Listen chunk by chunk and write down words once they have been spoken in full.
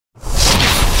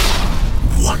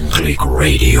One Click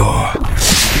Radio.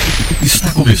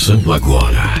 Está começando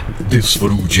agora.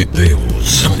 Desfrute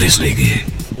Deus. Não desligue.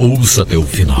 Ouça até o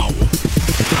final.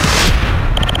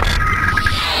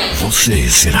 Você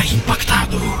será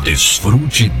impactado.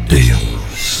 Desfrute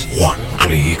Deus. One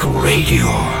Click Radio.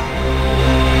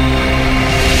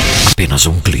 Apenas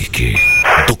um clique.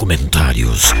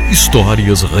 Documentários,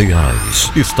 histórias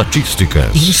reais,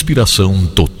 estatísticas, inspiração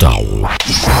total.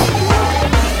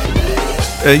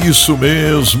 É isso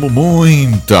mesmo,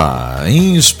 muita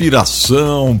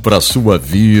inspiração para sua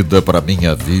vida, para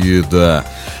minha vida.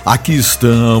 Aqui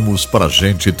estamos para a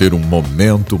gente ter um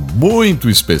momento muito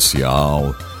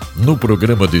especial no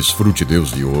programa Desfrute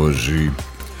Deus de hoje.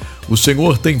 O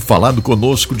Senhor tem falado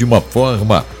conosco de uma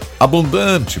forma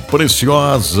abundante,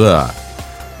 preciosa.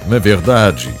 Não é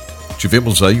verdade?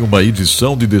 Tivemos aí uma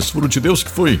edição de Desfrute Deus que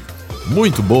foi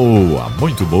muito boa,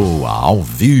 ao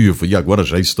vivo. E agora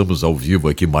já estamos ao vivo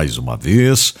aqui mais uma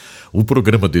vez. O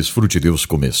programa Desfrute Deus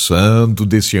começando,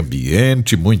 desse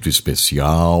ambiente muito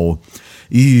especial.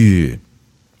 E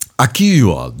aqui,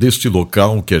 deste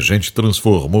local que a gente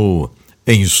transformou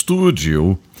em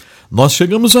estúdio, nós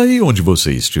chegamos aí onde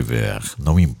você estiver.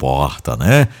 Não importa,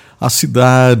 né? A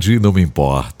cidade não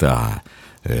importa.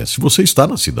 Se você está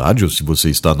na cidade ou se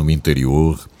você está no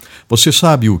interior, você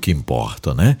sabe o que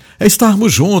importa, né? É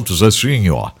estarmos juntos assim,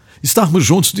 estarmos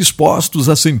juntos dispostos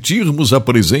a sentirmos a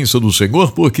presença do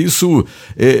Senhor, porque isso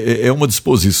é uma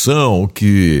disposição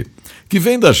que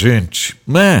vem da gente,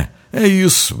 né? É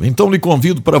isso. Então lhe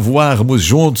convido para voarmos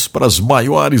juntos para as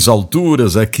maiores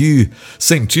alturas aqui,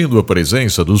 sentindo a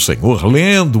presença do Senhor,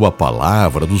 lendo a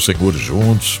palavra do Senhor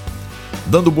juntos,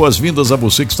 dando boas-vindas a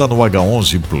você que está no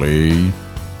H11 Play.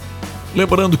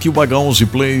 Lembrando que o H11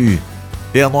 Play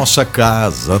é a nossa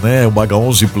casa, né? O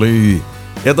H11 Play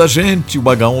é da gente, o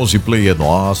H11 Play é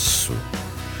nosso.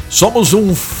 Somos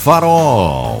um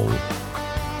farol.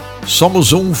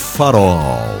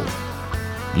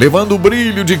 Levando o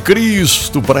brilho de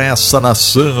Cristo para essa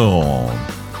nação.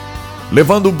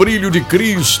 Levando o brilho de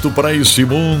Cristo para esse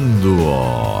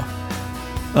mundo.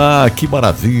 Ah, que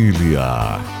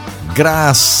maravilha.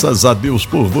 Graças a Deus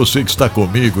por você que está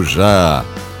comigo já.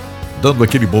 Dando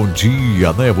aquele bom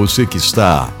dia, né? Você que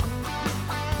está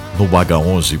no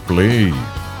H11 Play.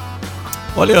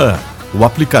 Olha, o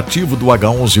aplicativo do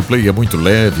H11 Play é muito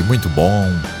leve, muito bom.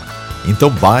 Então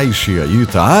baixe aí,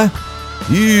 tá?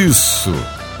 Isso!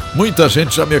 Muita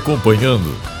gente já me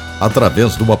acompanhando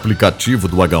através do aplicativo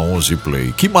do H11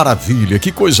 Play. Que maravilha,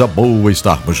 que coisa boa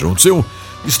estarmos juntos. Eu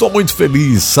estou muito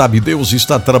feliz, sabe? Deus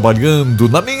está trabalhando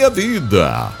na minha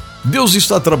vida. Deus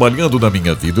está trabalhando na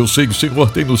minha vida. Eu sei que o Senhor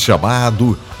tem nos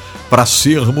chamado para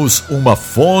sermos uma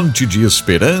fonte de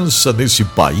esperança nesse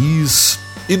país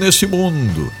e nesse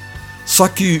mundo. Só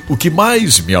que o que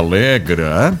mais me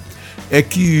alegra é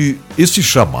que esse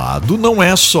chamado não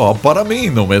é só para mim,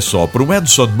 não é só para o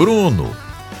Edson Bruno,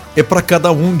 é para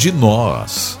cada um de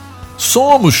nós.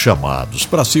 Somos chamados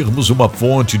para sermos uma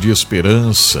fonte de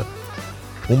esperança,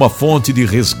 uma fonte de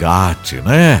resgate,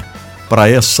 né? Para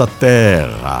essa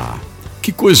terra.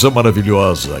 Que coisa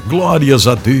maravilhosa. Glórias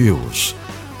a Deus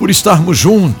por estarmos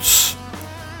juntos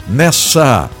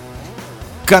nessa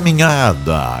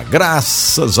caminhada.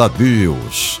 Graças a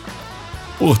Deus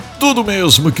por tudo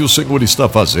mesmo que o Senhor está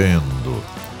fazendo.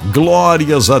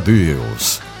 Glórias a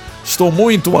Deus. Estou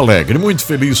muito alegre, muito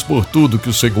feliz por tudo que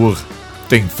o Senhor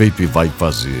tem feito e vai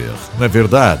fazer. Não é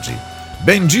verdade?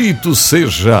 Bendito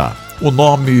seja o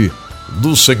nome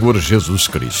do Senhor Jesus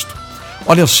Cristo.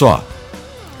 Olha só,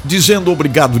 dizendo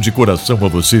obrigado de coração a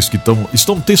vocês que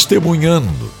estão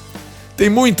testemunhando. Tem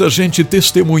muita gente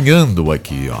testemunhando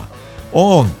aqui,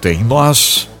 Ontem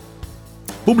nós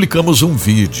publicamos um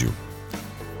vídeo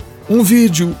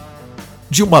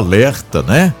de um alerta,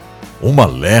 né? Um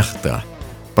alerta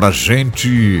pra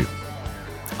gente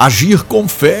agir com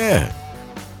fé.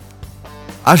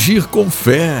 Agir com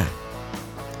fé.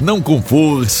 Não com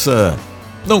força,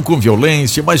 não com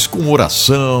violência, mas com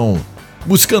oração,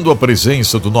 buscando a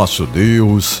presença do nosso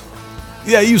Deus.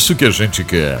 E é isso que a gente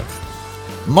quer.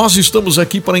 Nós estamos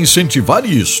aqui para incentivar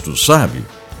isto, sabe?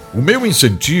 O meu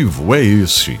incentivo é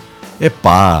esse. É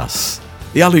paz.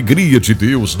 É alegria de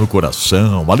Deus no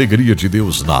coração, alegria de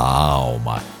Deus na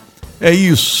alma. É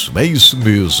isso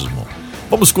mesmo.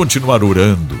 Vamos continuar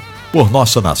orando por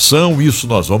nossa nação, isso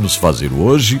nós vamos fazer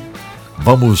hoje.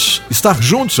 Vamos estar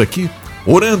juntos aqui,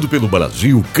 orando pelo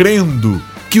Brasil, crendo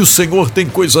que o Senhor tem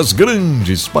coisas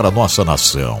grandes para a nossa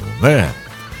nação, né?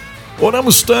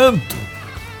 Oramos tanto,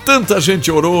 tanta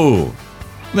gente orou,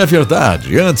 não é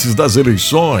verdade? Antes das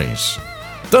eleições,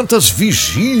 tantas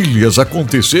vigílias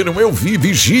aconteceram, eu vi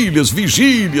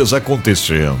vigílias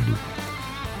acontecendo.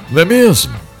 não é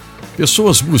mesmo?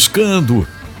 Pessoas buscando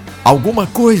alguma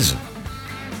coisa.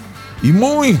 E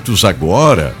muitos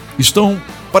agora estão,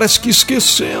 parece que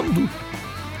esquecendo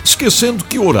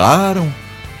que oraram,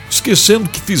 esquecendo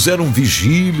que fizeram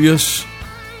vigílias.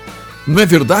 Não é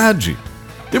verdade?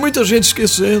 Tem muita gente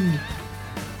esquecendo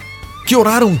que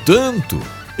oraram tanto.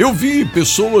 Eu vi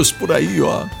pessoas por aí,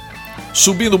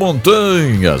 subindo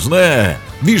montanhas, né?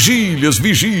 Vigílias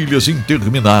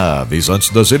intermináveis antes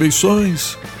das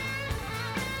eleições.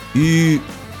 E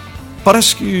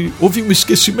parece que houve um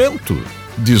esquecimento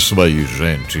disso aí,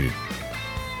 gente.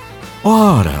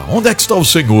 Ora, onde é que está o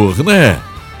Senhor, né?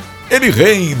 Ele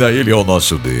reina, Ele é o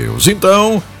nosso Deus.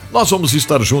 Então, nós vamos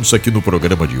estar juntos aqui no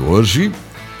programa de hoje,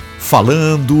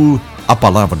 falando a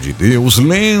palavra de Deus,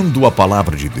 lendo a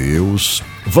palavra de Deus.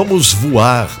 Vamos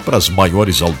voar para as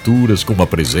maiores alturas com a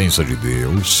presença de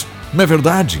Deus. Não é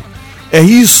verdade? É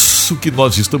isso que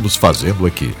nós estamos fazendo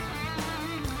aqui.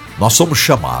 Nós somos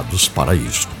chamados para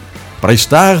isso, para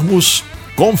estarmos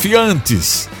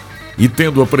confiantes e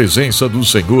tendo a presença do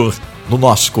Senhor no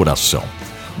nosso coração.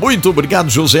 Muito obrigado,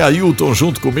 José Ailton,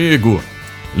 junto comigo,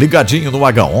 ligadinho no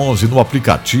H11, no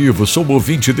aplicativo. Sou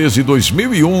ouvinte desde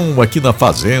 2001 aqui na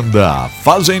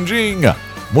Fazendinha,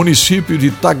 município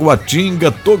de Taguatinga,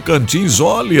 Tocantins.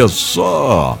 Olha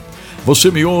só,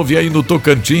 você me ouve aí no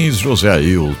Tocantins, José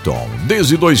Ailton,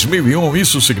 desde 2001.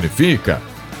 Isso significa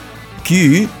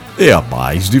que é há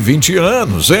mais de 20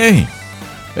 anos, hein?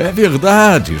 É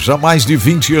verdade, já mais de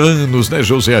 20 anos, né,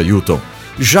 José Ailton?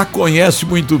 Já conhece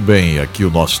muito bem aqui o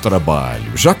nosso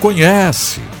trabalho, já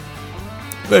conhece.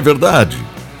 Não é verdade?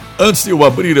 Antes de eu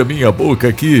abrir a minha boca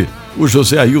aqui, o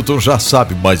José Ailton já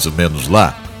sabe mais ou menos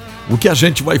lá o que a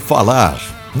gente vai falar,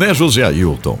 né, José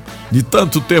Ailton? De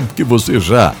tanto tempo que você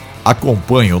já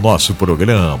acompanha o nosso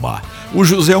programa. O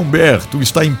José Humberto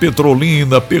está em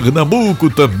Petrolina, Pernambuco,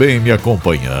 também me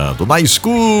acompanhando. Na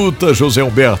escuta, José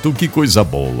Humberto, que coisa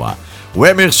boa. O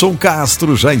Emerson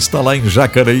Castro já está lá em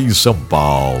Jacareí, São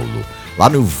Paulo. Lá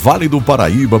no Vale do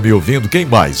Paraíba, me ouvindo. Quem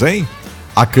mais, hein?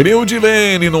 A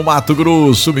Creudilene, no Mato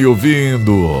Grosso, me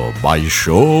ouvindo.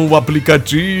 Baixou o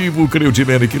aplicativo,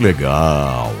 Creudilene, que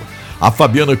legal. A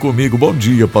Fabiana comigo, bom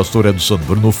dia, pastor Edson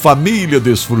Bruno. Família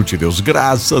DesfruteDeus,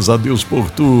 graças a Deus por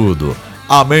tudo.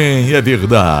 Amém, é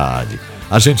verdade.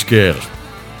 A gente quer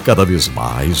cada vez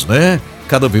mais, né?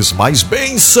 Cada vez mais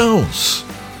bênçãos.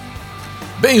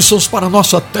 Bênçãos para a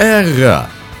nossa terra.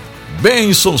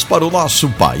 Bênçãos para o nosso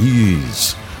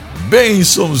país.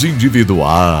 Bênçãos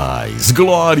individuais.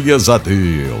 Glórias a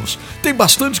Deus. Tem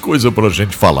bastante coisa para a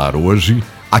gente falar hoje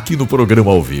aqui no programa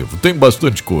ao vivo. Tem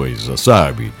bastante coisa,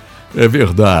 sabe? É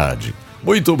verdade.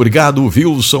 Muito obrigado,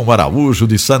 Wilson Araújo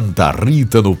de Santa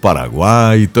Rita, no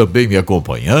Paraguai, também me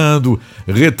acompanhando.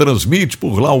 Retransmite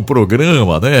por lá o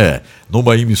programa, né?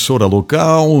 Numa emissora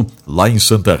local, lá em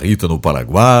Santa Rita, no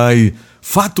Paraguai.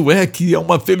 Fato é que é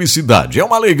uma felicidade, é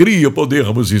uma alegria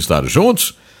podermos estar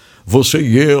juntos, você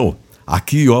e eu,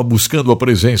 aqui, buscando a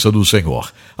presença do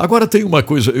Senhor. Agora tem uma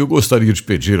coisa, eu gostaria de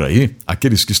pedir aí,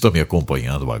 aqueles que estão me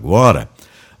acompanhando agora,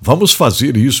 vamos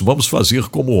fazer isso, vamos fazer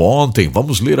como ontem,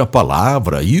 vamos ler a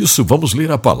palavra, vamos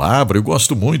ler a palavra. Eu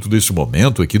gosto muito desse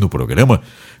momento aqui no programa,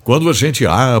 quando a gente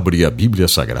abre a Bíblia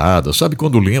Sagrada, sabe,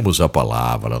 quando lemos a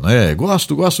palavra, né?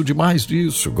 Gosto demais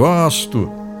disso,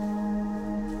 gosto.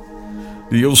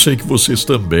 E eu sei que vocês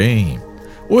também.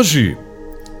 Hoje,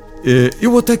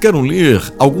 eu até quero ler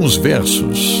alguns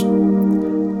versos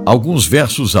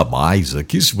a mais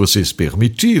aqui, se vocês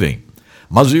permitirem,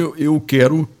 mas eu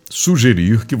quero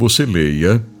sugerir que você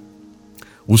leia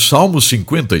o Salmo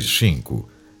 55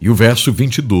 e o verso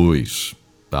 22,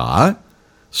 tá?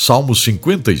 Salmo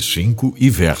 55 e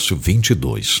verso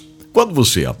 22. Quando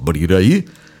você abrir aí,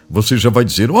 você já vai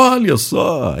dizer, olha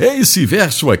só, é esse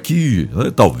verso aqui.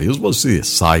 Talvez você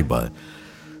saiba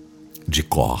de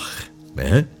cor,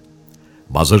 né?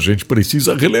 Mas a gente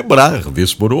precisa relembrar,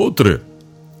 vez por outra,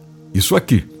 isso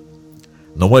aqui.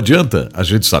 Não adianta a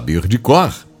gente saber de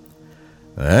cor.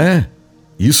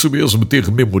 Isso mesmo, ter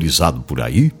memorizado por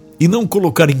aí e não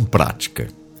colocar em prática.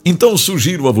 Então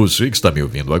sugiro a você que está me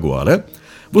ouvindo agora,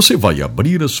 você vai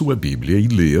abrir a sua Bíblia e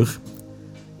ler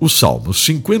o Salmo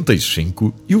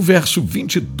 55 e o verso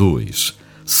 22.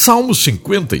 Salmo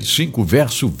 55,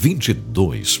 verso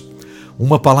 22.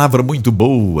 Uma palavra muito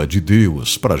boa de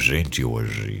Deus pra gente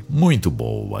hoje. Muito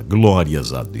boa,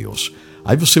 glórias a Deus.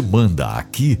 Aí você manda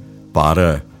aqui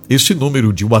para esse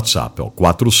número de WhatsApp,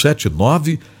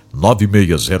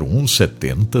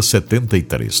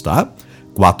 479-9601-7073, tá?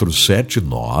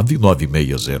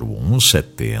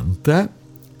 479-9601-7073.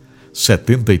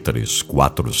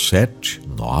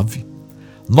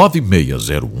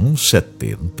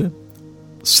 479-9601-7073.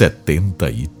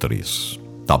 73.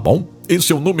 Tá bom?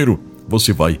 Esse é o número.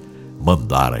 Você vai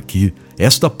mandar aqui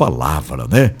esta palavra,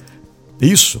 né?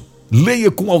 Isso.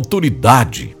 Leia com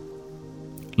autoridade.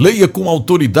 Leia com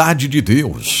autoridade de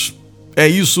Deus. É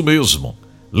isso mesmo.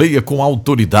 Leia com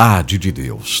autoridade de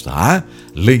Deus, tá?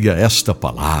 Leia esta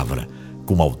palavra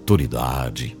com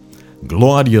autoridade.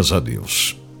 Glórias a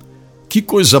Deus. Que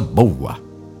coisa boa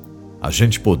a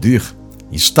gente poder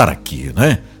estar aqui,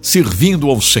 né? Servindo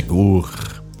ao Senhor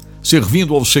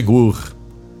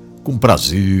com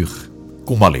prazer,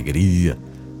 com alegria,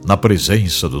 na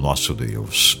presença do nosso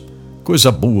Deus.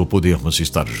 Coisa boa podermos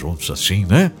estar juntos assim,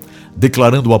 né?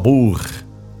 Declarando amor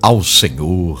ao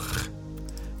Senhor.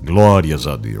 Glórias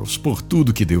a Deus por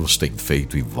tudo que Deus tem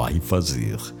feito e vai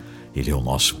fazer. Ele é o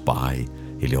nosso Pai,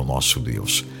 Ele é o nosso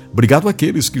Deus. Obrigado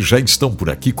àqueles que já estão por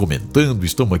aqui comentando,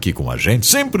 estão aqui com a gente.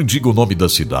 Sempre diga o nome da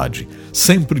cidade,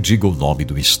 sempre diga o nome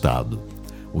do estado.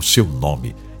 O seu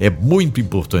nome, é muito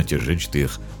importante a gente ter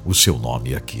o seu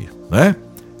nome aqui, né?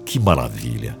 Que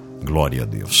maravilha, glória a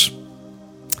Deus.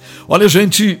 Olha,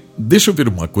 gente, deixa eu ver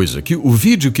uma coisa aqui. O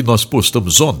vídeo que nós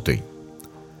postamos ontem,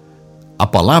 a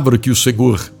palavra que o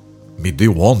Senhor me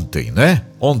deu ontem, né?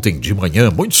 Ontem de manhã,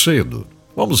 muito cedo.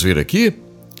 Vamos ver aqui.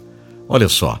 Olha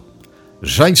só,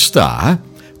 já está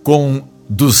com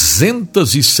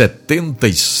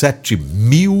 277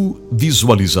 mil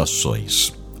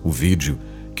visualizações. O vídeo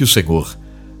que o Senhor,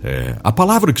 a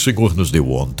palavra que o Senhor nos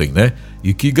deu ontem, né?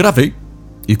 E que gravei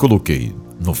e coloquei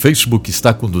no Facebook,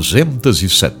 está com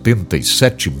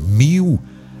 277 mil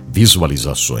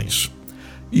visualizações.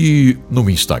 E no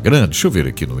Instagram, deixa eu ver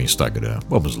aqui no Instagram,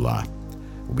 vamos lá.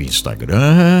 O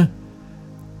Instagram,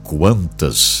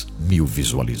 quantas mil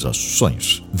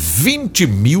visualizações?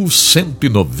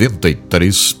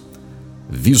 20.193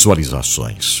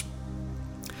 visualizações.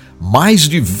 Mais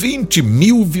de 20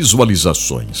 mil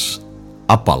visualizações.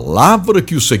 A palavra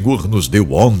que o Senhor nos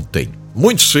deu ontem,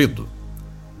 muito cedo,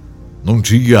 num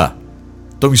dia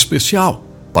tão especial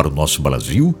para o nosso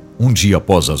Brasil, um dia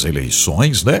após as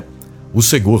eleições, né? O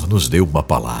Senhor nos deu uma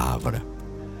palavra.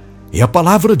 É a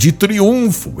palavra de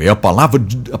triunfo, é a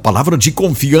palavra de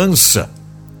confiança.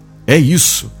 É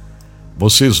isso.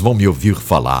 Vocês vão me ouvir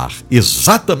falar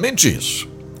exatamente isso.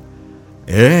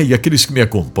 E aqueles que me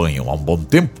acompanham há um bom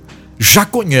tempo já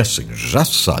conhecem, já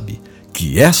sabem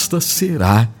que esta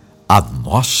será a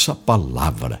nossa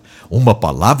palavra. Uma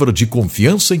palavra de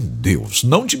confiança em Deus,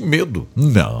 não de medo.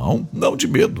 Não de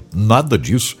medo, nada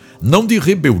disso. Não de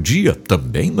rebeldia,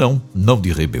 também não. Não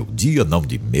de rebeldia, não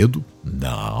de medo,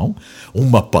 não.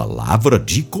 Uma palavra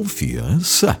de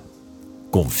confiança.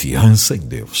 Confiança em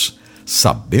Deus,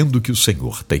 sabendo que o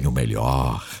Senhor tem o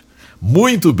melhor.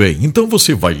 Muito bem, então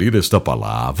você vai ler esta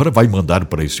palavra, vai mandar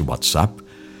para esse WhatsApp,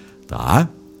 tá?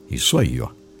 Isso aí, ó.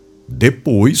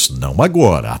 Depois, não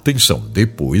agora, atenção,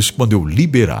 depois, quando eu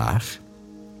liberar,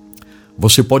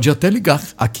 você pode até ligar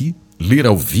aqui, ler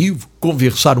ao vivo,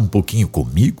 conversar um pouquinho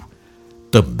comigo,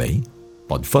 também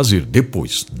pode fazer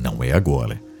depois, não é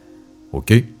agora.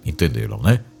 Ok? Entenderam,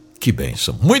 né? Que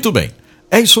bênção. Muito bem.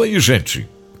 É isso aí, gente.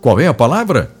 Qual é a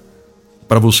palavra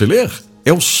para você ler?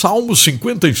 É o Salmo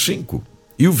 55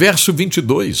 e o verso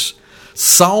 22.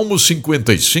 Salmo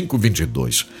 55,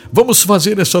 22. Vamos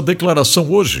fazer essa declaração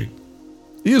hoje.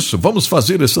 Isso, vamos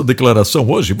fazer essa declaração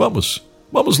hoje, vamos?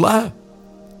 Vamos lá.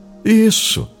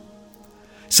 Isso.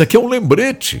 Isso aqui é um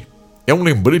lembrete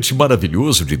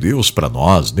maravilhoso de Deus para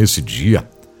nós nesse dia.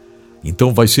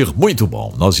 Então vai ser muito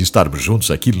bom nós estarmos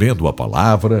juntos aqui lendo a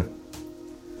palavra.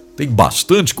 Tem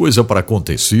bastante coisa para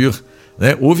acontecer,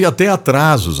 né? Houve até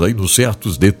atrasos aí nos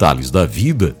certos detalhes da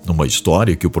vida, numa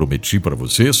história que eu prometi para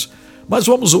vocês, mas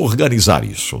vamos organizar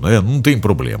isso, né? Não tem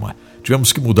problema.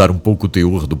 Tivemos que mudar um pouco o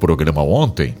teor do programa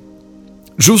ontem,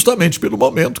 justamente pelo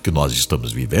momento que nós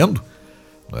estamos vivendo,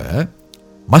 né?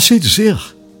 Mas sei dizer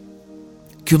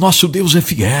que o nosso Deus é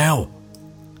fiel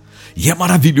e é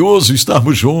maravilhoso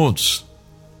estarmos juntos,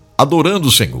 adorando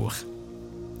o Senhor,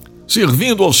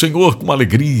 servindo ao Senhor com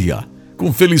alegria,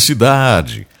 com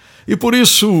felicidade. E por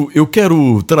isso eu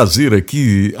quero trazer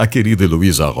aqui a querida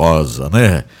Heloísa Rosa,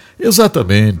 né?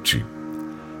 Exatamente.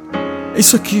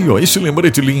 Isso aqui, ó, esse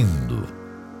lembrete lindo.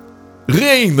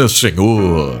 Reina,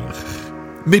 Senhor.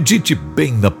 Medite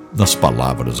bem nas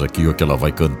palavras aqui, ó, que ela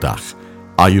vai cantar.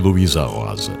 A Heloísa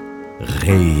Rosa.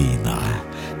 Reina.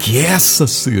 Que essa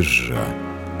seja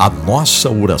a nossa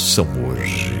oração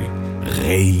hoje.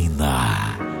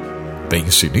 Reina.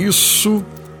 Pense nisso.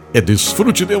 É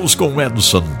DesfruteDeus com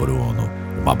Edson Bruno.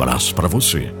 Um abraço para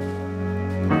você.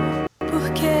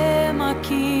 Porque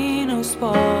maquina os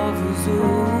povos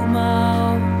o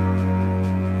mal,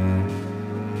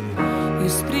 e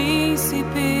os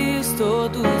príncipes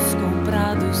todos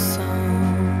comprados são.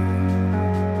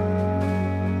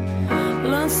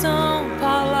 Lançam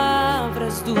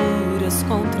palavras duras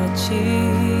contra ti.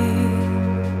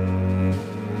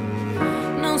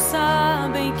 Não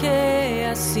sabem que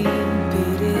assim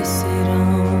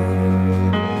perecerão.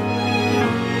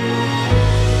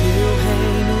 Teu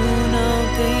reino não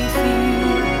tem fim,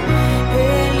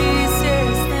 ele se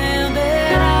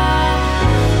estenderá.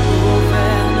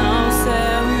 Governa o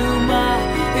céu e o mar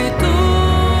e tudo.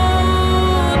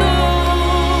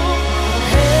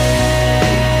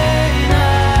 Reina,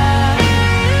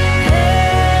 reina,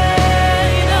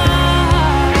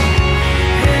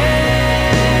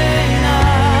 reina.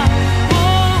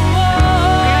 Oh, oh.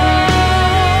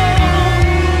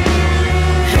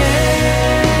 Reina,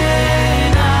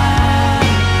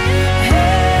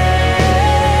 reina,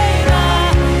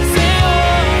 Senhor,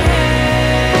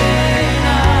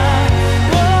 reina.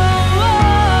 Oh,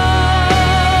 oh.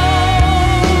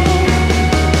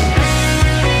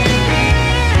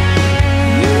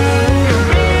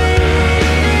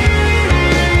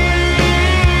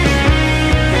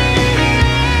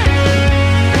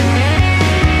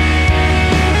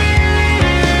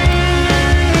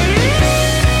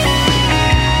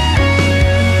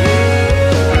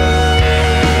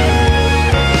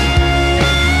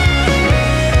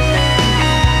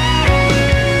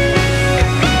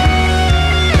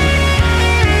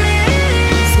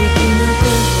 Sei que meu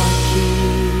tempo aqui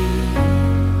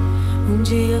um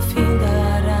dia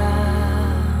findará.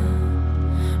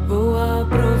 Vou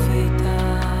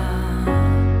aproveitar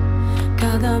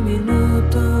cada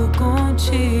minuto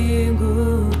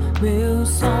contigo, meu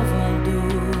Salvador.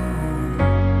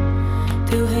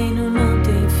 Teu reino não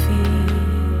tem fim,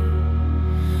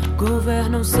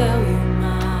 governa o céu e o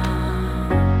mar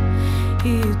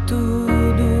e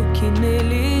tudo que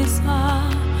neles há.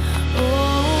 Oh,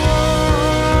 oh.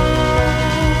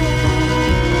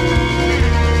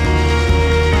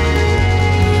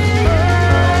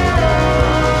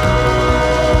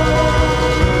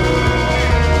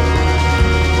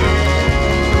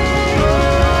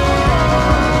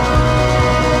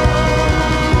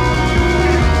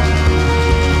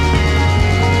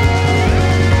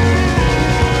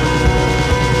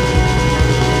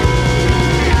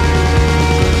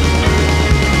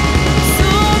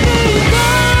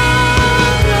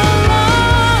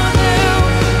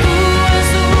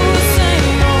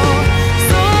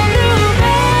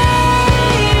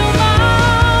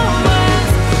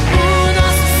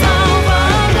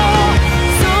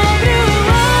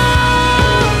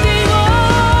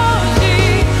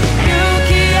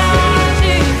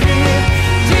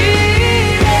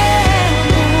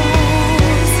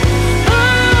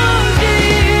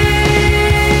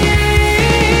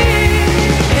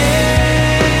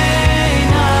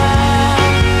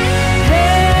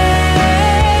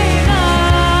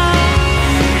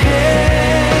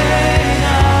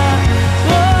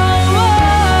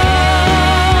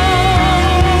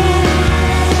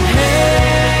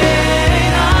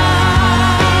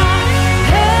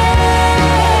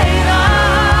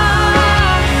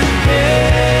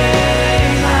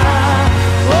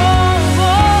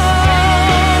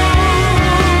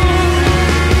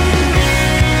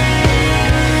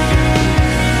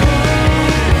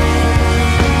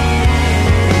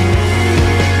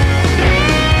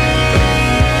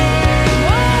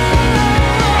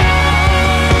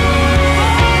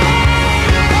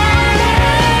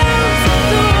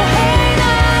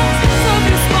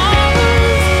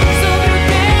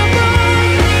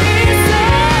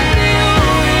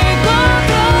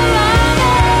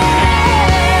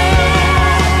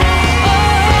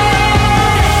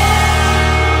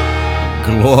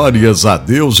 Glórias a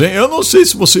Deus, hein? Eu não sei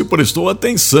se você prestou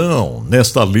atenção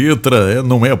nesta letra,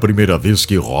 não é a primeira vez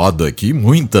que roda aqui,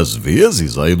 muitas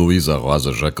vezes a Heloísa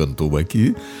Rosa já cantou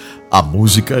aqui a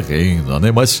música Reina,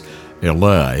 né? Mas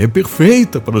ela é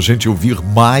perfeita para a gente ouvir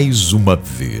mais uma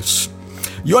vez.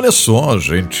 E olha só,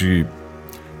 gente,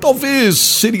 talvez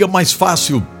seria mais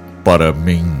fácil para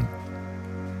mim.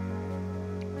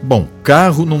 Bom,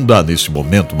 carro não dá nesse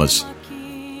momento, mas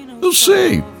eu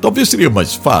sei, talvez seria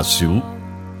mais fácil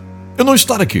eu não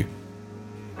estar aqui.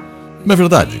 Na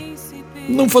verdade,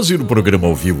 não fazer o programa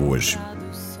ao vivo hoje,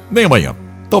 nem amanhã,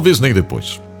 talvez nem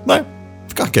depois, né?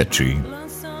 Ficar quietinho.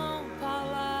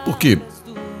 Porque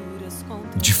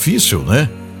difícil, né?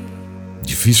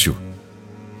 Difícil.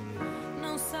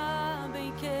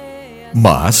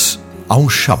 Mas há um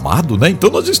chamado, né?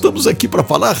 Então nós estamos aqui para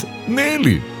falar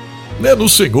nele, né? No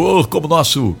Senhor, como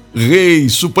nosso Rei,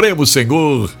 Supremo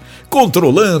Senhor,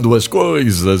 controlando as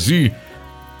coisas e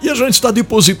a gente está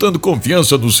depositando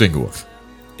confiança no Senhor.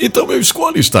 Então eu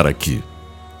escolho estar aqui.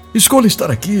 Escolha estar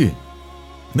aqui,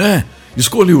 né?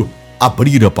 Escolho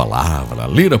abrir a palavra,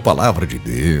 ler a palavra de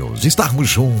Deus, estarmos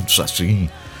juntos assim,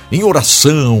 em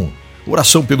oração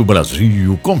pelo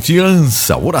Brasil,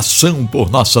 confiança, oração por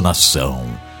nossa nação,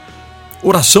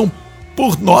 oração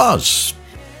por nós,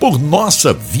 por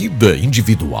nossa vida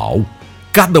individual.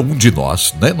 Cada um de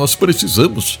nós, né? Nós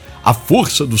precisamos a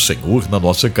força do Senhor na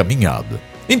nossa caminhada.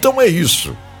 Então é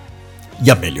isso. E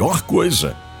a melhor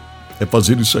coisa é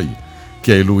fazer isso aí,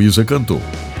 que a Heloísa cantou,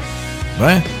 não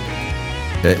é?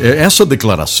 É essa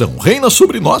declaração: reina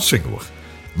sobre nós, Senhor.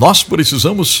 Nós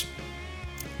precisamos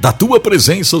da tua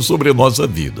presença sobre a nossa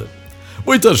vida.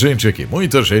 Muita gente aqui,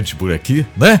 muita gente por aqui,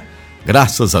 né?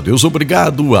 Graças a Deus.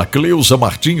 Obrigado a Cleusa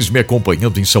Martins me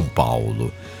acompanhando em São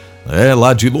Paulo.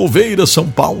 Lá de Louveira, São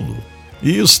Paulo.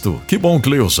 Isto, que bom,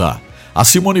 Cleusa. A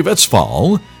Simone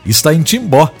Westphal está em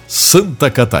Timbó, Santa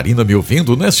Catarina, me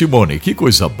ouvindo, né, Simone? Que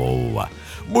coisa boa.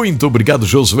 Muito obrigado,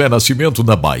 Josué Nascimento,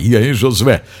 na Bahia, hein,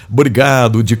 Josué?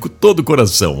 Obrigado de todo o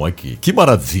coração aqui. Que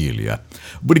maravilha.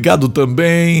 Obrigado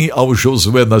também ao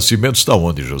Josué Nascimento. Está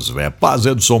onde, Josué? Paz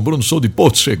é do São Bruno, sou de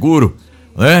Porto Seguro,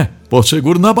 né? Porto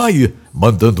Seguro, na Bahia.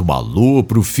 Mandando um alô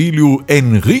pro filho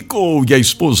Henrico e a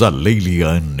esposa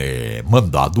Leiliane.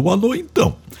 Mandado um alô,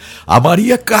 então. A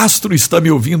Maria Castro está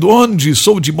me ouvindo. Onde?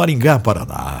 Sou de Maringá,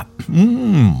 Paraná.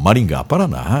 Maringá,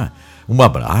 Paraná. Um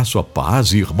abraço, a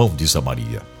paz, irmão, diz a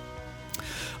Maria.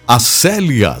 A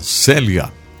Célia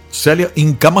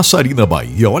em Camaçari, na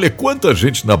Bahia. Olha quanta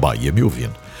gente na Bahia me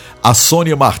ouvindo. A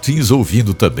Sônia Martins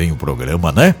ouvindo também o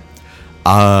programa, né?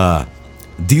 A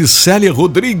Dicélia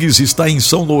Rodrigues está em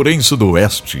São Lourenço do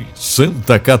Oeste,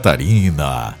 Santa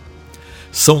Catarina.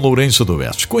 São Lourenço do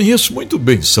Oeste. Conheço muito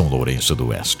bem São Lourenço do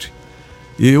Oeste.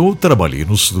 Eu trabalhei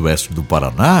no sudoeste do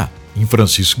Paraná, em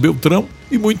Francisco Beltrão,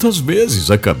 e muitas vezes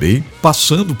acabei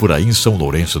passando por aí em São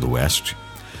Lourenço do Oeste.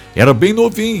 Era bem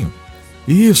novinho.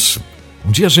 Isso.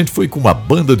 Um dia a gente foi com uma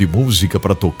banda de música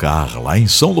para tocar lá em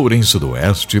São Lourenço do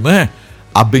Oeste, né?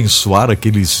 Abençoar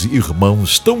aqueles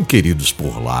irmãos tão queridos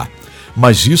por lá.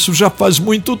 Mas isso já faz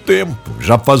muito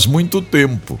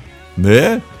tempo,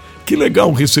 né? Que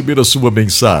legal receber a sua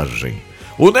mensagem.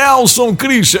 O Nelson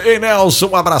Christian. Ei, Nelson,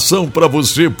 um abração para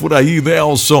você por aí,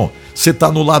 Nelson. Você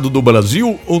tá no lado do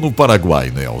Brasil ou no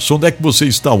Paraguai, Nelson? Onde é que você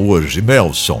está hoje,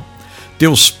 Nelson?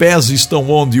 Teus pés estão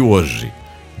onde hoje?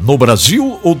 No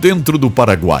Brasil ou dentro do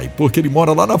Paraguai? Porque ele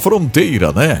mora lá na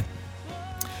fronteira, né?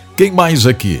 Quem mais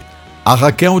aqui? A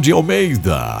Raquel de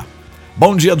Almeida.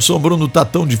 Bom dia do São Bruno, tá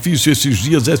tão difícil esses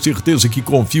dias, é certeza que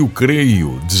confio,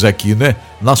 creio, diz aqui, né?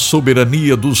 Na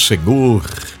soberania do Senhor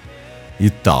e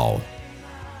tal.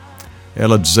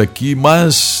 Ela diz aqui,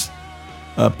 mas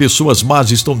pessoas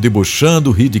más estão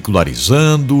debochando,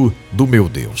 ridicularizando do meu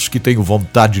Deus, que tenho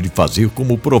vontade de fazer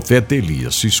como o profeta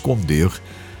Elias, se esconder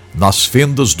nas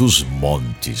fendas dos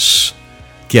montes,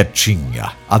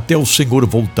 quietinha, até o Senhor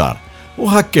voltar. Ô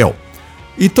Raquel,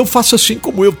 então faça assim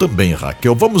como eu também,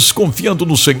 Raquel. Vamos confiando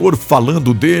no Senhor,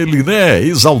 falando dele, né?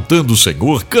 Exaltando o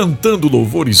Senhor, cantando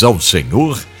louvores ao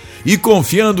Senhor e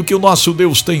confiando que o nosso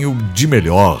Deus tem o de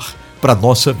melhor para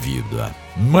nossa vida.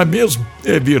 Não é mesmo?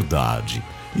 É verdade.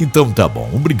 Então tá bom.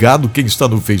 Obrigado quem está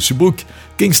no Facebook,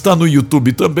 quem está no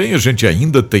YouTube também. A gente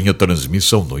ainda tem a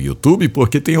transmissão no YouTube,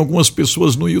 porque tem algumas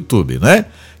pessoas no YouTube, né?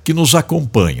 Que nos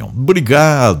acompanham.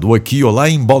 Obrigado aqui, ó, lá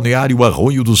em Balneário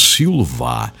Arroio do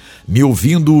Silva, me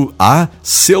ouvindo a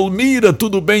Selmira.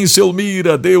 Tudo bem,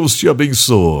 Selmira? Deus te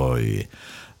abençoe.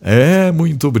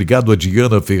 Muito obrigado a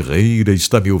Diana Ferreira,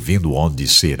 está me ouvindo onde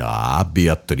será?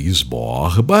 Beatriz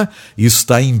Borba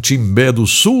está em Timbé do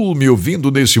Sul, me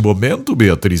ouvindo nesse momento.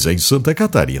 Beatriz é em Santa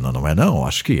Catarina, não é não?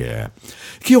 Acho que é.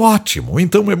 Que ótimo,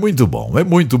 então é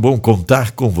muito bom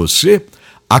contar com você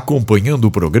acompanhando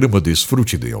o programa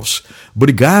Desfrute Deus.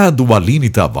 Obrigado,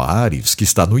 Aline Tavares, que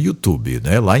está no YouTube,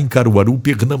 né? Lá em Caruaru,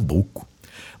 Pernambuco.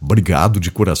 Obrigado de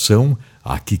coração.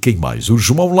 Aqui quem mais? O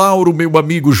João Lauro, meu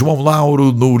amigo João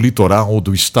Lauro, no litoral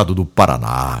do estado do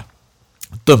Paraná.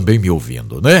 Também me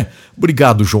ouvindo, né?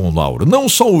 Obrigado, João Lauro. Não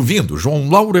só ouvindo, João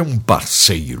Lauro é um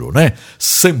parceiro, né?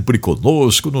 Sempre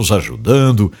conosco, nos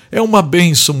ajudando. É uma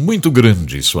bênção muito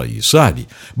grande isso aí, sabe?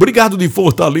 Obrigado de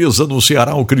Fortaleza, no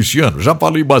Ceará, o Cristiano. Já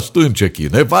falei bastante aqui,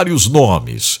 né? Vários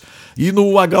nomes. E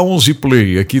no H11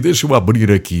 Play aqui, deixa eu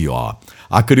abrir aqui, ó.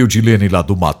 A Creudilene lá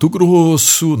do Mato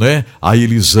Grosso, né? A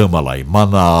Elisama lá em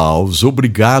Manaus.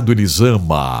 Obrigado,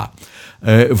 Elisama.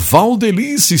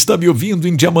 Valdelice está me ouvindo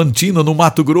em Diamantina, no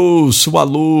Mato Grosso.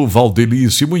 Alô,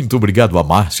 Valdelice. Muito obrigado a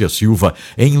Márcia Silva,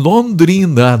 em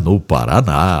Londrina, no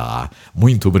Paraná.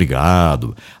 Muito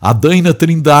obrigado. A Daina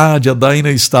Trindade, a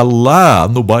Daina está lá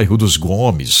no bairro dos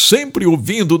Gomes. Sempre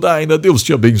ouvindo, Daina. Deus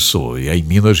te abençoe. É em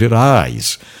Minas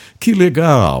Gerais. Que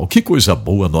legal, que coisa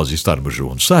boa nós estarmos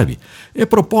juntos, sabe? É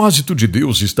propósito de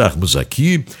Deus estarmos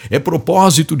aqui, é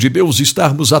propósito de Deus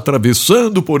estarmos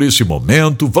atravessando por esse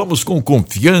momento. Vamos com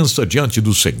confiança diante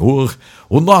do Senhor.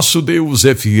 O nosso Deus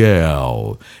é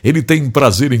fiel, Ele tem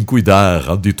prazer em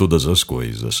cuidar de todas as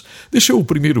coisas. Deixa eu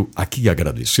primeiro aqui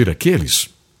agradecer aqueles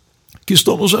que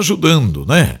estão nos ajudando,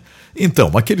 né?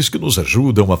 Então, aqueles que nos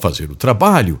ajudam a fazer o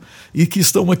trabalho e que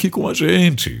estão aqui com a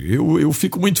gente, eu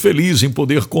fico muito feliz em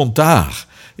poder contar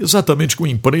exatamente com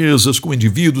empresas, com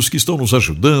indivíduos que estão nos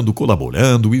ajudando,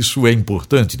 colaborando. Isso é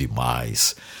importante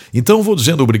demais. Então, vou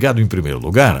dizendo obrigado em primeiro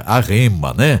lugar à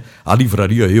Rema, né? A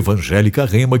Livraria Evangélica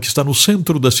Rema, que está no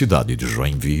centro da cidade de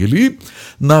Joinville,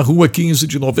 na rua 15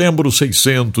 de novembro,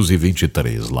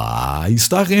 623. Lá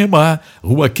está a Rema,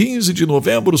 rua 15 de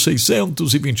novembro,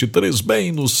 623,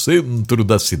 bem no centro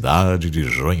da cidade de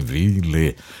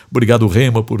Joinville. Obrigado,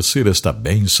 Rema, por ser esta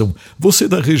bênção. Você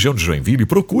da região de Joinville,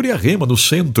 procure a Rema no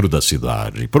centro da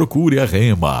cidade. Procure a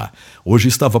Rema. Hoje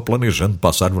estava planejando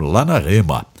passar lá na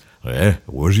Rema.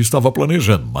 Hoje estava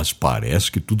planejando, mas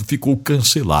parece que tudo ficou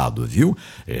cancelado, viu?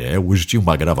 Hoje tinha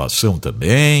uma gravação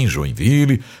também,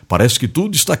 Joinville. Parece que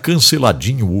tudo está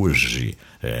canceladinho hoje.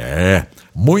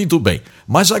 Muito bem.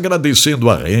 Mas agradecendo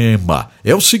a Rema,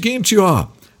 é o seguinte, ó.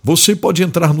 Você pode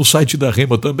entrar no site da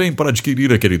Rema também para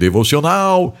adquirir aquele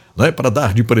devocional, né, para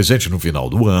dar de presente no final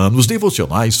do ano. Os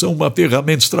devocionais são uma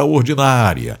ferramenta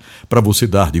extraordinária para você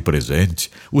dar de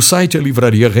presente. O site é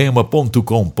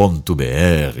livrariarema.com.br,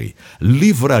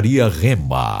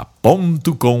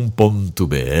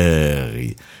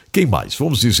 livrariarema.com.br. Quem mais?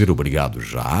 Vamos dizer obrigado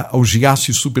já ao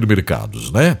Giasse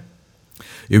Supermercados, né?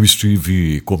 Eu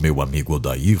estive com meu amigo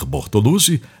Odair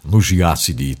Bortoluzzi no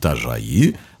Giasse de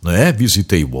Itajaí, né?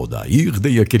 Visitei o Odair,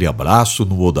 dei aquele abraço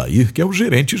no Odair, que é o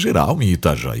gerente geral em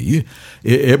Itajaí.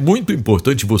 É muito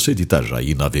importante você de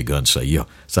Itajaí, Navegantes aí, ó,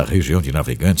 essa região de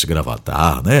Navegantes,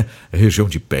 Gravatar, né? Região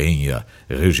de Penha,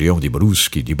 região de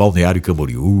Brusque, de Balneário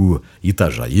Camboriú,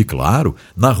 Itajaí, claro,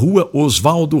 na rua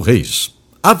Oswaldo Reis.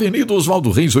 Avenida Oswaldo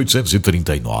Reis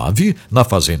 839, na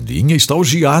Fazendinha, está o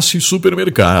Giasse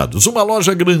Supermercados, uma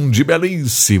loja grande,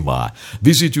 belíssima.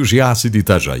 Visite o Giasse de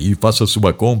Itajaí, faça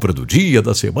sua compra do dia,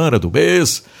 da semana, do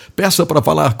mês. Peça para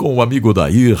falar com o amigo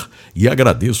Odair e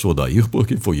agradeço ao Odair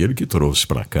porque foi ele que trouxe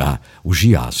para cá o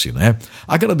Giasse, né?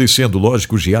 Agradecendo,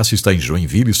 lógico, o Giasse está em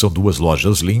Joinville, são duas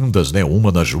lojas lindas, né?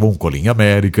 Uma na João Colim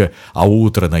América, a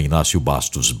outra na Inácio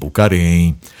Bastos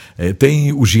Bucarém.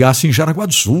 Tem o Giasse em Jaraguá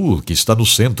do Sul, que está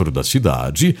no centro da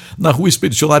cidade, na rua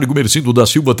Expedicionário Gumercindo da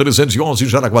Silva 311,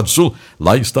 Jaraguá do Sul.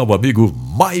 Lá está o amigo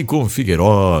Maicon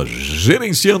Figueiró,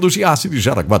 gerenciando o Giasse de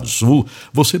Jaraguá do Sul.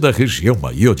 Você da região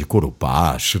aí, de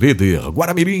Corupá, Schroeder,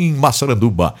 Guaramirim,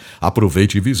 Massaranduba,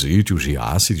 aproveite e visite o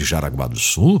Giasse de Jaraguá do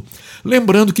Sul.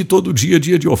 Lembrando que todo dia é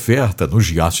dia de oferta no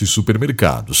Giasse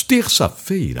Supermercados.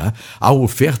 Terça-feira, a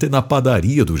oferta é na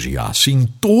padaria do Giasse. Em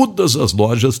todas as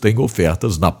lojas tem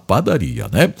ofertas na padaria,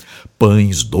 né?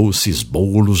 Pães, doces,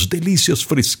 bolos, delícias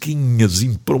fresquinhas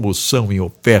em promoção, em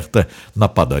oferta na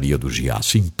padaria do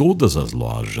Giasse, em todas as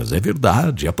lojas. É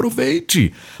verdade,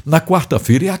 aproveite. Na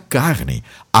quarta-feira é a carne.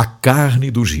 A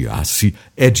carne do Giasse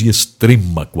é de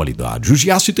extrema qualidade. O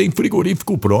Giasse tem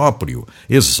frigorífico próprio.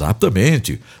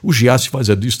 Exatamente. O Giasse faz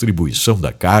a distribuição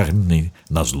da carne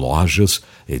nas lojas,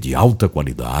 é de alta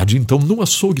qualidade. Então, no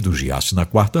açougue do Giasse, na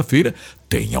quarta-feira,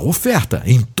 tem a oferta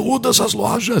em todas as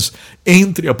lojas.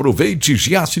 Entre, aproveite.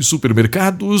 Giasse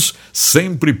Supermercados,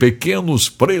 sempre pequenos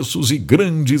preços e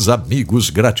grandes amigos.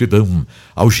 Gratidão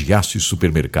ao Giasse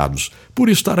Supermercados por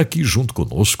estar aqui junto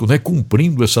conosco, né?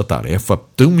 Cumprindo essa tarefa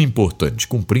tão importante,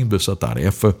 cumprindo essa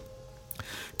tarefa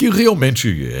que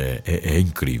realmente é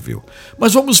incrível.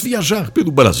 Mas vamos viajar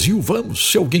pelo Brasil, vamos.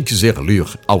 Se alguém quiser ler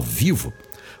ao vivo,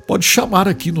 pode chamar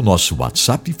aqui no nosso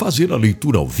WhatsApp e fazer a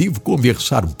leitura ao vivo,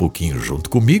 conversar um pouquinho junto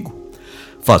comigo,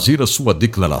 fazer a sua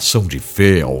declaração de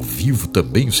fé ao vivo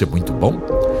também, isso é muito bom.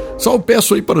 Só eu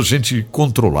peço aí para a gente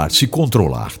se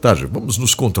controlar, tá? Vamos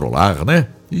nos controlar, né?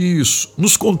 Isso,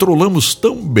 nos controlamos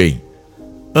tão bem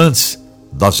antes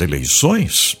das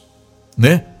eleições,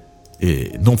 né?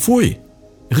 Não foi?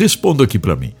 Responda aqui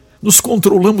para mim. Nos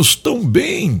controlamos tão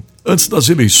bem antes das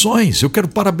eleições. Eu quero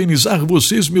parabenizar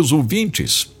vocês, meus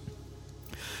ouvintes.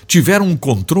 Tiveram um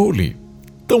controle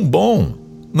tão bom,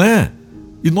 né?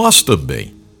 E nós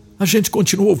também. A gente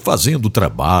continuou fazendo o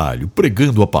trabalho,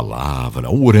 pregando a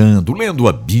palavra, orando, lendo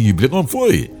a Bíblia, não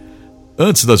foi?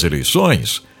 Antes das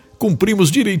eleições, cumprimos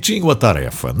direitinho a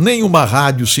tarefa. Nenhuma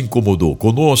rádio se incomodou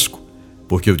conosco,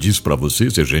 porque eu disse para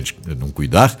vocês, se a gente não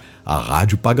cuidar, a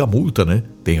rádio paga multa, né?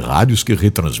 Tem rádios que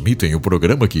retransmitem o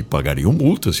programa que pagariam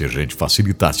multa se a gente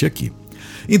facilitasse aqui.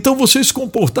 Então vocês se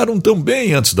comportaram tão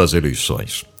bem antes das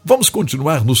eleições. Vamos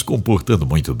continuar nos comportando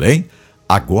muito bem,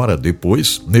 agora,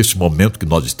 depois, nesse momento que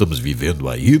nós estamos vivendo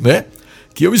aí, né?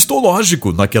 Que eu estou,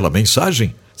 lógico, naquela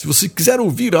mensagem. Se você quiser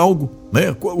ouvir algo,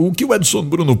 né? O que o Edson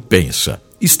Bruno pensa,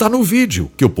 está no vídeo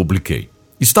que eu publiquei.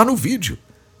 Está no vídeo.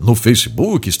 No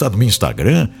Facebook, está no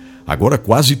Instagram. Agora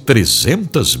quase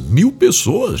 300 mil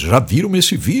pessoas já viram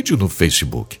esse vídeo no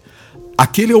Facebook.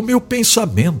 Aquele é o meu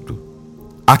pensamento.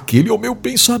 Aquele é o meu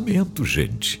pensamento,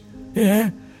 gente.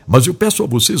 Mas eu peço a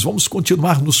vocês, vamos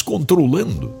continuar nos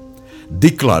controlando,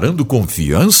 declarando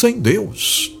confiança em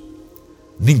Deus.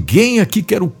 Ninguém aqui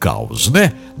quer o caos,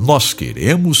 né? Nós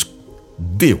queremos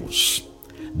Deus.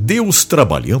 Deus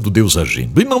trabalhando, Deus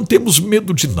agindo. E não temos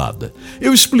medo de nada.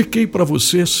 Eu expliquei para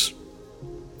vocês,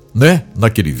 né?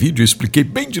 Naquele vídeo eu expliquei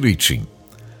bem direitinho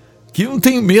que eu não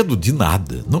tenho medo de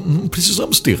nada. Não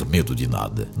precisamos ter medo de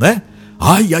nada, né?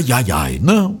 Ai,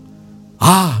 não.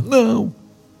 Não.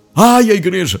 Ai, a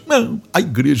igreja. Não, a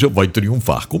igreja vai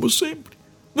triunfar como sempre.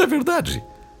 Não é verdade?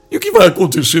 E o que vai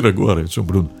acontecer agora, São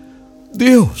Bruno?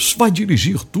 Deus vai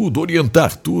dirigir tudo,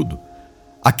 orientar tudo.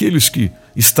 Aqueles que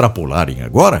extrapolarem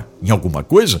agora em alguma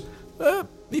coisa,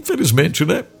 infelizmente,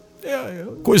 né? É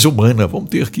coisa humana, vão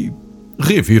ter que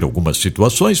rever algumas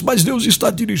situações, mas Deus está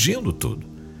dirigindo tudo.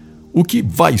 O que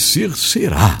vai ser,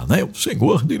 será, né? O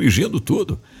Senhor dirigindo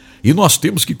tudo. E nós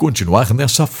temos que continuar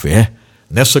nessa fé,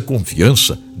 nessa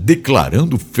confiança,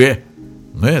 declarando fé,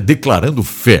 né? Declarando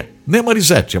fé. Né,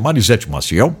 Marisete? A Marisete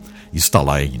Maciel está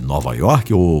lá em Nova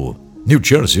York, ou New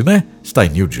Jersey, né? Está em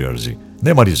New Jersey.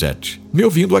 Né, Marisete? Me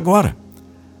ouvindo agora.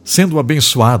 Sendo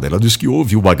abençoada, ela diz que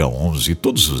ouve o H11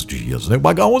 todos os dias, né? O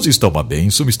H11 está uma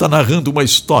bênção, está narrando uma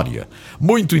história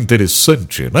muito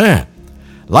interessante, né?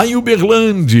 Lá em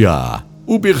Uberlândia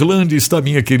está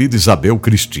minha querida Isabel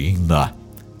Cristina.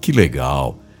 Que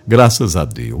legal, graças a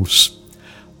Deus.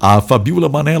 A Fabiola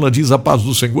Manela diz: a paz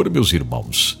do Senhor, meus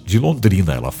irmãos. De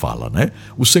Londrina ela fala, né?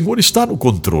 O Senhor está no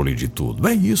controle de tudo,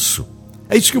 é isso.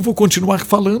 É isso que eu vou continuar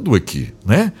falando aqui,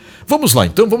 né? Vamos lá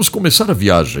então, vamos começar a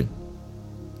viagem.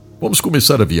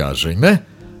 Né?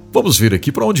 Vamos ver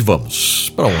aqui, para onde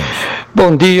vamos? Para onde?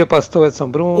 Bom dia, pastor Edson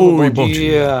Bruno. Oi, bom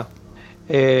dia.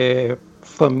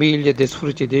 Família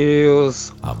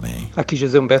DesfruteDeus. Amém. Aqui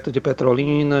José Humberto de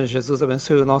Petrolina. Jesus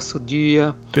abençoe o nosso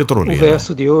dia. Petrolina. O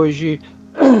verso de hoje,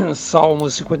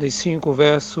 Salmos 55,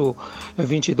 verso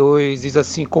 22, diz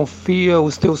assim: confia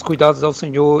os teus cuidados ao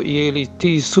Senhor e Ele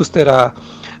te susterá.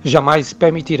 Jamais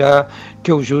permitirá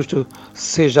que o justo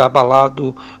seja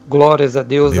abalado. Glórias a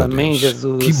Deus. Meu Amém, Deus.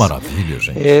 Jesus. Que maravilha,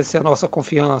 gente. Essa é a nossa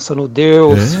confiança no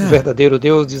Deus, o verdadeiro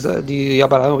Deus de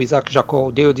Abraão, Isaac e Jacó,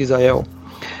 o Deus de Israel.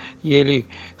 E Ele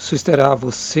susterá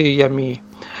você e a mim.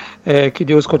 Que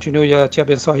Deus continue a te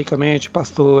abençoar ricamente,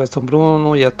 pastor Edson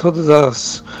Bruno, e a todos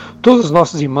os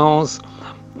nossos irmãos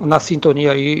na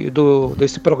sintonia aí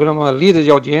desse programa líder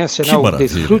de audiência, né? O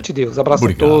DesfruteDeus. Abraço.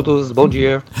 Obrigado a todos, bom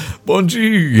dia. Bom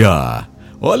dia.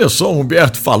 Olha só,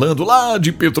 Humberto falando lá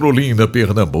de Petrolina,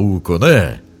 Pernambuco,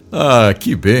 né? Ah,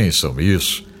 que bênção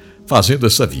isso. Fazendo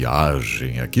essa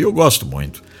viagem aqui, eu gosto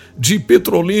muito. De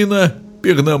Petrolina,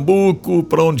 Pernambuco,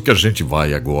 para onde que a gente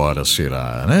vai agora,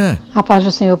 será, né? A paz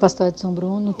do Senhor, pastor Edson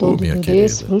Bruno, todo minha do querida.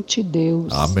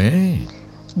 DesfruteDeus. Amém.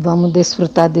 Vamos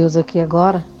desfrutar Deus aqui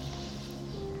agora.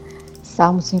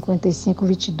 Salmo 55,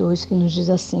 22, que nos diz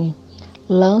assim: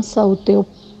 lança o teu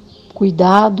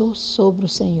cuidado sobre o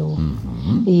Senhor,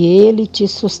 e Ele te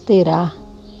susterá.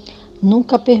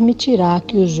 Nunca permitirá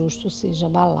que o justo seja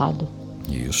abalado.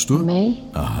 Isto. Amém?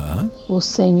 Aham. O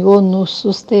Senhor nos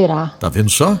susterá. Tá vendo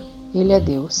só? Ele é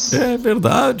Deus. É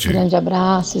verdade. Grande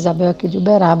abraço, Isabel aqui de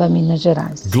Uberaba, Minas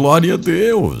Gerais. Glória a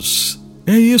Deus.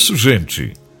 É isso,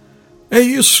 gente. É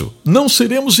isso. Não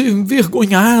seremos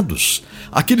envergonhados.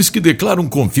 Aqueles que declaram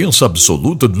confiança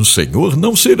absoluta no Senhor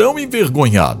não serão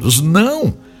envergonhados.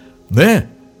 Não. Né?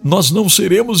 Nós não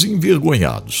seremos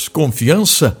envergonhados.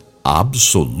 Confiança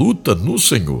absoluta no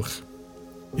Senhor.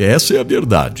 Essa é a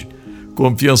verdade.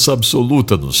 Confiança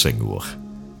absoluta no Senhor.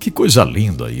 Que coisa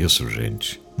linda isso,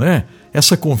 gente. Né?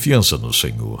 Essa confiança no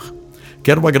Senhor.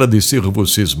 Quero agradecer a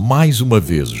vocês mais uma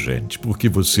vez, gente, porque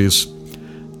vocês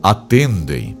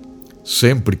atendem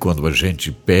sempre quando a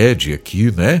gente pede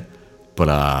aqui, né?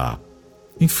 Para,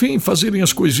 enfim, fazerem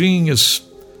as coisinhas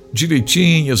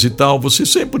direitinhas e tal. Vocês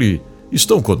sempre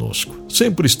estão conosco,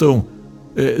 sempre estão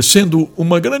sendo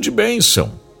uma grande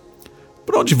bênção.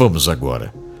 Para onde vamos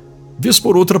agora? Vez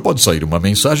por outra pode sair uma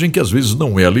mensagem que às vezes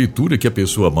não é a leitura que a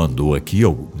pessoa mandou aqui,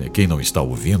 ou quem não está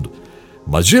ouvindo,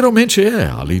 mas geralmente é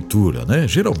a leitura, né?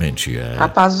 Geralmente é. A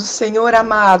paz do Senhor,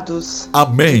 amados.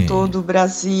 Amém. De todo o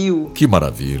Brasil. Que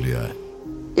maravilha.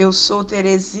 Eu sou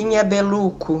Terezinha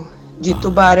Beluco, de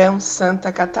Tubarão,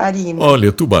 Santa Catarina.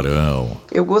 Olha, Tubarão.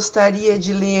 Eu gostaria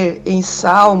de ler em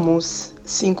Salmos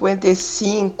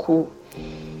 55,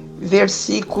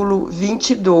 versículo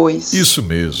 22. Isso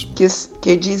mesmo.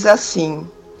 Que diz assim: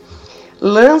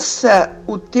 lança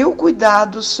o teu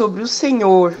cuidado sobre o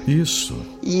Senhor. Isso.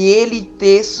 E Ele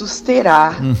te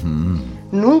susterá.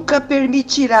 Nunca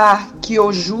permitirá que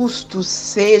o justo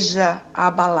seja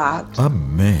abalado.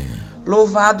 Amém.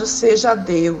 Louvado seja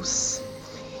Deus.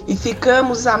 E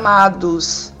ficamos,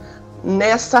 amados,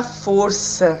 nessa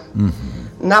força,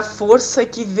 na força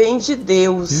que vem de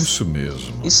Deus. Isso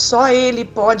mesmo. E só Ele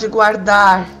pode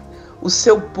guardar o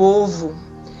seu povo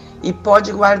e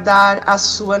pode guardar a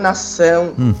sua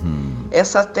nação.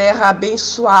 Essa terra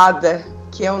abençoada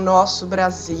que é o nosso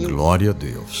Brasil. Glória a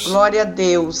Deus. Glória a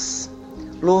Deus.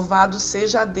 Louvado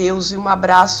seja Deus. E um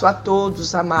abraço a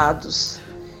todos, amados.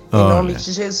 Em nome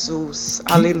de Jesus.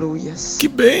 Aleluias. Que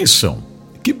bênção.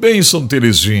 Que bênção,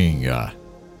 Terezinha.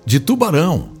 De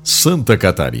Tubarão, Santa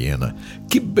Catarina.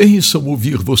 Que bênção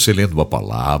ouvir você lendo a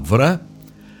palavra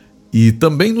e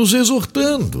também nos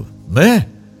exortando, né?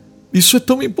 Isso é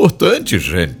tão importante,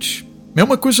 gente. É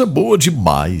uma coisa boa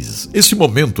demais. Esse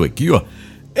momento aqui,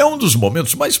 é um dos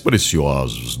momentos mais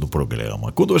preciosos do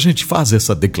programa. Quando a gente faz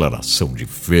essa declaração de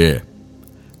fé,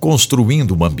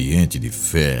 construindo um ambiente de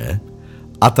fé,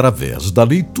 através da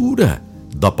leitura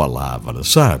da palavra,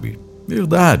 sabe?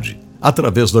 Verdade.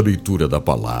 Através da leitura da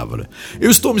palavra.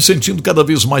 Eu estou me sentindo cada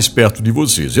vez mais perto de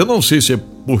vocês. Eu não sei se é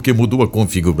porque mudou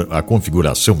a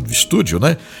configuração do estúdio,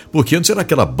 né? Porque antes era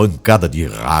aquela bancada de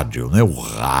rádio, né? O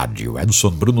rádio,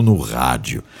 Edson Bruno no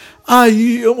rádio.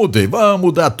 Aí eu mudei, vamos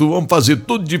mudar tudo, vamos fazer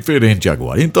tudo diferente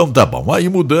agora. Então tá bom, aí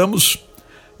mudamos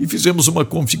e fizemos uma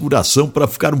configuração para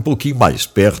ficar um pouquinho mais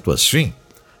perto assim,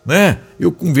 né?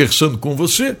 Eu conversando com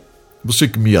você. Você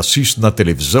que me assiste na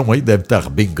televisão, aí deve estar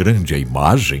bem grande a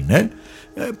imagem, né?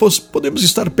 Podemos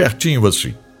estar pertinho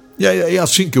assim. E é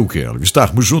assim que eu quero,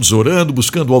 estarmos juntos orando,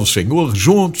 buscando ao Senhor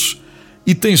juntos.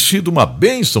 E tem sido uma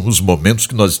bênção os momentos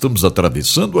que nós estamos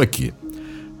atravessando aqui.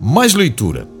 Mais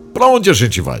leitura. Para onde a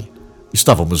gente vai?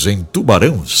 Estávamos em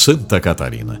Tubarão, Santa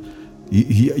Catarina.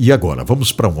 E agora?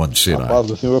 Vamos para onde será? A paz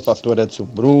do Senhor, pastor Edson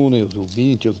Bruno, e os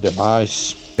ouvintes e os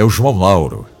demais. É o João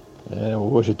Lauro.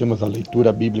 Hoje temos a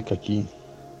leitura bíblica aqui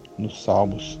nos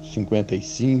Salmos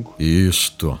 55.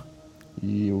 Isto.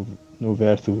 E no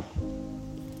verso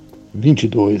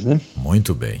 22, né?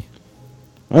 Muito bem.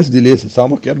 Antes de ler esse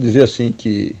salmo, eu quero dizer assim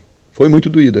que foi muito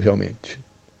doído realmente.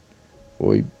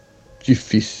 Foi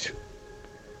difícil.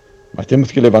 Mas temos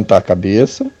que levantar a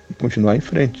cabeça e continuar em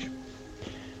frente.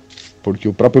 Porque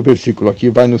o próprio versículo aqui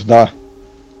vai nos dar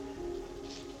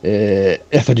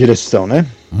essa direção, né?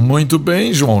 Muito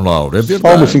bem, João Lauro, é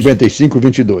verdade. Salmo 55,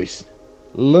 22.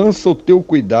 Lança o teu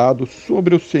cuidado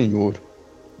sobre o Senhor,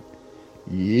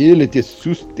 e Ele te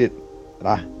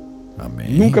susterá.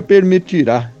 Amém. Nunca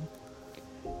permitirá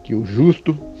que o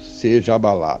justo seja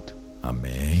abalado.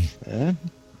 Amém.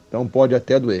 Então pode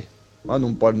até doer, mas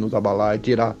não pode nos abalar e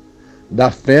tirar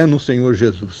da fé no Senhor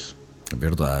Jesus. É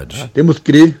verdade. Temos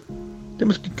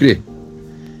que crer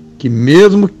que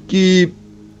mesmo que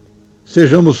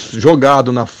sejamos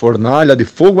jogados na fornalha de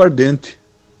fogo ardente,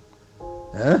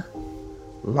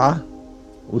 lá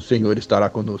o Senhor estará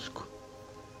conosco.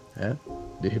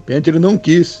 De repente Ele não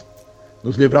quis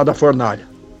nos livrar da fornalha,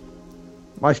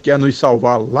 mas quer nos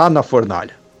salvar lá na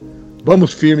fornalha.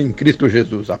 Vamos firme em Cristo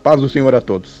Jesus. A paz do Senhor a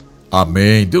todos.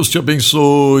 Amém. Deus te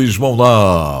abençoe, João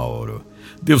Lauro.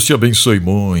 Deus te abençoe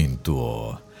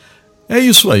muito. É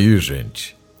isso aí,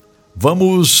 gente.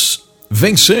 Vamos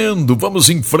vencendo, vamos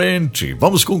em frente,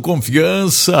 vamos com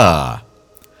confiança.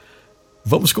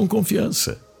 Vamos com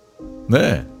confiança,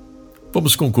 né?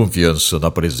 Vamos com confiança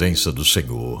na presença do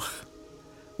Senhor.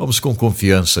 Vamos com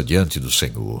confiança diante do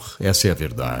Senhor. Essa é a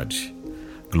verdade.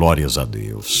 Glórias a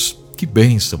Deus. Que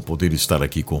bênção poder estar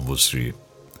aqui com você.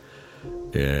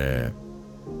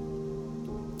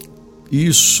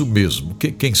 Isso mesmo.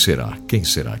 Quem será? Quem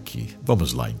será aqui?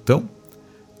 Vamos lá, então.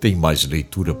 Tem mais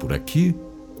leitura por aqui.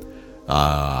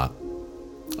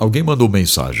 Alguém mandou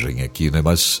mensagem aqui, né?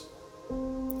 Mas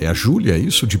é a Júlia,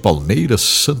 isso? De Palmeiras,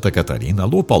 Santa Catarina.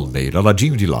 Alô, Palmeira,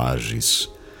 ladinho de Lages.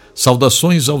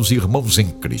 Saudações aos irmãos em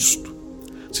Cristo.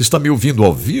 Você está me ouvindo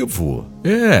ao vivo?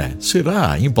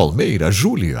 Será? Em Palmeira,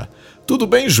 Júlia? Tudo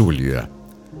bem, Júlia?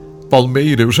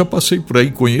 Palmeira, eu já passei por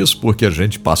aí, conheço porque a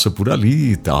gente passa por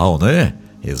ali e tal, né?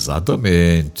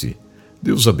 Exatamente.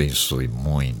 Deus abençoe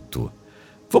muito.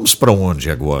 Vamos para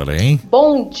onde agora, hein?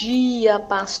 Bom dia,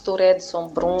 pastor Edson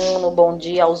Bruno. Bom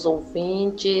dia aos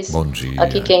ouvintes. Bom dia.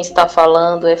 Aqui quem está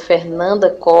falando é Fernanda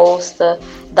Costa,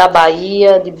 da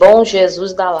Bahia, de Bom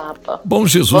Jesus da Lapa. Bom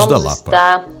Jesus da Lapa. Vamos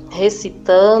estar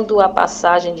recitando a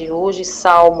passagem de hoje,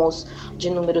 Salmos de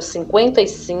número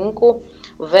 55,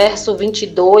 verso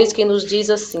 22, que nos diz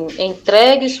assim: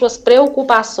 entregue suas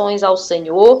preocupações ao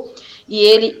Senhor e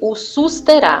Ele o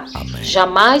susterá. Amém.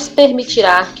 Jamais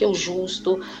permitirá que o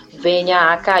justo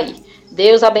venha a cair.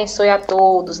 Deus abençoe a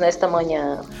todos nesta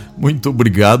manhã. Muito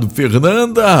obrigado,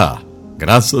 Fernanda.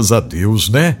 Graças a Deus,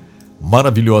 né?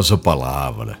 Maravilhosa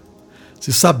palavra.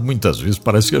 Você sabe, muitas vezes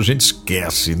parece que a gente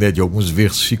esquece, né, de alguns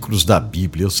versículos da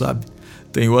Bíblia, sabe?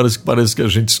 Tem horas que parece que a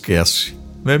gente esquece,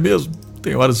 não é mesmo?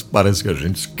 Tem horas que parece que a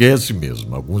gente esquece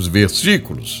mesmo, alguns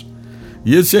versículos.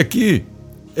 E esse aqui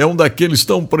é um daqueles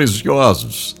tão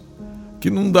preciosos que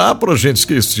não dá pra gente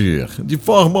esquecer, de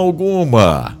forma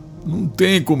alguma. Não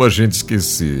tem como a gente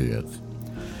esquecer.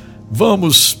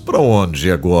 Vamos pra onde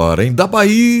agora, hein? Da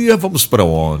Bahia, vamos pra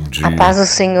onde? A paz do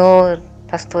Senhor,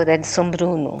 pastor Edson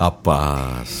Bruno. A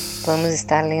paz. Vamos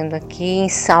estar lendo aqui em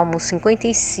Salmo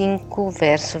 55,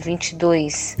 verso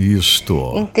 22.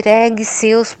 Isto. Entregue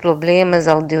seus problemas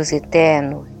ao Deus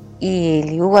eterno e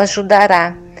Ele o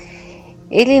ajudará.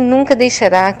 Ele nunca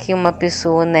deixará que uma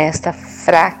pessoa honesta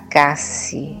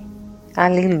fracasse.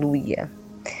 Aleluia.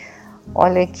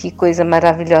 Olha que coisa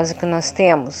maravilhosa que nós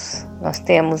temos. Nós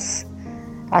temos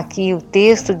aqui o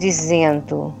texto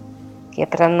dizendo que é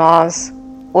para nós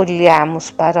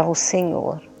olharmos para o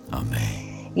Senhor. Amém.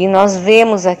 E nós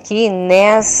vemos aqui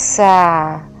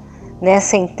nessa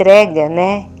entrega,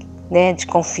 né, de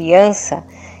confiança,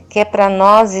 que é para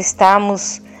nós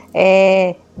estarmos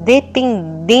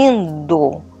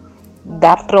dependendo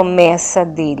da promessa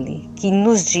dele, que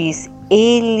nos diz,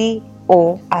 Ele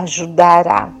o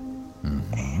ajudará.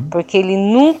 Porque Ele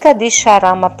nunca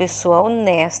deixará uma pessoa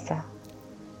honesta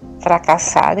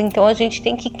fracassar. Então a gente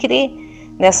tem que crer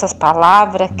nessas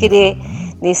palavras, crer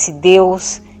nesse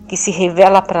Deus que se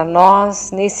revela para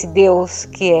nós, nesse Deus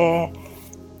que é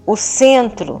o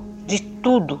centro de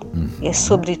tudo, é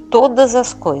sobre todas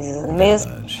as coisas,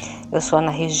 mesmo. Eu sou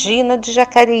Ana Regina de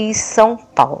Jacareí, São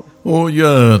Paulo. Oi,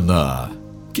 Ana,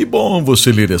 que bom você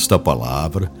ler esta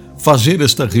palavra, fazer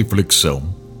esta reflexão,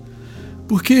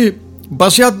 porque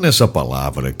baseado nessa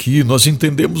palavra aqui, nós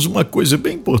entendemos uma coisa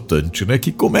bem importante, né?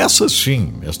 Que começa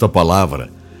assim, esta palavra,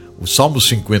 o Salmo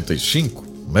 55,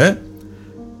 né?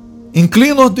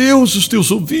 Inclina, ó Deus, os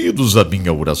teus ouvidos à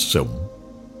minha oração.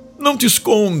 Não te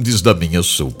escondes da minha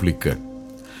súplica.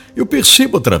 Eu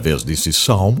percebo através desse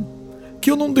salmo que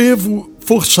eu não devo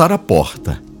forçar a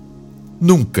porta.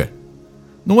 Nunca.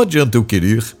 Não adianta eu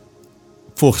querer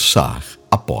forçar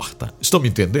a porta. Estão me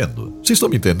entendendo? Vocês estão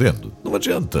me entendendo? Não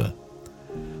adianta.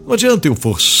 Não adianta eu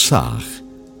forçar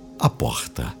a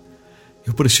porta.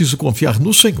 Eu preciso confiar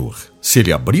no Senhor. Se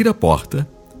Ele abrir a porta,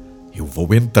 eu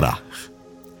vou entrar.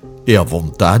 É a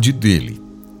vontade dEle.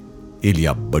 Ele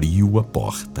abriu a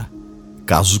porta.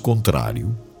 Caso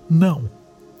contrário, não.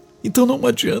 Então não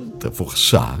adianta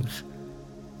forçar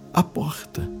a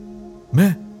porta,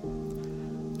 né?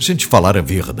 A gente falar a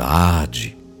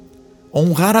verdade,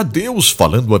 honrar a Deus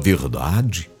falando a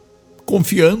verdade,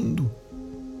 confiando.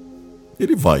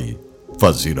 Ele vai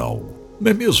fazer algo,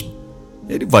 não é mesmo?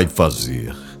 Ele vai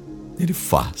fazer, ele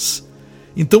faz.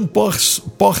 Então,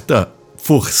 porta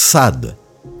forçada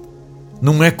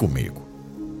não é comigo.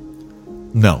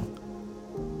 Não.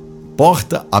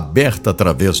 Porta aberta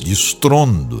através de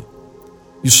estrondo,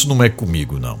 isso não é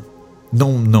comigo, não.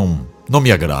 Não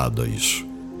me agrada isso.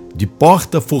 De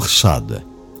porta forçada,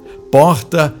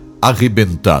 porta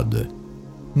arrebentada,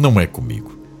 não é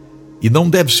comigo. E não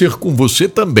deve ser com você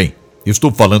também. Eu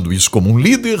estou falando isso como um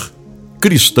líder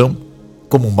cristão,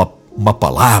 como uma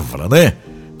palavra, né?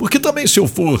 Porque também se eu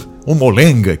for um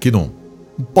molenga que não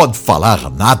pode falar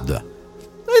nada,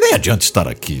 nem adianta estar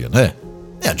aqui, né?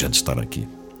 Nem adianta estar aqui.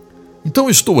 Então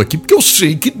eu estou aqui porque eu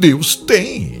sei que Deus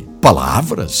tem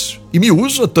palavras e me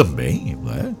usa também,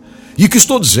 né? E o que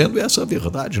estou dizendo é essa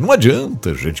verdade. Não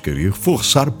adianta a gente querer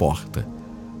forçar porta,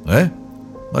 né?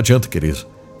 Não adianta querer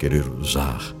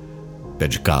usar pé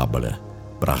de cabra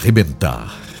para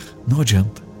arrebentar. Não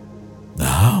adianta.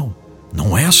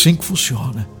 Não é assim que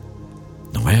funciona.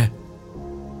 Não é?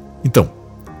 Então,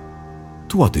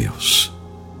 tu, ó Deus,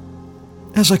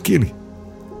 és aquele,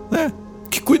 né,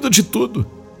 que cuida de tudo.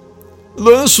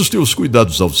 Lança os teus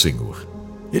cuidados ao Senhor.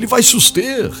 Ele vai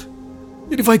suster,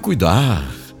 Ele vai cuidar.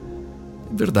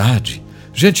 Verdade.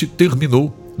 Gente,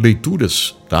 terminou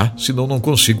leituras, tá? Senão não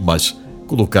consigo mais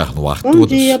colocar no ar todas. Bom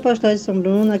dia, pastor de São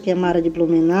Bruno, aqui é Mara de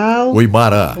Blumenau. Oi,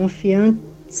 Mara.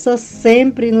 Confiança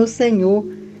sempre no Senhor,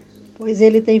 pois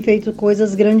Ele tem feito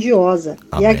coisas grandiosas.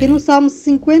 Amém. E aqui no Salmo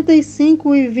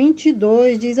 55 e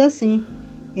 22 diz assim: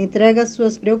 entrega as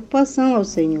suas preocupações ao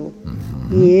Senhor,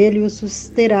 e Ele o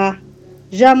susterá.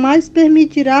 Jamais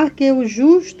permitirá que o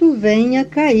justo venha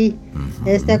cair.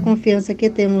 Esta é a confiança que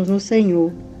temos no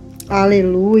Senhor.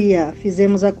 Aleluia!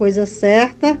 Fizemos a coisa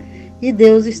certa e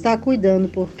Deus está cuidando,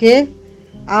 porque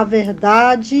a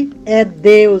verdade é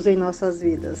Deus em nossas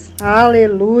vidas.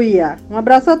 Aleluia! Um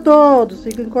abraço a todos,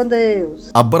 fiquem com Deus.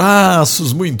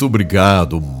 Abraços, muito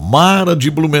obrigado. Mara de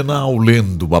Blumenau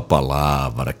lendo a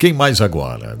palavra. Quem mais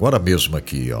agora? Agora mesmo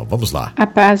aqui, ó. Vamos lá. A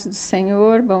paz do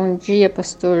Senhor, bom dia,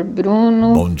 pastor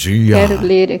Bruno. Bom dia. Quero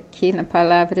ler aqui na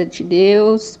palavra de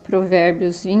Deus,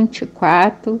 Provérbios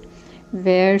 24,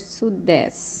 verso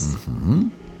 10.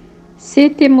 Se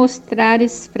te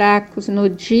mostrares fracos no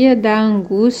dia da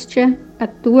angústia, a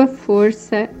tua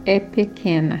força é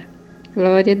pequena.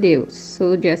 Glória a Deus.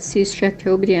 Sou de Assis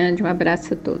Chateaubriand. Um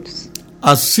abraço a todos.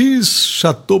 Assis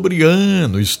Chateaubriand,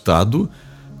 no estado...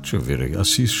 Deixa eu ver aí.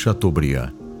 Assis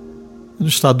Chateaubriand. No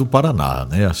estado do Paraná,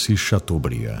 né? Assis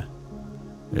Chateaubriand.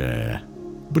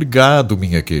 Obrigado,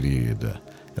 minha querida.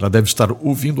 Ela deve estar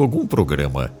ouvindo algum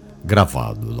programa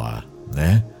gravado lá,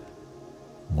 né?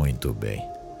 Muito bem.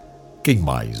 Quem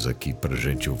mais aqui pra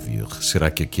gente ouvir?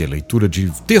 Será que aqui é leitura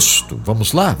de texto?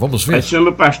 Vamos lá, vamos ver.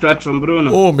 Senhor pastor São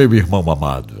Bruno. Ô, meu irmão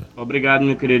amado. Obrigado,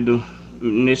 meu querido.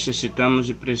 Necessitamos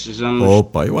e precisamos...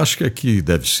 Opa, eu acho que aqui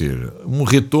deve ser um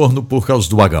retorno por causa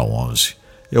do H11.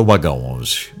 É o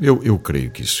H11. Eu creio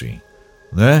que sim,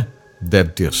 né? Deve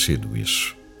ter sido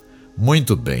isso.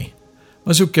 Muito bem.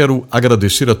 Mas eu quero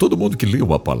agradecer a todo mundo que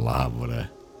leu a palavra.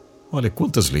 Olha,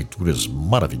 quantas leituras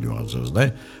maravilhosas,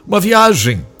 né? Uma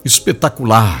viagem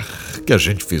espetacular que a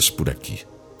gente fez por aqui.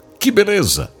 Que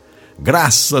beleza!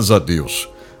 Graças a Deus.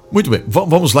 Muito bem,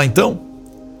 vamos lá então?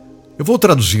 Eu vou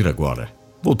traduzir agora.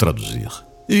 Vou traduzir.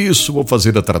 Isso, vou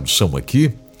fazer a tradução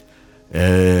aqui.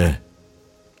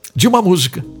 De uma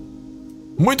música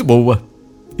muito boa.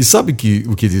 E sabe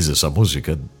o que diz essa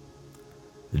música?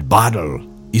 The battle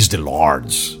is the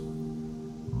Lord's.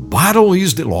 Battle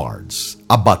is the Lord's.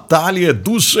 A batalha é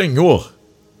do Senhor.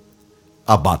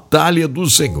 A batalha é do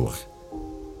Senhor.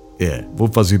 Vou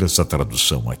fazer essa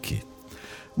tradução aqui.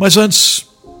 Mas antes,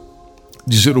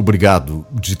 dizer obrigado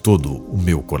de todo o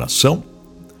meu coração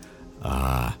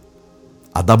a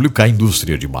AWK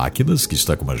Indústria de Máquinas, que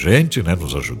está com a gente, né,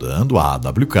 nos ajudando. A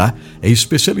AWK é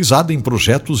especializada em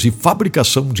projetos e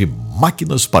fabricação de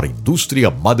máquinas para a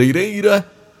indústria madeireira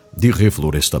de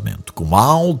reflorestamento, com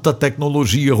alta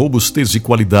tecnologia, robustez e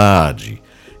qualidade.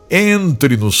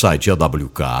 Entre no site awk.ind.br,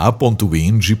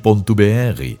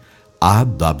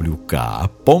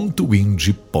 awk.ind.br.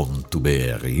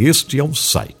 Este é um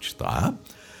site, tá?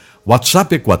 O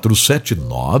WhatsApp é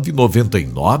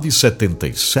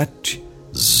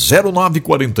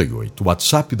 479-9977-0948.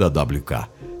 WhatsApp da AWK,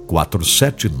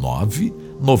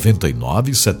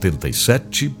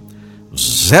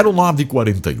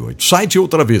 479-9977-0948. Site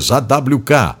outra vez,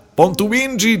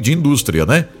 awk.ind de indústria,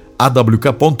 né?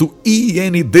 awk.ind.br.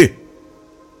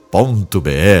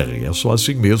 É só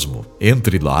assim mesmo.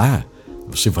 Entre lá,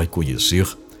 você vai conhecer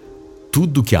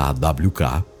tudo que a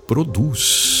AWK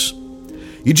produz.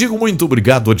 E digo muito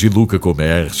obrigado a Diluca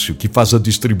Comércio, que faz a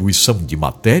distribuição de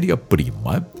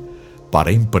matéria-prima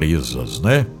para empresas,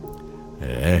 né?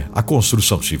 A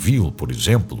construção civil, por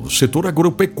exemplo, o setor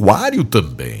agropecuário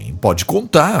também pode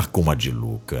contar com a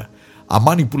Diluca. A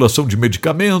manipulação de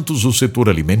medicamentos, o setor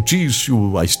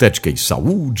alimentício, a estética e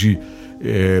saúde,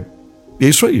 é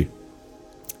isso aí.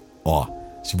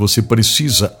 Se você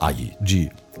precisa aí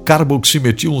de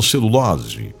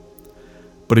carboximetilcelulose,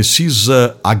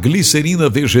 precisa a glicerina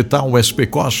vegetal SP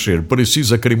kosher,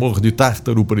 precisa cremor de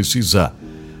tártaro, precisa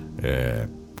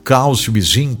cálcio e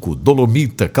zinco,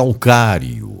 dolomita,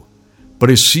 calcário,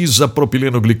 precisa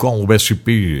propileno glicol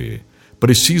USP,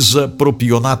 precisa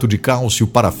propionato de cálcio,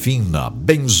 parafina,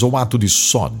 benzoato de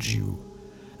sódio,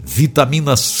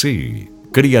 vitamina C,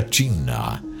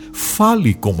 creatina.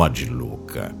 Fale com a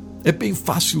Diluca. É bem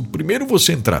fácil. Primeiro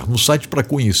você entrar no site para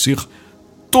conhecer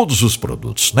todos os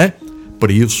produtos, né?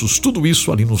 Preços, tudo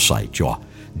isso ali no site,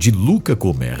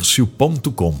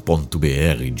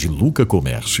 dilucacomércio.com.br,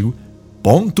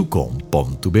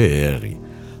 dilucacomércio.com.br.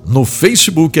 No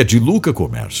Facebook é Diluca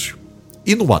Comércio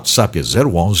e no WhatsApp é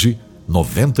 011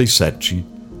 97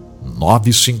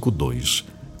 952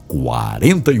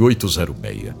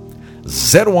 4806.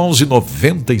 011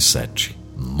 97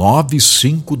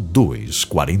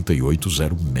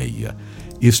 952-4806.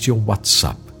 Este é o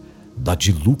WhatsApp da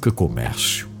Diluca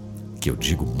Comércio, que eu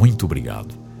digo muito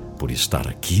obrigado por estar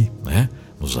aqui, né,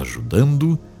 nos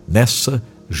ajudando nessa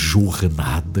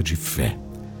jornada de fé.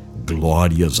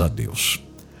 Glórias a Deus.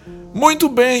 Muito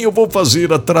bem, eu vou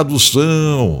fazer a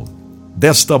tradução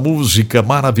desta música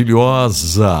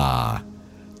maravilhosa.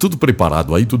 Tudo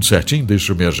preparado aí, tudo certinho?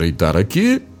 Deixa eu me ajeitar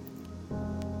aqui.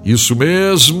 Isso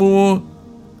mesmo.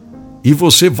 E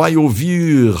você vai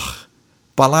ouvir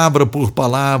palavra por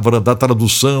palavra da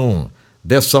tradução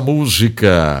dessa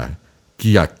música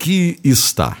que aqui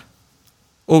está.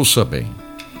 Ouça bem.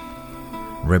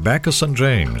 Rebecca St.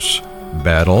 James,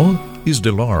 Battle is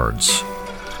the Lord's.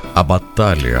 A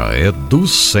batalha é do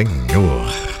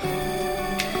Senhor.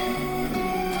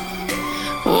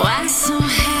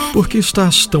 Por que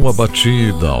estás tão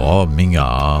abatida, ó minha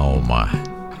alma?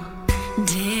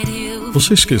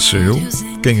 Você esqueceu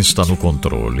quem está no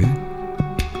controle?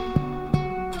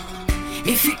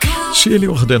 Se ele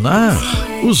ordenar,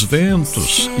 os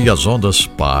ventos e as ondas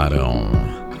param.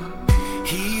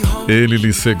 Ele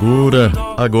lhe segura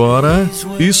agora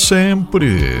e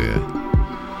sempre.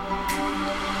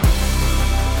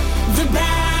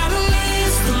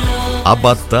 A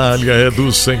batalha é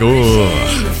do Senhor.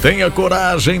 Tenha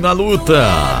coragem na luta.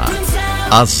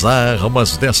 As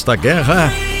armas desta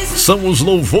guerra são os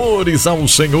louvores ao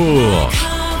Senhor.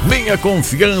 Minha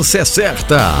confiança é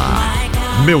certa.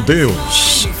 Meu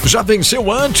Deus, já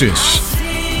venceu antes.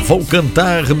 Vou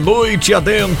cantar noite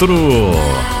adentro.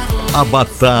 A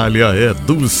batalha é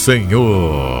do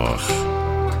Senhor.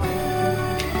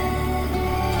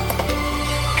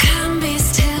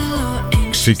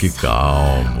 Fique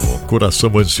calmo,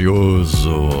 coração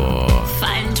ansioso.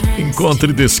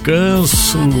 Encontre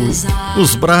descanso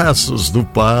nos braços do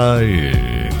Pai.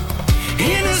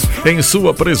 Em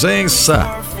sua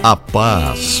presença, a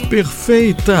paz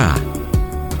perfeita.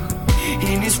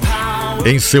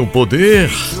 Em seu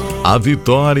poder, a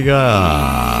vitória.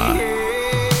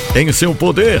 Em seu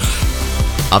poder,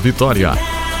 a vitória.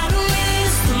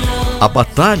 A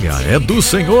batalha é do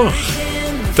Senhor.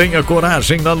 Tenha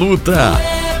coragem na luta.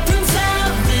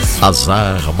 As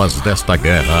armas desta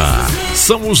guerra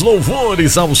são os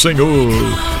louvores ao Senhor.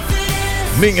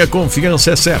 Minha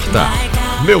confiança é certa.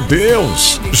 Meu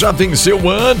Deus, já venceu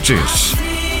antes.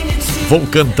 Vou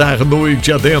cantar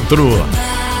noite adentro.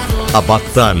 A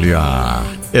batalha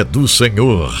é do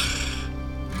Senhor.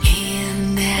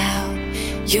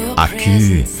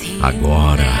 Aqui,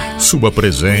 agora, sua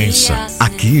presença.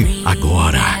 Aqui,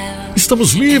 agora.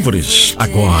 Estamos livres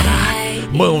agora.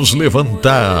 Mãos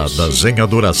levantadas em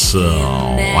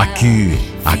adoração. Aqui,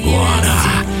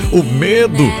 agora. O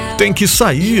medo tem que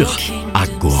sair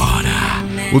agora.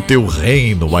 O teu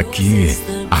reino aqui,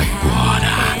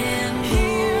 agora.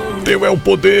 Teu é o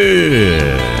poder.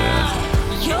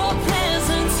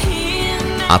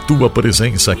 A tua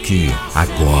presença aqui,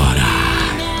 agora.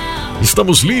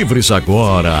 Estamos livres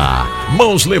agora.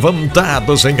 Mãos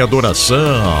levantadas em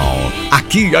adoração.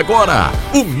 Aqui, agora.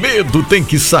 O medo tem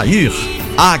que sair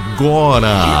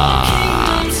agora.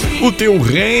 O teu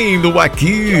reino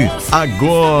aqui,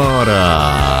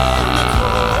 agora.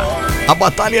 A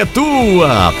batalha é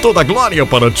tua. Toda glória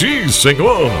para ti,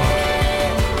 Senhor.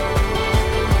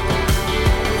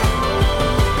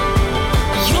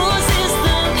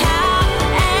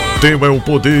 Teu é o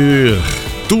poder.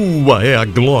 Tua é a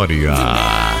glória.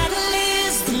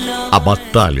 A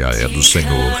batalha é do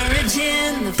Senhor.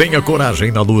 Tenha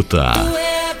coragem na luta.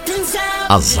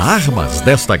 As armas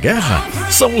desta guerra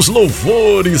são os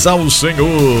louvores ao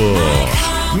Senhor.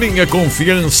 Minha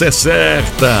confiança é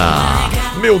certa.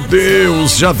 Meu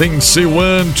Deus já venceu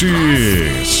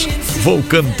antes. Vou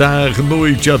cantar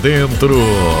noite adentro.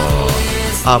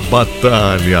 A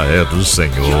batalha é do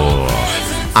Senhor.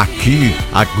 Aqui,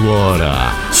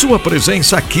 agora. Sua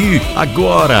presença aqui,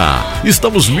 agora.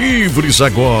 Estamos livres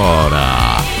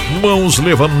agora. Mãos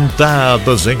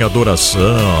levantadas em adoração.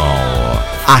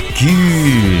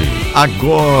 Aqui,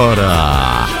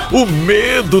 agora. O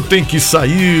medo tem que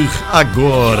sair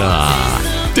agora.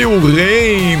 Teu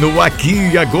reino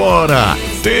aqui, agora.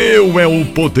 Teu é o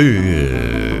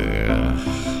poder.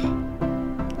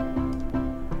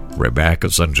 Rebecca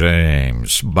St.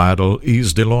 James, Battle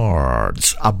is the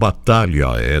Lord's. A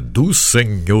batalha é do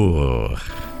Senhor.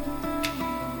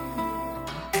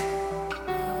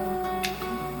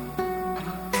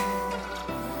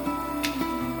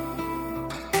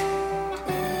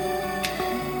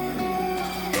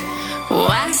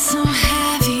 Why so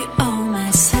heavy, oh my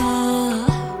soul?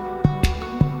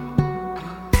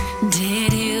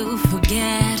 Did you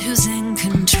forget who's in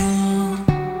control?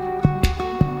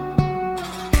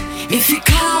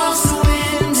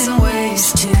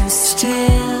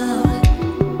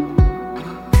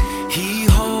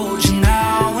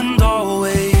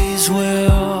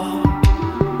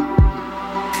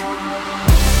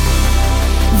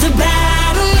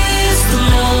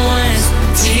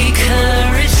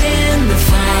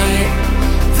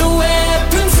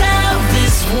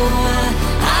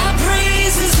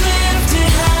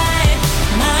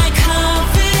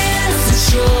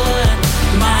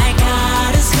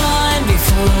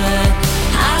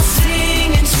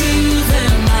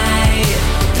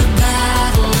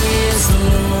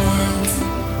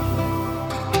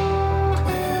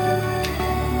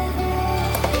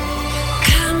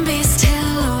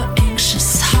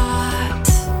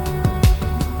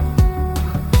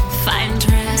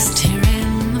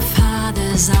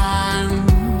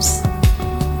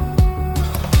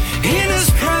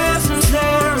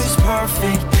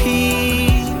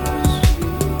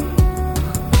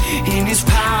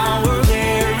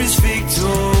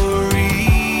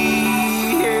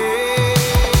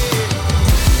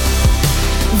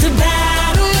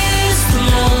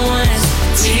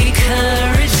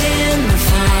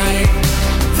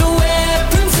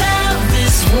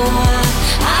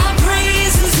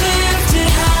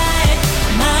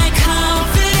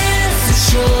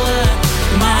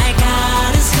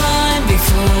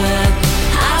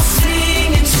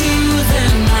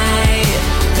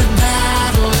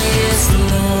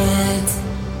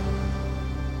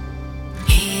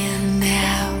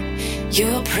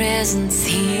 presence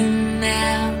here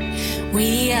now.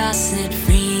 We are set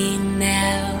free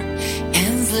now.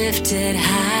 Hands lifted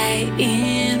high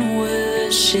in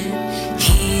worship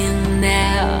here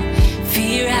now.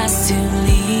 Fear has to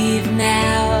leave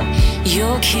now.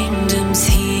 Your kingdom's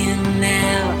here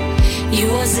now.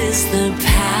 Yours is the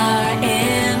power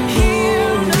and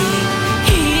glory.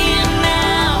 Here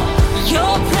now.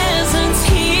 Your presence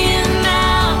here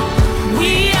now.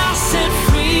 We are set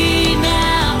free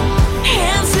now.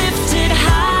 Hands lifted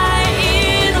high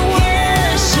in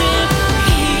worship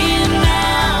here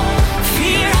now.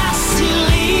 Fear has to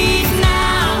leave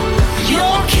now.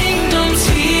 Your kingdom's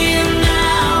here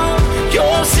now.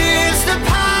 Yours is the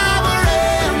power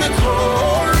and the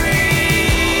glory.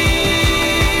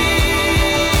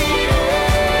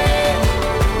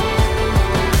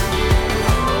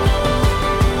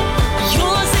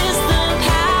 Yours is the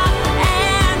power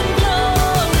and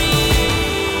glory.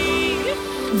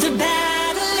 The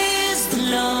battle is the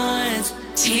Lord's.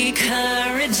 Take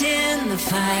courage in the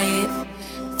fight.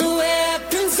 The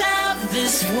weapons of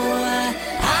this war,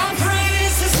 our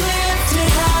praise is lifted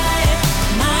high.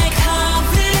 My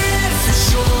confidence is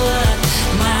sure.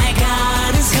 My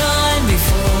God has gone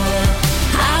before.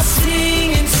 I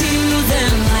sing into the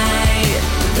light.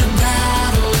 The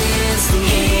battle is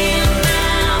here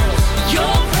now.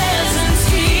 Your presence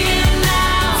here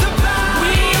now.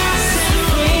 We are set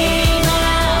free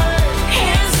now.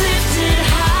 Hands lifted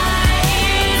high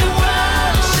in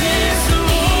worship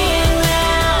here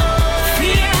now.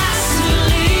 Fear has to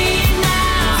leave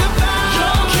now.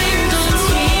 Your kingdom's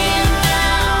here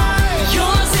now.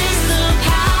 Yours is the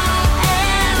power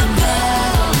and the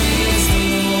battle is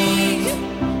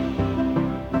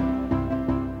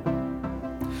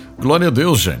Glória a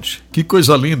Deus, gente. Que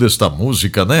coisa linda esta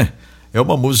música, né? É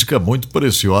uma música muito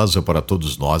preciosa para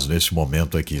todos nós nesse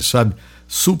momento aqui, sabe?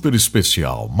 Super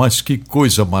especial, mas que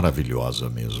coisa maravilhosa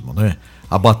mesmo, né?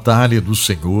 A batalha do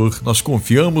Senhor, nós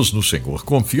confiamos no Senhor,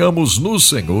 confiamos no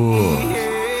Senhor.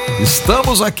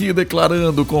 Estamos aqui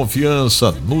declarando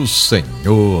confiança no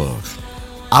Senhor.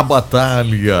 A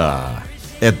batalha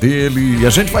é dele e a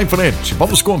gente vai em frente.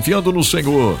 Vamos confiando no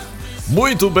Senhor.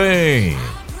 Muito bem.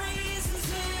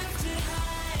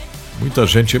 Muita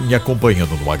gente me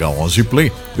acompanhando no H11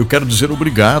 Play. Eu quero dizer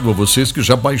obrigado a vocês que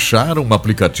já baixaram o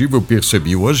aplicativo. Eu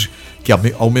percebi hoje que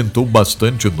aumentou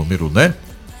bastante o número, né?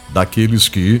 Daqueles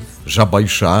que já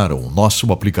baixaram o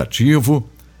nosso aplicativo.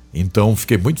 Então,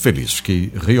 fiquei muito feliz.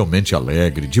 Fiquei realmente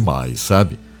alegre demais,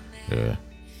 sabe?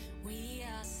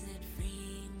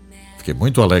 Fiquei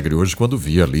muito alegre hoje quando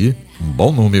vi ali um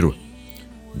bom número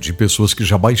de pessoas que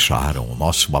já baixaram o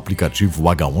nosso aplicativo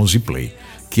H11 Play,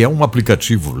 que é um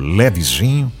aplicativo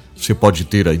levezinho, você pode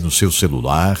ter aí no seu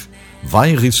celular,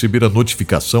 vai receber a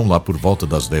notificação lá por volta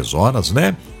das 10 horas,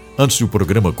 né? Antes do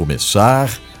programa começar,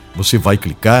 você vai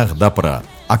clicar, dá para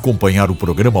acompanhar o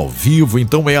programa ao vivo,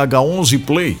 então é H11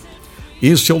 Play.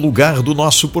 Esse é o lugar do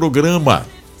nosso programa.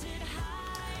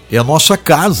 É a nossa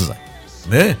casa,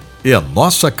 né? É a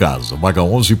nossa casa. O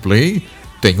H11 Play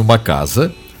tem uma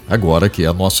casa agora que é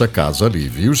a nossa casa ali,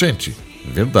 viu, gente?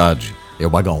 Verdade, é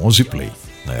o H11 Play,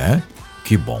 né?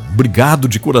 Que bom. Obrigado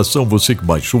de coração você que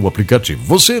baixou o aplicativo.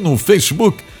 Você no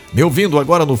Facebook, me ouvindo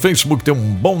agora no Facebook, tem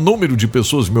um bom número de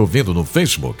pessoas me ouvindo no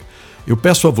Facebook. Eu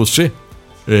peço a você,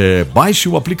 baixe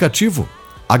o aplicativo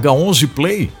H11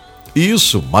 Play.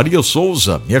 Isso, Maria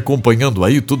Souza me acompanhando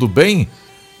aí, tudo bem?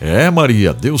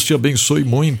 Maria, Deus te abençoe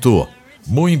muito.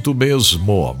 Muito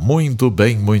mesmo. Muito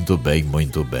bem, muito bem,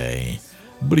 muito bem.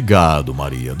 Obrigado,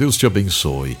 Maria. Deus te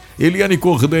abençoe. Eliane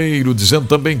Cordeiro dizendo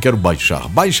também quero baixar.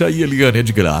 Baixa aí, Eliane, é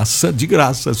de graça, de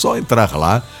graça. É só entrar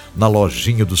lá na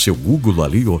lojinha do seu Google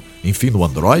ali, ou, enfim, no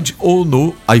Android ou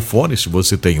no iPhone, se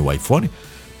você tem o iPhone,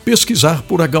 pesquisar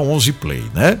por H11 Play,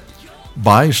 né?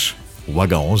 Baixe o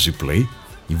H11 Play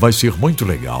e vai ser muito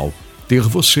legal ter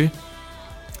você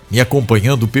me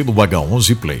acompanhando pelo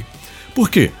H11 Play. Por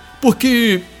quê?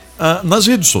 Porque nas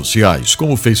redes sociais,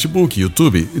 como Facebook e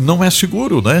YouTube, não é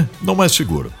seguro, né? Não é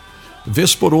seguro.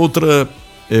 Vez por outra,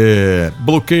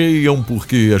 bloqueiam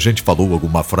porque a gente falou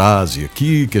alguma frase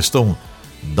aqui, questão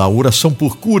da oração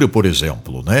por cura, por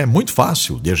exemplo, né? É muito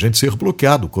fácil de a gente ser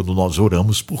bloqueado quando nós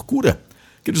oramos por cura,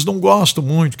 que eles não gostam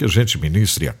muito que a gente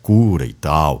ministre a cura e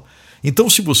tal. Então,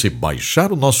 se você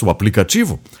baixar o nosso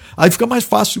aplicativo, aí fica mais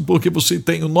fácil, porque você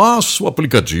tem o nosso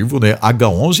aplicativo, né?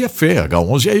 H11 é fé,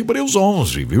 H11 é Hebreus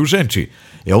 11, viu, gente?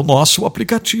 É o nosso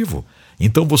aplicativo.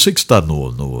 Então, você que está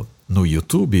no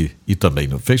YouTube e também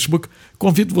no Facebook,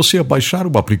 convido você a baixar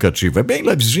o aplicativo. É bem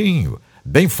levezinho,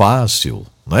 bem fácil,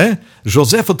 né?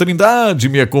 Josefa Trindade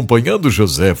me acompanhando,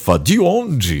 Josefa. De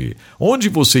onde? Onde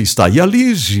você está? E a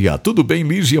Lígia? Tudo bem,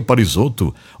 Lígia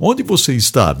Parisotto? Onde você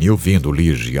está me ouvindo,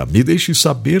 Lígia? Me deixe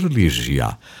saber,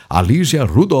 Lígia. A Lígia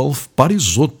Rudolph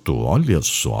Parisotto, olha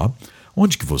só.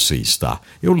 Onde que você está?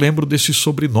 Eu lembro desse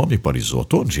sobrenome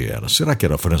Parisotto. Onde era? Será que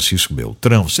era Francisco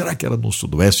Beltrão? Será que era no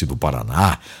sudoeste do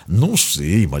Paraná? Não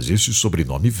sei, mas esse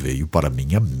sobrenome veio para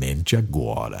minha mente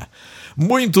agora.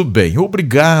 Muito bem,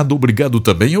 obrigado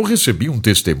também. Eu recebi um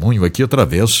testemunho aqui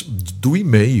através do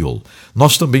e-mail.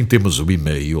 Nós também temos o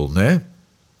e-mail, né?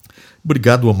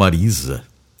 Obrigado a Marisa.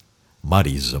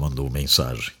 Marisa mandou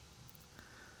mensagem.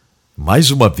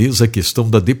 Mais uma vez a questão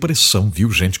da depressão,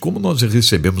 viu, gente? Como nós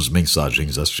recebemos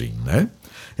mensagens assim, né?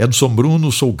 Edson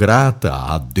Bruno, sou grata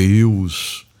a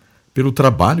Deus pelo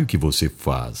trabalho que você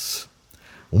faz.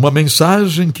 Uma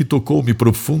mensagem que tocou-me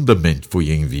profundamente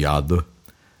foi enviada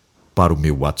para o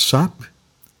meu WhatsApp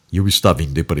e eu estava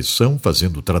em depressão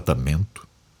fazendo tratamento.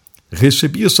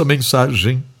 Recebi essa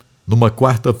mensagem numa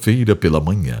quarta-feira pela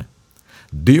manhã.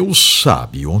 Deus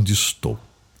sabe onde estou.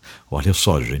 Olha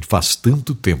só, gente, faz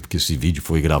tanto tempo que esse vídeo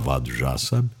foi gravado já,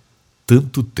 sabe?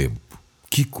 Tanto tempo.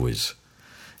 Que coisa.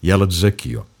 E ela diz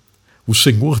aqui, ó. O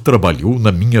Senhor trabalhou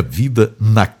na minha vida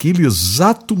naquele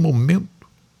exato momento,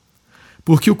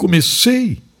 porque eu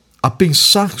comecei a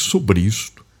pensar sobre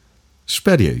isto.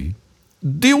 Espere aí.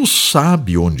 Deus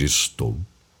sabe onde estou.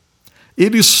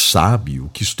 Ele sabe o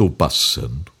que estou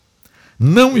passando.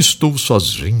 Não estou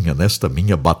sozinha nesta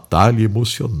minha batalha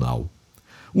emocional.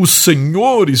 O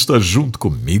Senhor está junto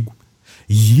comigo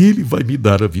e Ele vai me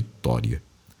dar a vitória.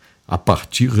 A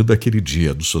partir daquele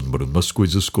dia, do São Bruno, as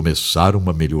coisas começaram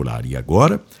a melhorar e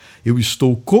agora eu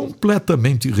estou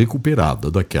completamente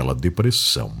recuperada daquela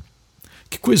depressão.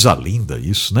 Que coisa linda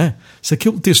isso, né? Isso aqui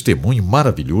é um testemunho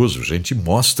maravilhoso, gente,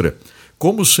 mostra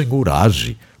como o Senhor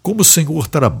age, como o Senhor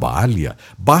trabalha.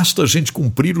 Basta a gente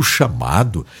cumprir o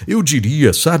chamado. Eu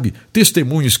diria, sabe,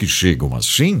 testemunhos que chegam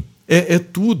assim, é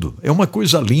tudo, é uma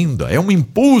coisa linda, é um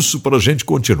impulso para a gente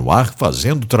continuar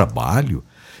fazendo trabalho,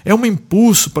 é um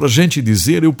impulso para a gente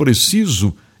dizer, eu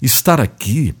preciso estar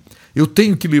aqui, eu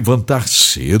tenho que levantar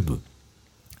cedo,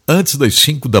 antes das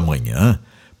 5 da manhã,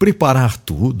 preparar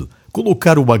tudo,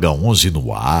 colocar o H11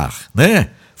 no ar, né?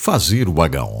 Fazer o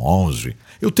H11,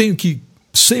 eu tenho que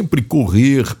sempre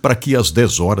correr para que às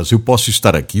 10 horas eu possa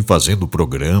estar aqui fazendo o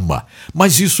programa,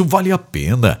 mas isso vale a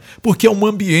pena, porque é um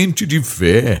ambiente de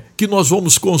fé que nós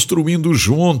vamos construindo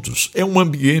juntos, é um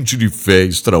ambiente de fé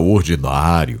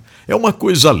extraordinário, é uma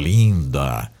coisa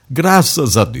linda,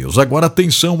 graças a Deus. Agora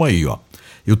atenção aí, ó.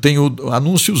 Eu tenho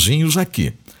anunciozinhos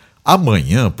aqui.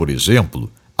 Amanhã, por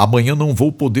exemplo, amanhã não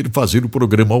vou poder fazer o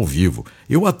programa ao vivo.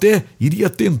 Eu até iria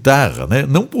tentar, né?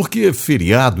 Não porque é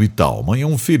feriado e tal. Amanhã é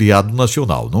um feriado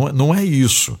nacional. Não é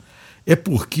isso. É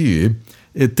porque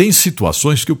tem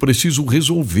situações que eu preciso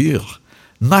resolver.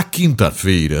 Na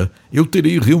quinta-feira, eu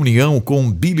terei reunião com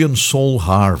o Billion Soul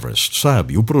Harvest,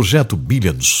 sabe? O projeto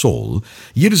Billion Soul.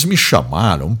 E eles me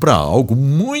chamaram para algo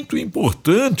muito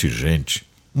importante, gente.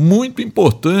 Muito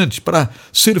importante para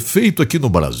ser feito aqui no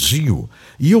Brasil,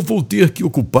 e eu vou ter que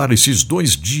ocupar esses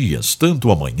 2 dias,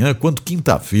 tanto amanhã quanto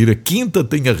quinta-feira. Quinta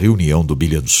tem a reunião do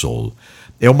Billion Soul.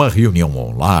 É uma reunião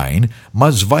online,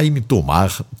 mas vai me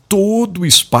tomar todo o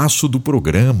espaço do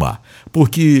programa,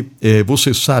 porque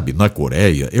você sabe, na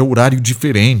Coreia é horário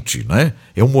diferente, né?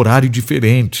 É um horário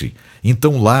diferente.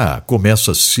 Então lá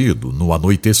começa cedo, no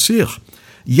anoitecer,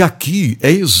 e aqui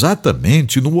é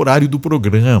exatamente no horário do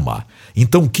programa.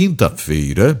 Então,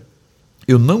 quinta-feira,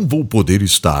 eu não vou poder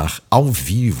estar ao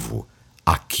vivo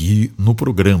aqui no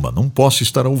programa. Não posso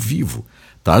estar ao vivo,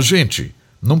 tá, gente?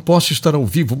 Não posso estar ao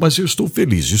vivo, mas eu estou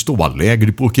feliz, estou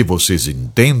alegre porque vocês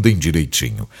entendem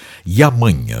direitinho. E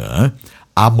amanhã,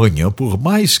 por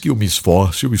mais que eu me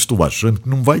esforce, eu estou achando que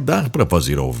não vai dar para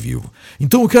fazer ao vivo.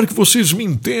 Então eu quero que vocês me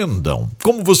entendam,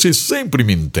 como vocês sempre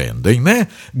me entendem, né?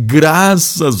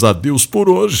 Graças a Deus por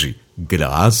hoje.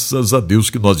 Graças a Deus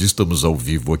que nós estamos ao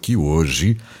vivo aqui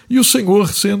hoje e o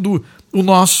Senhor sendo o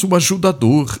nosso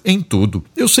ajudador em tudo.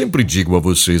 Eu sempre digo a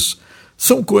vocês,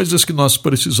 são coisas que nós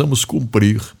precisamos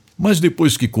cumprir, mas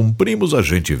depois que cumprimos a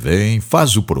gente vem,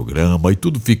 faz o programa e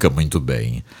tudo fica muito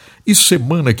bem. E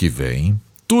semana que vem,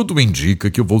 tudo indica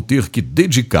que eu vou ter que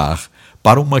dedicar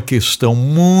para uma questão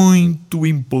muito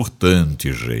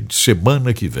importante, gente.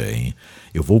 Semana que vem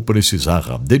eu vou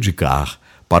precisar dedicar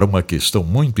para uma questão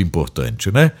muito importante,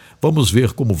 né? Vamos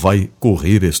ver como vai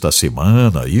correr esta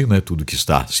semana aí, né? Tudo que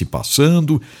está se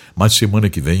passando, mas semana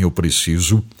que vem eu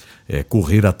preciso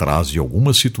correr atrás de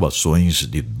algumas situações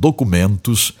de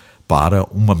documentos para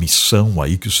uma missão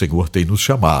aí que o Senhor tem nos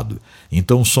chamado.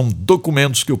 Então são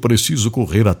documentos que eu preciso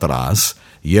correr atrás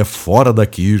e é fora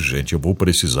daqui, gente. Eu vou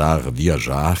precisar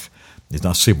viajar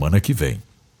na semana que vem.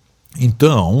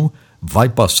 Então vai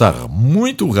passar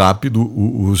muito rápido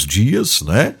os dias,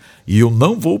 né? E eu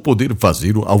não vou poder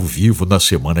fazer ao vivo na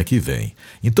semana que vem.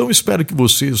 Então espero que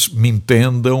vocês me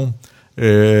entendam.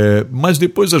 Mas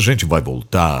depois a gente vai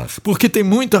voltar, porque tem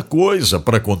muita coisa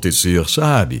para acontecer,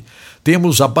 sabe?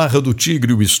 Temos a Barra do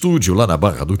Tigre, o estúdio lá na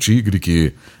Barra do Tigre,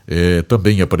 que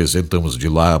também apresentamos de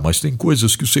lá, mas tem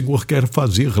coisas que o Senhor quer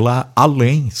fazer lá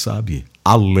além, sabe?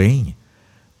 Além.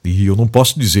 E eu não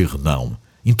posso dizer não.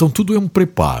 Então tudo é um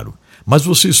preparo. Mas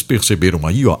vocês perceberam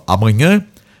aí, ó, amanhã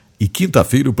e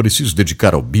quinta-feira eu preciso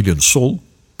dedicar ao Billion Soul,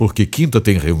 porque quinta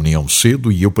tem reunião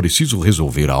cedo e eu preciso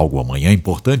resolver algo amanhã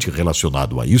importante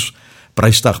relacionado a isso, para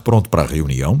estar pronto para a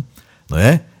reunião,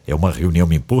 né? É uma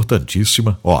reunião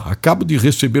importantíssima. Ó, acabo de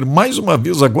receber mais uma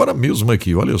vez agora mesmo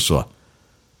aqui, olha só.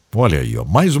 Olha aí, ó,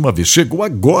 mais uma vez. Chegou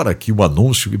agora aqui o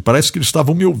anúncio e parece que eles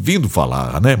estavam me ouvindo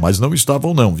falar, né? Mas não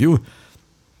estavam não, viu?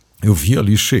 Eu vi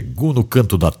ali, chegou no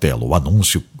canto da tela o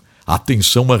anúncio.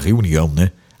 Atenção à reunião,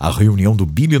 né? A reunião do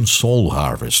Billion Soul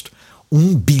Harvest.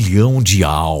 1 bilhão de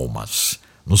almas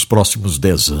nos próximos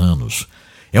 10 anos.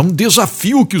 É um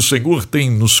desafio que o Senhor tem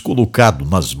nos colocado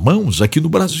nas mãos aqui no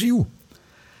Brasil.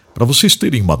 Para vocês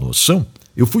terem uma noção,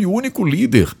 eu fui o único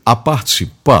líder a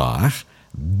participar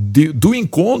do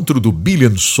encontro do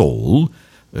Billion Soul,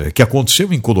 que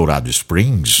aconteceu em Colorado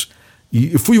Springs,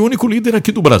 e fui o único líder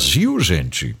aqui do Brasil,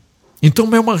 gente.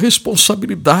 Então é uma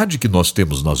responsabilidade que nós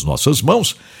temos nas nossas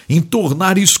mãos em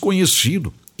tornar isso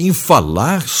conhecido, em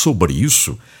falar sobre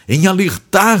isso, em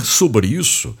alertar sobre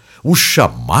isso, o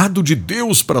chamado de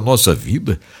Deus para a nossa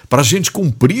vida, para a gente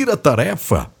cumprir a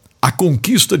tarefa, a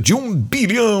conquista de 1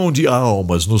 bilhão de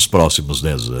almas nos próximos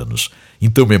 10 anos.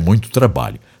 Então é muito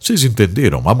trabalho. Vocês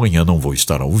entenderam? Amanhã não vou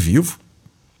estar ao vivo,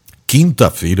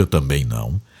 quinta-feira também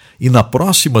não, e na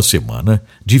próxima semana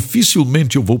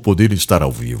dificilmente eu vou poder estar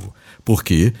ao vivo,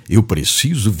 porque eu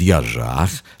preciso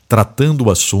viajar tratando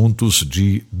assuntos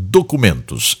de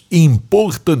documentos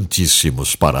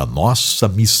importantíssimos para a nossa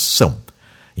missão.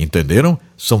 Entenderam?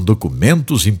 São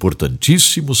documentos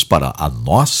importantíssimos para a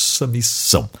nossa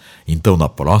missão. Então, na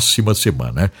próxima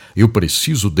semana, eu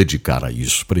preciso dedicar a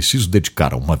isso, preciso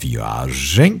dedicar a uma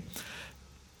viagem.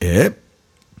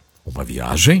 Uma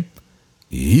viagem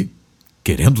e,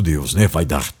 querendo Deus, né, vai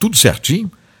dar tudo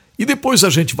certinho e depois a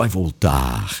gente vai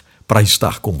voltar para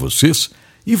estar com vocês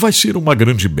e vai ser uma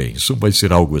grande bênção, vai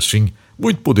ser algo assim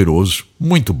muito poderoso,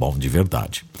 muito bom de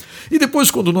verdade. E depois,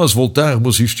 quando nós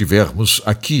voltarmos e estivermos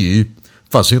aqui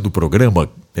fazendo o programa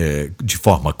de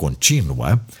forma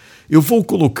contínua, eu vou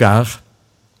colocar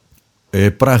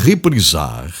para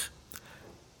reprisar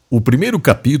o primeiro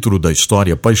capítulo da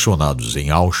história Apaixonados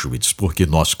em Auschwitz, porque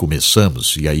nós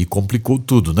começamos e aí complicou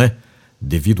tudo, né?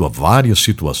 Devido a várias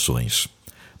situações.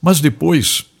 Mas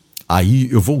depois, aí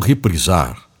eu vou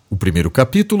reprisar o primeiro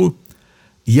capítulo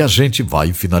e a gente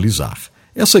vai finalizar.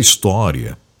 Essa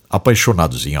história,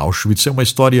 Apaixonados em Auschwitz, é uma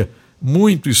história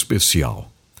muito especial.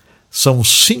 São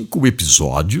 5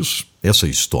 episódios, essa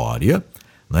história,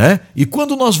 né? E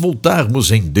quando nós voltarmos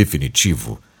em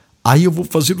definitivo, aí eu vou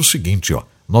fazer o seguinte, ó.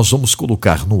 Nós vamos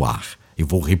colocar no ar. Eu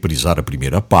vou reprisar a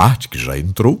primeira parte, que já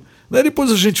entrou, né?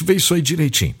 Depois a gente vê isso aí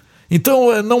direitinho.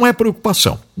 Então, não é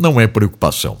preocupação,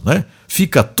 né?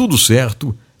 Fica tudo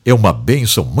certo, é uma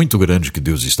bênção muito grande que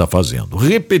Deus está fazendo.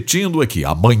 Repetindo aqui,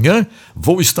 amanhã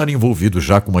vou estar envolvido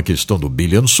já com uma questão do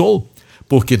Billion Soul,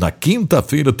 porque na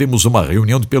quinta-feira temos uma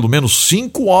reunião de pelo menos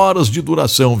 5 horas de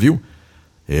duração, viu?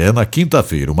 Na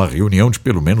quinta-feira, uma reunião de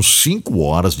pelo menos 5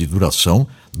 horas de duração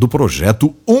do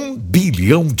projeto 1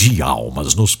 bilhão de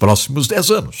almas nos próximos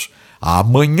 10 anos.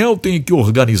 Amanhã eu tenho que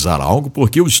organizar algo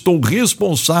porque eu estou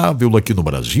responsável aqui no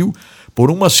Brasil por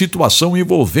uma situação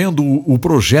envolvendo o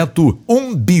projeto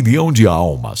 1 bilhão de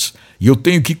almas. E eu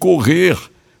tenho que correr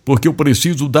porque eu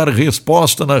preciso dar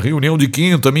resposta na reunião de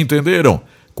quinta, me entenderam?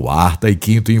 Quarta e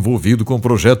quinta envolvido com o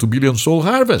projeto Billion Soul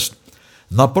Harvest.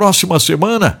 Na próxima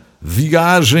semana,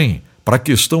 viagem para a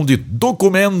questão de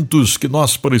documentos que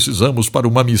nós precisamos para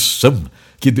uma missão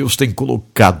que Deus tem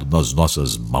colocado nas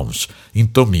nossas mãos.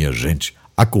 Então, minha gente,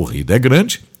 a corrida é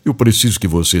grande, eu preciso que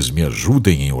vocês me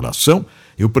ajudem em oração,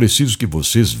 eu preciso que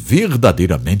vocês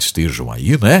verdadeiramente estejam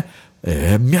aí, né?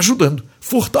 Me ajudando,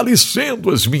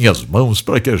 fortalecendo as minhas mãos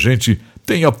para que a gente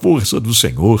tenha a força do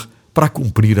Senhor para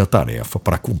cumprir a tarefa,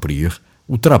 para cumprir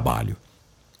o trabalho.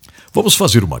 Vamos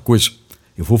fazer uma coisa,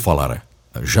 eu vou falar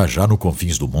já no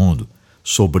Confins do Mundo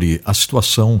sobre a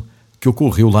situação que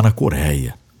ocorreu lá na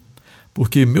Coreia.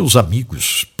 Porque meus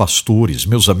amigos pastores,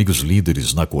 meus amigos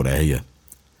líderes na Coreia,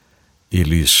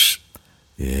 eles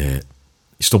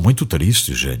estão muito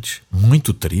tristes, gente,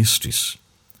 muito tristes.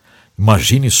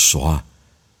 Imagine só,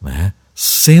 né?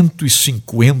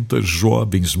 150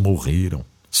 jovens morreram.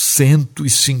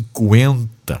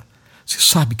 150. Você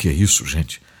sabe o que é isso,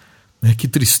 gente? Que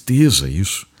tristeza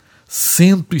isso.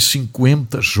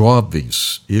 150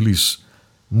 jovens, eles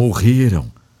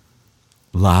morreram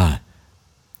lá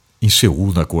em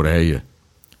Seul, na Coreia,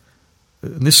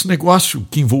 nesse negócio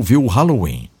que envolveu o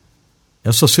Halloween,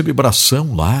 essa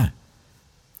celebração lá.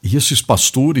 E esses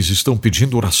pastores estão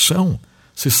pedindo oração.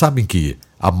 Vocês sabem que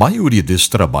a maioria desse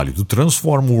trabalho do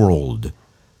Transform World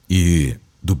e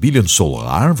do Billion Soul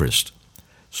Harvest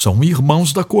são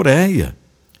irmãos da Coreia,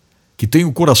 que têm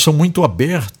o coração muito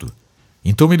aberto.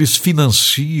 Então eles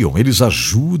financiam, eles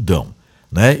ajudam,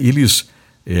 né? Eles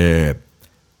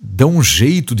dão um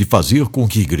jeito de fazer com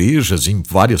que igrejas em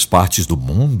várias partes do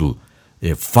mundo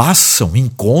façam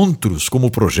encontros como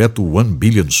o projeto One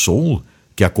Billion Soul,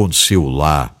 que aconteceu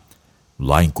lá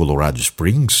em Colorado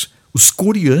Springs. Os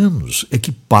coreanos é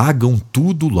que pagam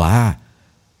tudo lá.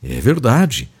 É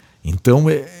verdade. Então,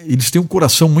 eles têm um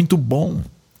coração muito bom.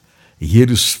 E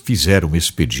eles fizeram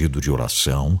esse pedido de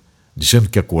oração, dizendo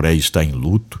que a Coreia está em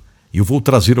luto. E eu vou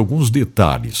trazer alguns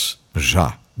detalhes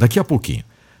já, daqui a pouquinho.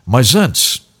 Mas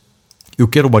antes, eu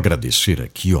quero agradecer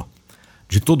aqui,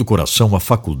 de todo o coração, a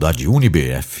faculdade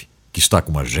UniBF, que está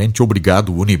com a gente.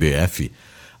 Obrigado, UniBF.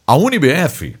 A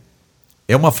UniBF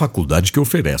é uma faculdade que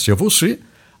oferece a você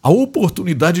a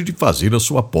oportunidade de fazer a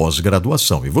sua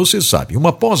pós-graduação. E você sabe,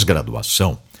 uma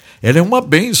pós-graduação, ela é uma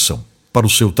bênção para o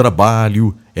seu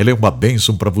trabalho, ela é uma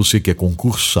bênção para você que é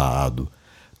concursado,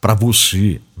 para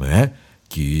você, né,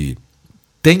 que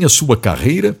tem a sua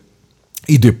carreira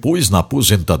e depois na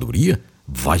aposentadoria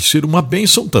vai ser uma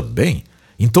bênção também.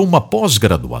 Então uma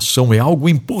pós-graduação é algo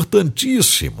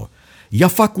importantíssimo. E a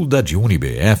faculdade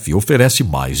UniBF oferece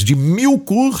mais de 1.000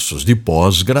 cursos de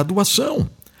pós-graduação,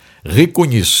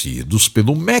 reconhecidos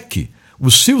pelo MEC. O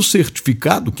seu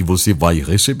certificado que você vai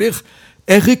receber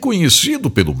é reconhecido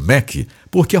pelo MEC,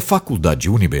 porque a faculdade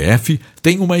UniBF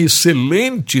tem uma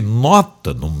excelente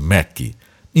nota no MEC.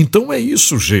 Então é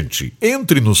isso, gente.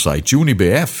 Entre no site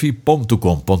unibf.com.br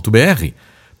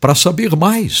para saber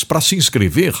mais, para se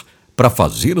inscrever, para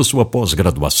fazer a sua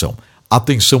pós-graduação.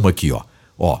 Atenção aqui,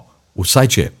 o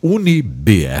site é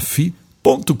unibf.com.br.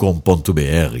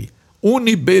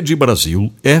 Unib de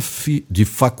Brasil, F de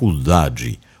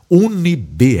faculdade,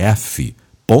 unibf.com.br.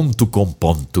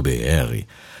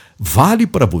 Vale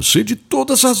para você de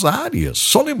todas as áreas.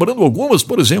 Só lembrando algumas,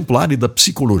 por exemplo, a área da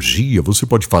psicologia. Você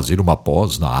pode fazer uma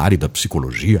pós na área da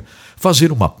psicologia,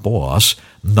 fazer uma pós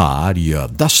na área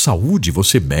da saúde.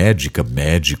 Você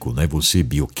médico, né? Você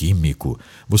bioquímico,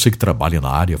 você que trabalha na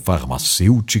área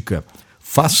farmacêutica,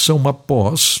 faça uma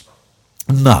pós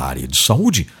na área de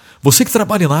saúde. Você que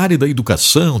trabalha na área da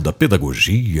educação, da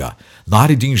pedagogia, na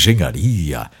área de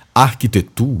engenharia,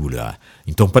 arquitetura.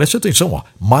 Então preste atenção,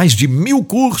 mais de 1.000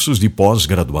 cursos de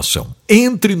pós-graduação.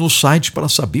 Entre no site para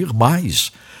saber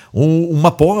mais.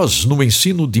 Uma pós no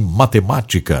ensino de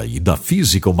matemática e da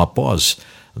física, uma pós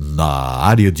na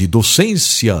área de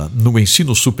docência no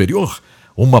ensino superior,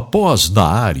 uma pós na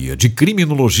área de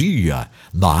criminologia,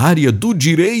 na área do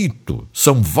direito.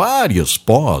 São várias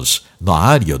pós na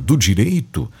área do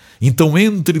direito. Então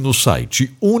entre no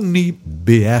site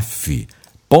unibf.com.br.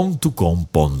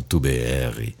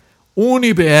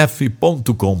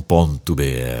 unibf.com.br.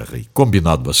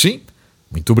 Combinado assim?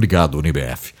 Muito obrigado,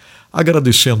 UniBF.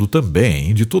 Agradecendo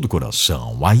também de todo o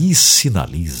coração a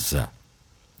iSinaliza.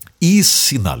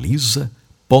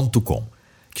 iSinaliza.com,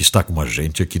 que está com a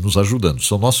gente aqui nos ajudando.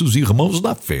 São nossos irmãos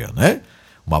da fé, né?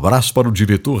 Um abraço para o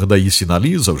diretor da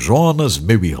iSinaliza, o Jonas,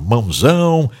 meu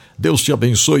irmãozão. Deus te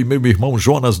abençoe, meu irmão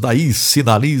Jonas da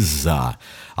iSinaliza.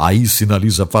 A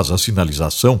iSinaliza faz a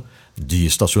sinalização de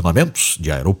estacionamentos, de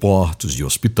aeroportos, de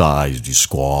hospitais, de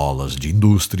escolas, de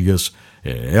indústrias.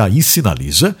 A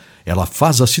iSinaliza, ela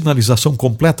faz a sinalização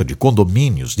completa de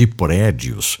condomínios, de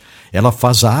prédios. Ela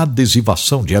faz a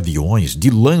adesivação de aviões, de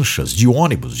lanchas, de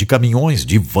ônibus, de caminhões,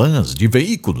 de vans, de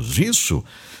veículos. Isso.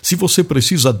 Se você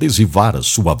precisa adesivar a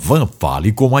sua van,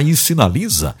 fale com a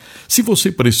iSinaliza. Se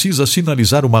você precisa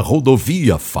sinalizar uma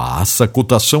rodovia, faça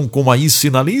cotação com a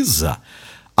iSinaliza.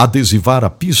 Adesivar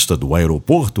a pista do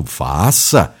aeroporto,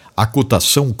 faça a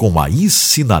cotação com a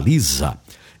iSinaliza.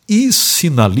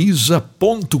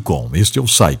 iSinaliza.com, este é o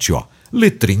site,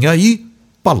 letrinha I,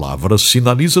 palavra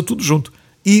sinaliza, tudo junto,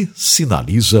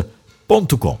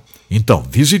 iSinaliza.com. Então,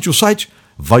 visite o site,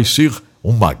 vai ser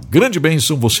uma grande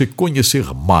bênção você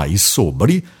conhecer mais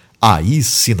sobre aí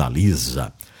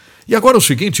sinaliza. E agora é o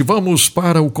seguinte, vamos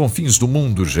para o Confins do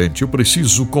Mundo, gente. Eu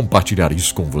preciso compartilhar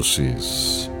isso com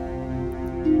vocês.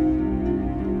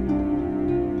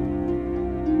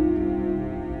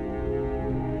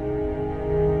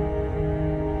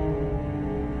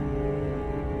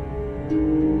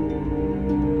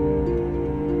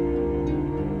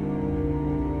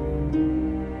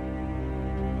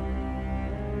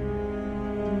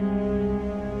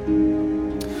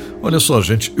 Olha só,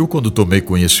 gente, eu quando tomei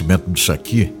conhecimento disso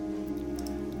aqui,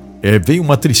 veio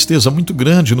uma tristeza muito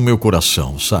grande no meu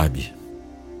coração, sabe?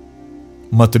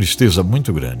 Uma tristeza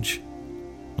muito grande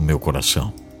no meu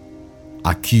coração.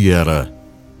 Aqui era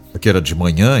de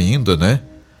manhã ainda, né?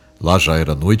 Lá já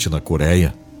era noite na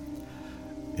Coreia.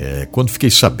 Quando fiquei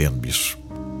sabendo disso,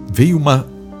 veio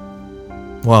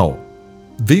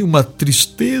uma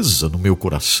tristeza no meu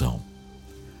coração.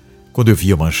 Quando eu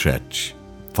vi a manchete,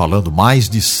 falando mais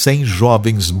de 100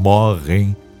 jovens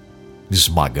morrem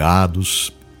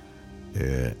esmagados,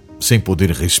 sem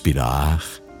poder respirar,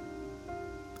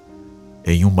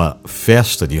 em uma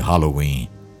festa de Halloween,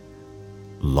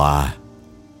 lá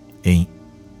em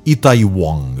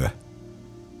Itaewon,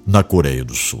 na Coreia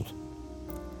do Sul.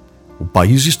 O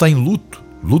país está em luto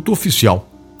oficial.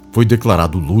 Foi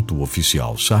declarado luto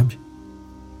oficial, sabe?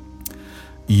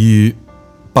 E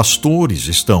pastores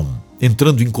estão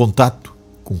entrando em contato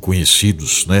com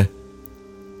conhecidos, né?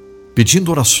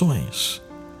 Pedindo orações,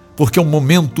 porque é um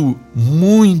momento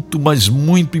muito, mas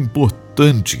muito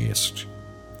importante este,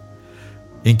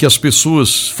 em que as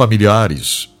pessoas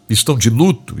familiares estão de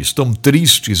luto, estão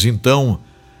tristes. Então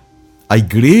a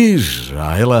igreja,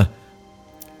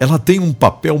 ela tem um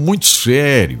papel muito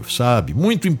sério, sabe?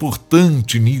 Muito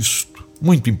importante nisto,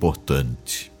 muito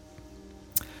importante.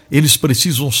 Eles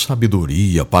precisam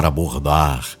sabedoria para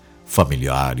abordar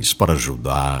familiares, para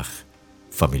ajudar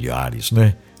familiares,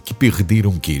 né? Que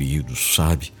perderam queridos,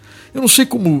 sabe? Eu não sei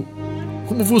como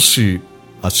você,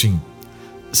 assim,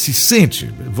 se sente.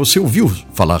 Você ouviu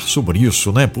falar sobre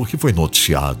isso, né? Porque foi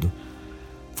noticiado.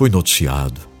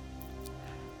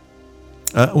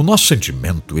 O nosso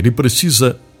sentimento, ele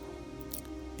precisa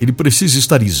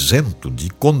estar isento de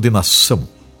condenação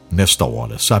nesta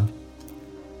hora, sabe?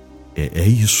 É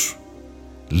isso.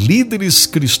 Líderes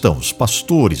cristãos,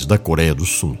 pastores da Coreia do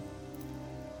Sul,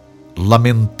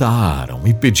 lamentaram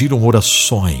e pediram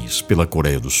orações pela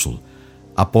Coreia do Sul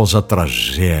após a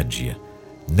tragédia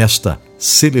nesta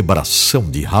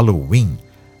celebração de Halloween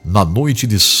na noite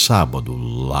de sábado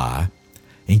lá,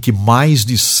 em que mais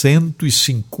de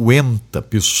 150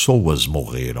 pessoas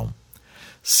morreram.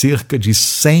 Cerca de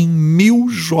 100 mil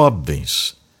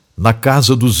jovens, na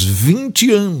casa dos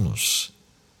 20 anos,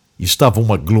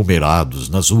 estavam aglomerados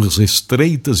nas ruas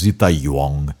estreitas de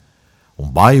Itaewon, um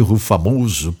bairro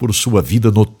famoso por sua vida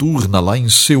noturna lá em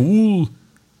Seul,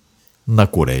 na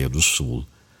Coreia do Sul.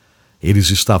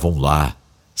 Eles estavam lá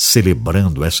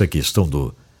celebrando essa questão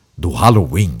do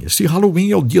Halloween. Esse Halloween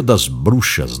é o dia das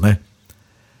bruxas, né?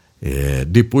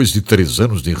 Depois de 3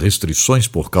 anos de restrições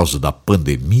por causa da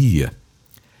pandemia,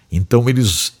 então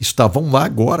eles estavam lá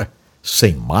agora,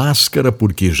 sem máscara,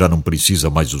 porque já não precisa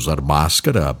mais usar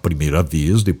máscara a primeira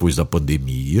vez depois da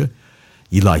pandemia,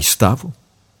 e lá estavam,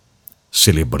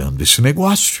 celebrando esse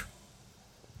negócio,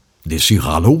 desse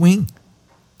Halloween.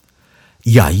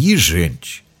 E aí,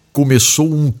 gente,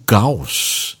 começou um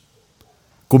caos,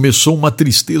 começou uma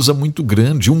tristeza muito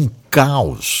grande, um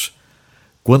caos,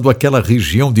 quando aquela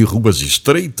região de ruas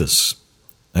estreitas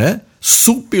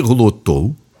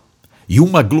superlotou, e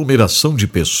uma aglomeração de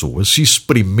pessoas se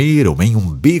espremeram em um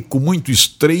beco muito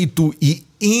estreito e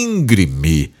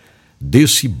íngreme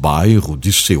desse bairro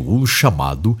de Seul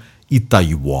chamado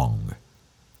Itaewon.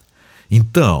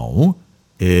 Então,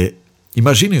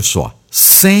 imaginem só,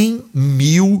 100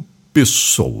 mil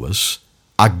pessoas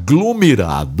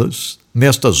aglomeradas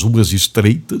nestas ruas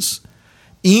estreitas,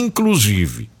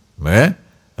 inclusive, né,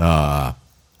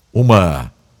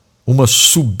 uma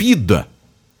subida.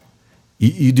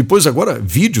 E depois agora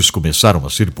vídeos começaram a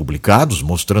ser publicados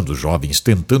mostrando jovens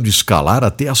tentando escalar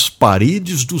até as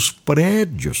paredes dos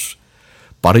prédios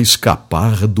para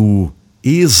escapar do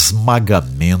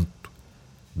esmagamento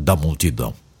da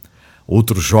multidão.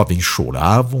 Outros jovens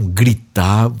choravam,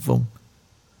 gritavam,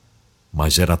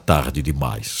 mas era tarde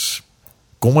demais.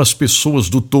 Com as pessoas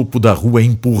do topo da rua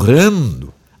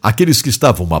empurrando, aqueles que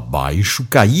estavam abaixo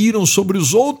caíram sobre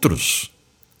os outros.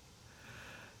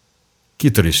 Que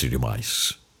triste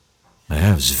demais.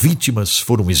 As vítimas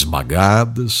foram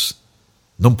esmagadas,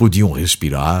 não podiam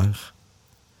respirar.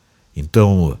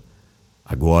 Então,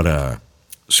 agora,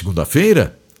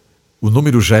 segunda-feira, o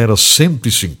número já era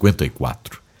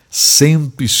 154.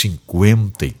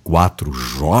 154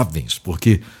 jovens,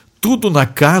 porque tudo na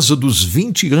casa dos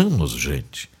 20 anos,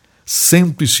 gente.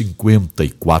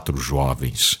 154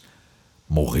 jovens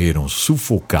morreram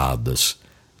sufocadas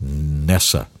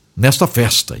nesta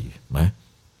festa aí, né?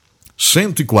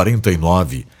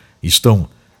 149 estão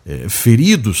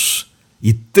feridos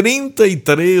e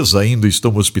 33 ainda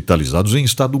estão hospitalizados em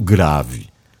estado grave.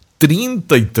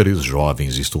 33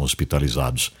 jovens estão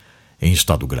hospitalizados em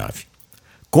estado grave.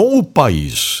 Com o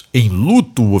país em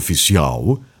luto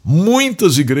oficial,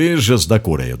 muitas igrejas da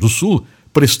Coreia do Sul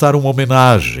prestaram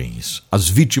homenagens às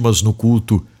vítimas no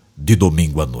culto de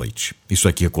domingo à noite. Isso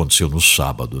aqui aconteceu no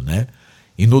sábado, né?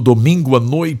 E no domingo à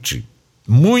noite,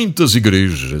 muitas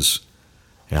igrejas,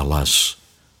 elas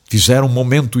fizeram um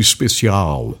momento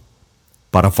especial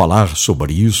para falar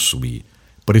sobre isso e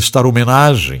prestar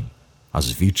homenagem às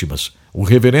vítimas. O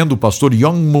reverendo pastor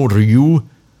Young Mo-ryu,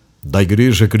 da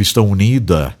Igreja Cristã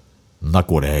Unida na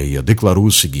Coreia, declarou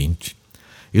o seguinte: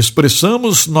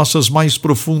 expressamos nossas mais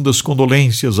profundas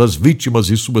condolências às vítimas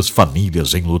e suas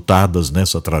famílias enlutadas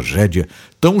nessa tragédia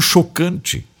tão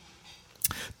chocante.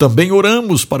 Também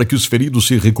oramos para que os feridos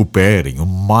se recuperem o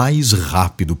mais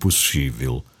rápido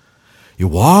possível.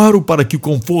 Eu oro para que o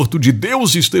conforto de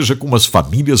Deus esteja com as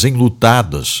famílias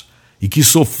enlutadas e que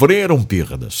sofreram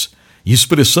perdas. E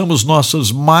expressamos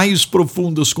nossas mais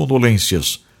profundas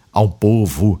condolências ao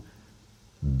povo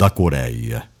da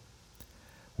Coreia.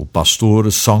 O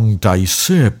pastor Song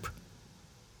Tai-sep,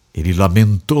 ele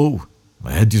lamentou,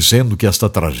 dizendo que esta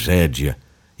tragédia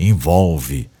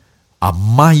envolve a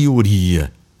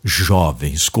maioria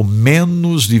jovens com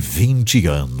menos de 20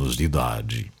 anos de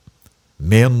idade.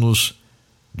 Menos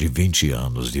de 20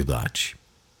 anos de idade.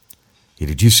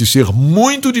 Ele disse ser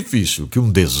muito difícil que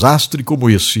um desastre como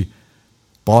esse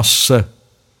possa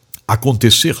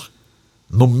acontecer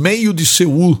no meio de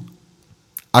Seul,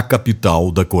 a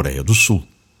capital da Coreia do Sul,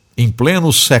 em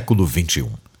pleno século XXI.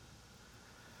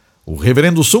 O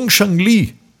reverendo Sung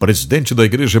Chang-li, presidente da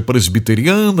Igreja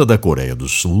Presbiteriana da Coreia do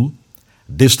Sul,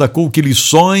 destacou que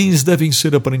lições devem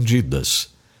ser aprendidas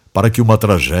para que uma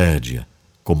tragédia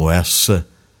como essa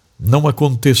não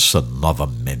aconteça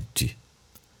novamente.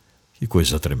 Que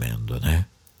coisa tremenda, né?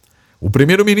 O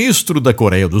primeiro-ministro da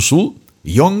Coreia do Sul,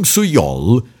 Yoon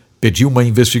Suk-yeol, pediu uma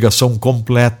investigação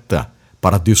completa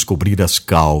para descobrir as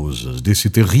causas desse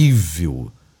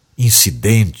terrível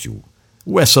incidente,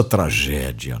 ou essa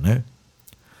tragédia, né?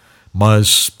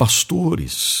 Mas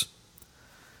pastores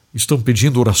estão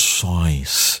pedindo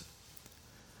orações.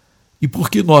 E por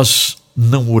que nós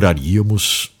não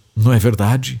oraríamos, não é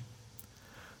verdade?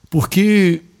 Por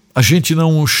que a gente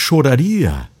não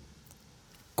choraria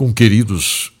com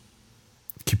queridos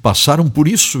que passaram por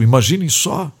isso? Imaginem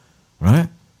só, não é?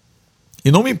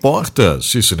 E não me importa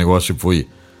se esse negócio foi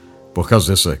por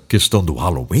causa dessa questão do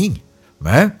Halloween,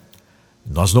 né?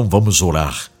 Nós não vamos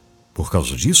orar por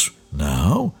causa disso?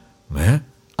 Não, né?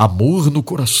 Amor no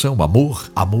coração,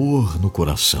 amor no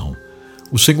coração.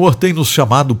 O Senhor tem nos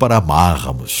chamado para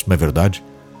amarmos, não é verdade?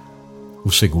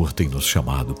 O Senhor tem nos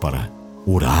chamado para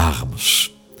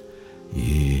orarmos.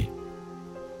 E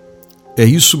é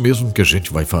isso mesmo que a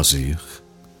gente vai fazer.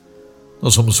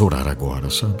 Nós vamos orar agora,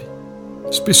 sabe?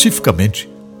 Especificamente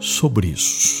sobre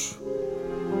isso.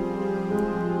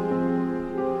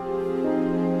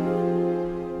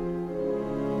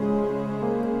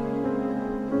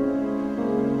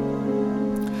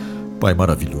 Pai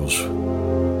maravilhoso,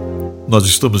 nós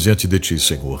estamos diante de Ti,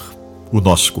 Senhor. O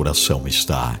nosso coração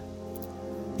está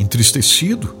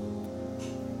entristecido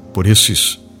por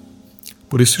esses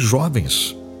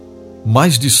jovens,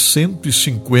 mais de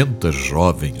 150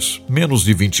 jovens, menos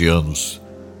de 20 anos,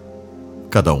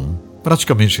 cada um,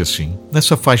 praticamente assim,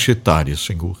 nessa faixa etária,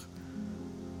 Senhor.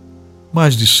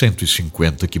 Mais de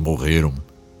 150 que morreram,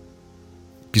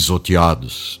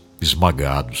 pisoteados,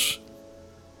 esmagados,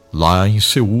 lá em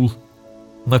Seul,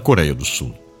 na Coreia do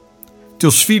Sul.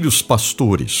 Teus filhos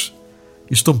pastores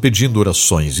estão pedindo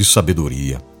orações e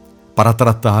sabedoria para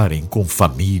tratarem com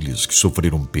famílias que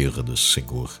sofreram perdas,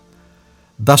 Senhor.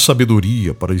 Dá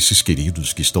sabedoria para esses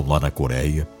queridos que estão lá na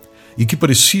Coreia e que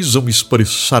precisam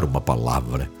expressar uma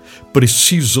palavra,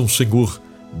 precisam, Senhor,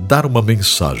 dar uma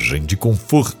mensagem de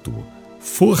conforto,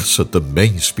 força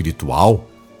também espiritual,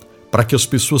 para que as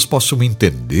pessoas possam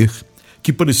entender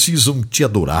que precisam Te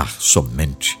adorar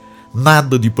somente.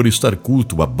 Nada de prestar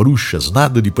culto a bruxas,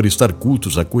 nada de prestar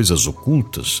cultos a coisas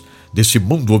ocultas desse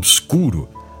mundo obscuro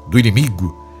do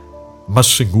inimigo, mas,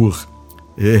 Senhor,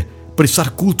 prestar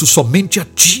culto somente a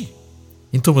Ti.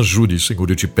 Então ajude, Senhor,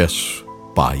 eu Te peço,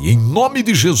 Pai, em nome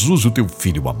de Jesus, o Teu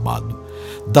Filho amado,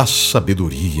 dá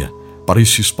sabedoria para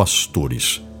esses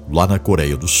pastores lá na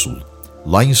Coreia do Sul,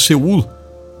 lá em Seul,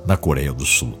 na Coreia do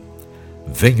Sul.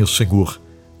 Venha, Senhor,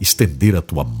 estender a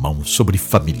tua mão sobre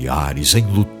familiares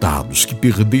enlutados que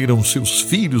perderam seus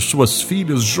filhos, suas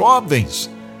filhas, jovens,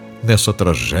 nessa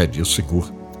tragédia,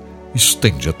 Senhor.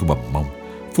 Estende a tua mão,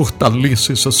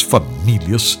 fortaleça essas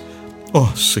famílias.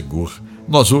 Senhor,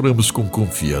 nós oramos com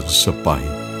confiança, Pai.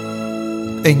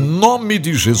 Em nome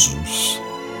de Jesus.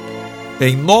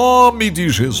 Em nome de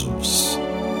Jesus.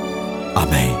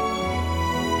 Amém.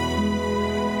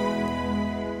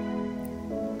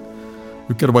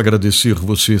 Eu quero agradecer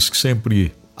vocês que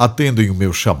sempre atendem o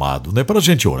meu chamado, para a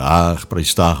gente orar, para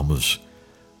estarmos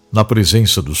na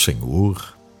presença do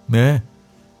Senhor,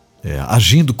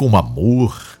 agindo com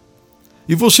amor.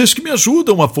 E vocês que me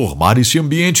ajudam a formar esse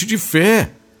ambiente de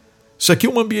fé. Isso aqui é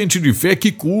um ambiente de fé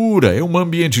que cura, é um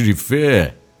ambiente de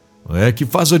fé que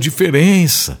faz a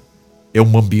diferença. É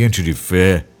um ambiente de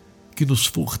fé que nos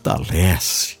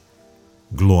fortalece.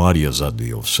 Glórias a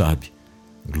Deus, sabe?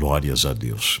 Glórias a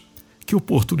Deus. Que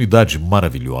oportunidade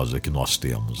maravilhosa que nós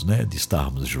temos, de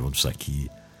estarmos juntos aqui,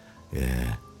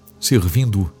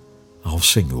 servindo ao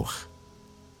Senhor.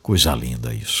 Coisa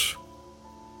linda isso.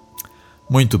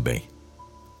 Muito bem.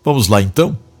 Vamos lá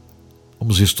então?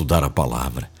 Vamos estudar a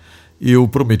palavra. Eu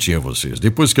prometi a vocês,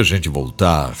 depois que a gente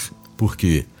voltar,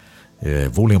 porque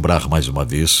vou lembrar mais uma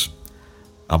vez,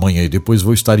 amanhã e depois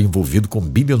vou estar envolvido com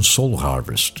Billion Soul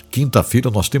Harvest. Quinta-feira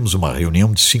nós temos uma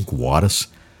reunião de 5 horas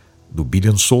do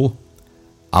Billion Soul.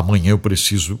 Amanhã eu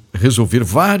preciso resolver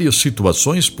várias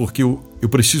situações, porque eu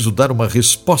preciso dar uma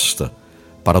resposta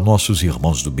para nossos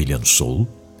irmãos do Billion Soul,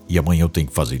 e amanhã eu tenho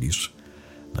que fazer isso.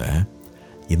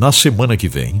 E na semana que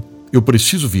vem eu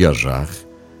preciso viajar,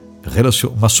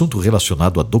 um assunto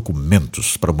relacionado a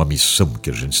documentos para uma missão que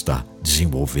a gente está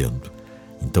desenvolvendo.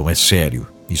 Então é sério,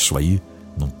 isso aí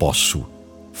não posso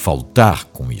faltar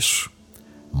com isso.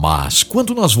 Mas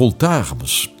quando nós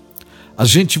voltarmos, a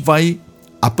gente vai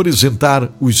apresentar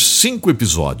os 5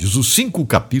 episódios, os 5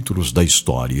 capítulos da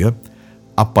história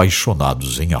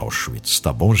Apaixonados em Auschwitz,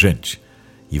 tá bom, gente?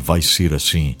 E vai ser,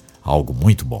 assim, algo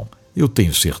muito bom, eu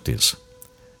tenho certeza.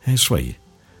 É isso aí.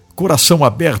 Coração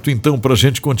aberto, então, para a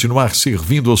gente continuar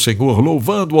servindo ao Senhor,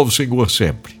 louvando ao Senhor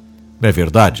sempre. Não é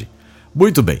verdade?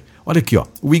 Muito bem. Olha aqui,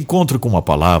 o encontro com a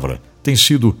palavra tem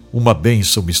sido uma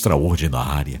bênção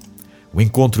extraordinária. O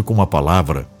encontro com a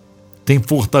palavra tem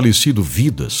fortalecido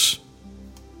vidas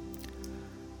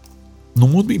no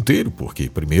mundo inteiro, porque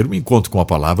primeiro o encontro com a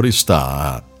palavra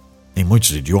está em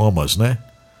muitos idiomas,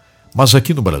 Mas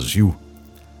aqui no Brasil,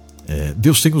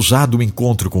 Deus tem usado o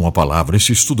encontro com a palavra,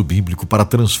 esse estudo bíblico, para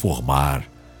transformar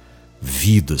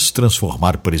vidas,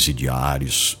 transformar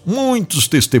presidiários. Muitos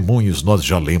testemunhos nós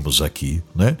já lemos aqui,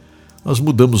 Nós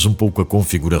mudamos um pouco a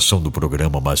configuração do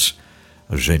programa, mas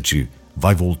a gente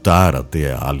vai voltar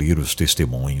até a ler os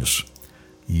testemunhos.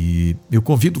 E eu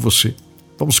convido você,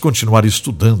 vamos continuar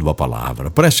estudando a palavra.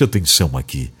 Preste atenção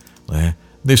aqui,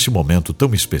 nesse momento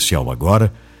tão especial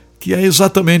agora, que é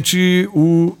exatamente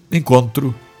o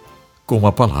encontro com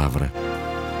a palavra.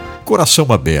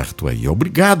 Coração aberto aí.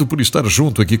 Obrigado por estar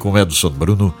junto aqui com Edson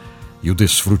Bruno e o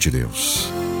Desfrute Deus.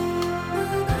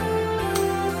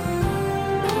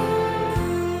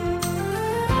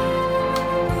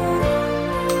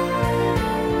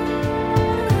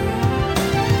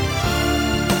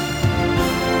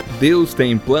 Deus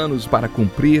tem planos para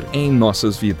cumprir em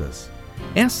nossas vidas.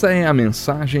 Essa é a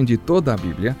mensagem de toda a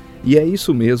Bíblia e é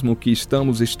isso mesmo que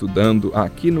estamos estudando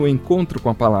aqui no Encontro com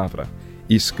a Palavra,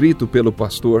 escrito pelo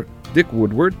pastor Dick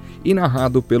Woodward e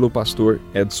narrado pelo pastor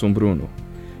Edson Bruno.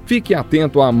 Fique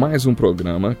atento a mais um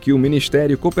programa que o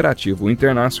Ministério Cooperativo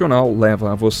Internacional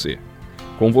leva a você.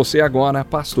 Com você agora,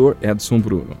 pastor Edson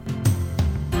Bruno.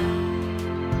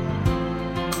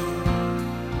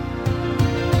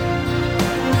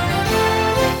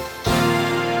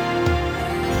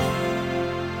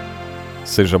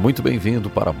 Seja muito bem-vindo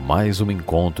para mais um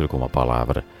encontro com a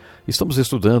palavra. Estamos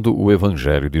estudando o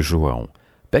Evangelho de João.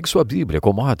 Pegue sua Bíblia,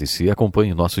 acomode-se e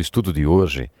acompanhe nosso estudo de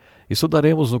hoje.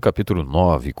 Estudaremos no capítulo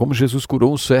 9 como Jesus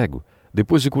curou um cego.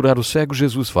 Depois de curar o cego,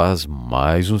 Jesus faz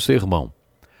mais um sermão.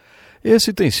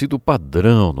 Esse tem sido o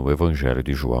padrão no Evangelho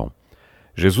de João.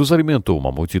 Jesus alimentou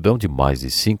uma multidão de mais de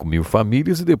 5.000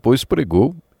 famílias e depois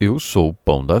pregou: "Eu sou o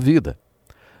pão da vida."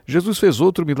 Jesus fez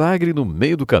outro milagre e no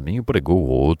meio do caminho pregou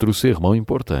outro sermão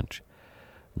importante.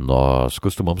 Nós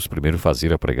costumamos primeiro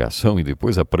fazer a pregação e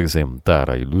depois apresentar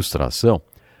a ilustração.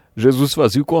 Jesus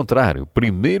fazia o contrário,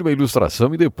 primeiro a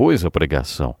ilustração e depois a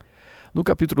pregação. No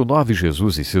capítulo 9,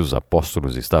 Jesus e seus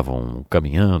apóstolos estavam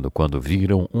caminhando quando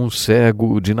viram um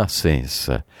cego de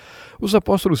nascença. Os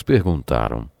apóstolos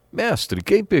perguntaram: Mestre,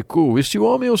 quem pecou, este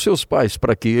homem ou seus pais,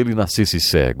 para que ele nascesse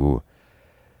cego?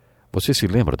 Você se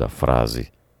lembra da frase,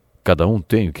 cada um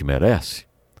tem o que merece?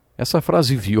 Essa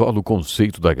frase viola o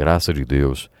conceito da graça de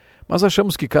Deus, mas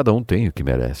achamos que cada um tem o que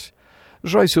merece.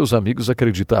 Jó e seus amigos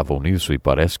acreditavam nisso e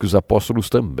parece que os apóstolos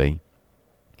também.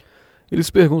 Eles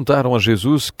perguntaram a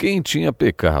Jesus quem tinha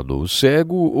pecado, o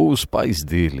cego ou os pais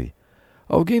dele.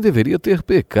 Alguém deveria ter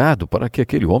pecado para que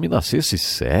aquele homem nascesse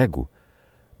cego.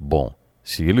 Bom,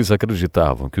 se eles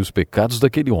acreditavam que os pecados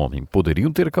daquele homem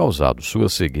poderiam ter causado sua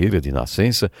cegueira de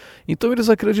nascença, então eles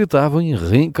acreditavam em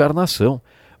reencarnação.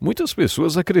 Muitas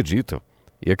pessoas acreditam,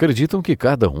 e acreditam que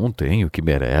cada um tem o que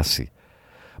merece.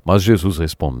 Mas Jesus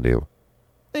respondeu,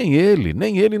 nem ele,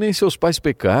 nem seus pais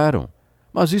pecaram,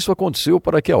 mas isso aconteceu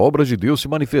para que a obra de Deus se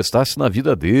manifestasse na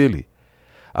vida dele.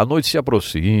 A noite se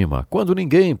aproxima, quando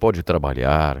ninguém pode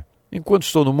trabalhar. Enquanto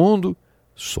estou no mundo,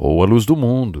 sou a luz do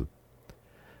mundo.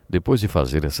 Depois de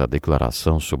fazer essa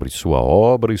declaração sobre sua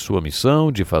obra e sua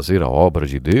missão de fazer a obra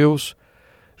de Deus,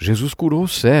 Jesus curou o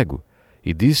cego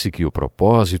e disse que o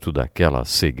propósito daquela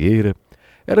cegueira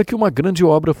era que uma grande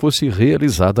obra fosse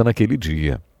realizada naquele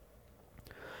dia.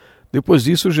 Depois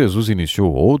disso, Jesus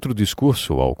iniciou outro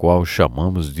discurso, ao qual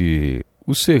chamamos de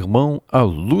o Sermão à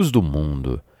Luz do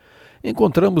Mundo.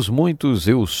 Encontramos muitos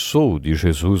eu sou de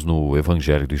Jesus no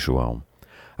Evangelho de João.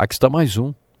 Aqui está mais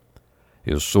um.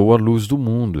 Eu sou a luz do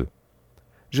mundo.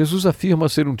 Jesus afirma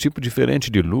ser um tipo diferente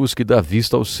de luz que dá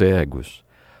vista aos cegos.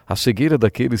 A cegueira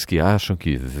daqueles que acham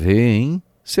que veem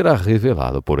será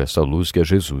revelada por essa luz que é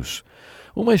Jesus.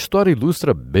 Uma história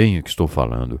ilustra bem o que estou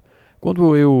falando.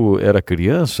 Quando eu era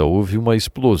criança, houve uma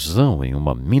explosão em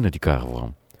uma mina de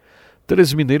carvão.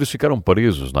 3 mineiros ficaram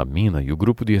presos na mina e o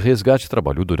grupo de resgate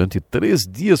trabalhou durante 3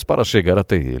 dias para chegar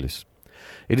até eles.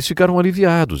 Eles ficaram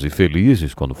aliviados e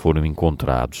felizes quando foram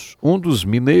encontrados. Um dos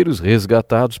mineiros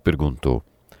resgatados perguntou,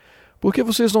 por que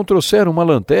vocês não trouxeram uma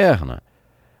lanterna?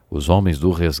 Os homens do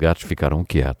resgate ficaram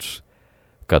quietos.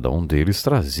 Cada um deles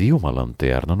trazia uma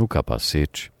lanterna no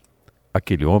capacete.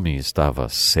 Aquele homem estava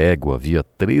cego havia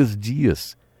 3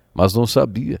 dias, mas não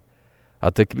sabia,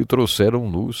 até que lhe trouxeram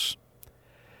luz.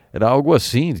 Era algo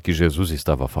assim de que Jesus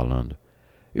estava falando.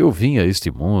 Eu vim a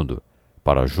este mundo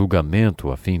para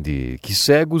julgamento, a fim de que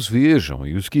cegos vejam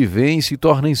e os que veem se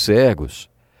tornem cegos.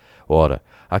 Ora,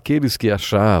 aqueles que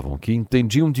achavam que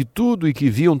entendiam de tudo e que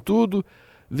viam tudo,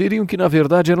 veriam que na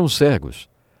verdade eram cegos.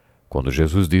 Quando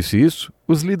Jesus disse isso,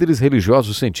 os líderes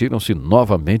religiosos sentiram-se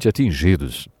novamente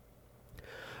atingidos.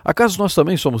 Acaso nós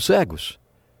também somos cegos?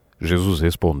 Jesus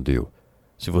respondeu,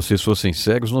 se vocês fossem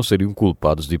cegos não seriam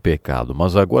culpados de pecado,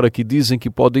 mas agora que dizem que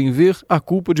podem ver, a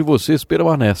culpa de vocês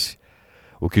permanece.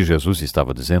 O que Jesus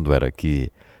estava dizendo era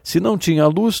que, se não tinha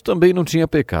luz, também não tinha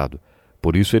pecado.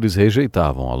 Por isso eles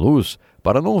rejeitavam a luz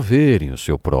para não verem o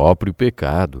seu próprio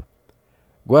pecado.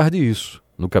 Guarde isso.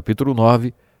 No capítulo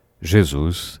 9,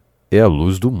 Jesus é a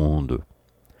luz do mundo.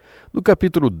 No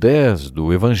capítulo 10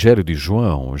 do Evangelho de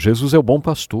João, Jesus é o bom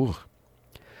pastor.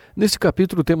 Nesse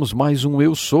capítulo temos mais um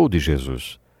eu sou de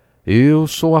Jesus. Eu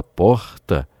sou a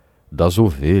porta das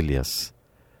ovelhas.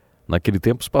 Naquele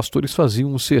tempo, os pastores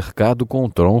faziam um cercado com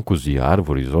troncos de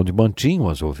árvores onde mantinham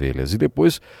as ovelhas e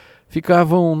depois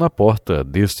ficavam na porta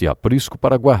deste aprisco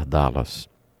para guardá-las.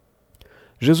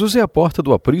 Jesus é a porta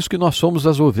do aprisco e nós somos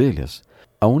as ovelhas.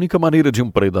 A única maneira de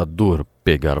um predador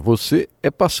pegar você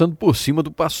é passando por cima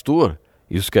do pastor.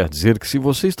 Isso quer dizer que se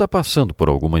você está passando por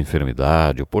alguma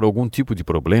enfermidade ou por algum tipo de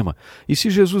problema, e se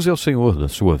Jesus é o Senhor da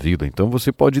sua vida, então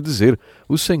você pode dizer,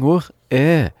 o Senhor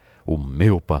é o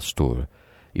meu pastor.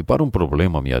 E para um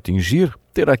problema me atingir,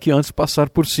 terá que antes passar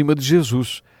por cima de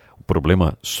Jesus. O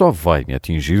problema só vai me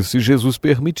atingir se Jesus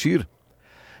permitir.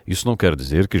 Isso não quer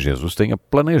dizer que Jesus tenha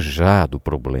planejado o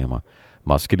problema,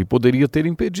 mas que ele poderia ter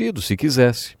impedido se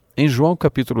quisesse. Em João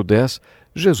capítulo 10,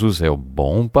 Jesus é o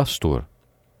bom pastor.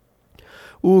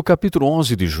 O capítulo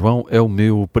 11 de João é o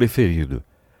meu preferido.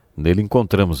 Nele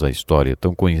encontramos a história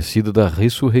tão conhecida da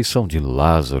ressurreição de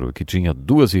Lázaro, que tinha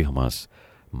 2 irmãs,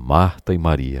 Marta e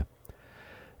Maria.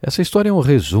 Essa história é um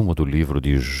resumo do livro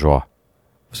de Jó.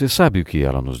 Você sabe o que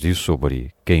ela nos diz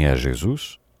sobre quem é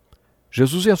Jesus?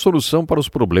 Jesus é a solução para os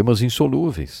problemas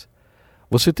insolúveis.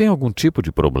 Você tem algum tipo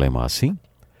de problema assim?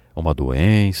 Uma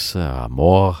doença, a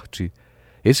morte?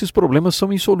 Esses problemas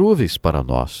são insolúveis para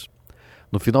nós.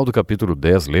 No final do capítulo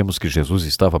 10, lemos que Jesus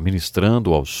estava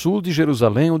ministrando ao sul de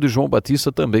Jerusalém, onde João Batista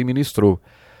também ministrou.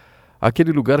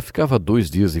 Aquele lugar ficava a 2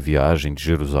 dias de viagem de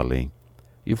Jerusalém.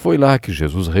 E foi lá que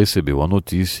Jesus recebeu a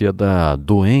notícia da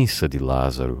doença de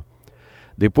Lázaro.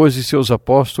 Depois de seus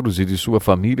apóstolos e de sua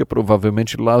família,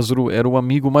 provavelmente Lázaro era o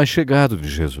amigo mais chegado de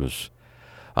Jesus.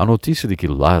 A notícia de que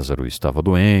Lázaro estava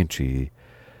doente e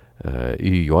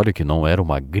E olha que não era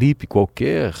uma gripe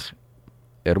qualquer,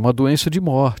 era uma doença de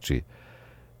morte.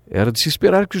 Era de se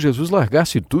esperar que Jesus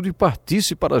largasse tudo e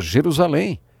partisse para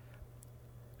Jerusalém.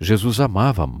 Jesus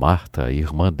amava Marta, a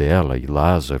irmã dela, e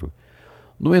Lázaro.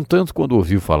 No entanto, quando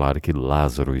ouviu falar que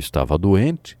Lázaro estava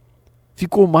doente,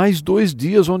 ficou mais 2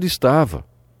 dias onde estava.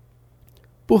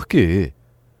 Por quê?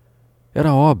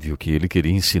 Era óbvio que ele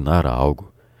queria ensinar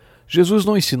algo. Jesus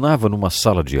não ensinava numa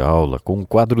sala de aula com um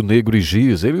quadro negro e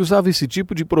giz. Ele usava esse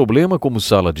tipo de problema como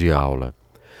sala de aula.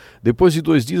 Depois de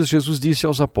 2 dias, Jesus disse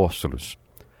aos apóstolos: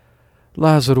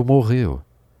 Lázaro morreu.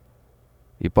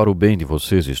 E para o bem de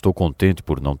vocês, estou contente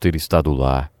por não ter estado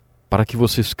lá, para que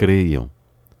vocês creiam.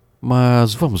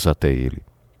 Mas vamos até ele.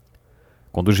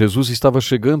 Quando Jesus estava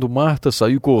chegando, Marta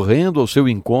saiu correndo ao seu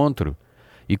encontro.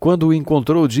 E quando o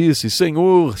encontrou, disse: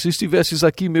 Senhor, se estivesses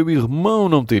aqui, meu irmão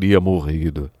não teria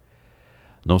morrido.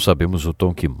 Não sabemos o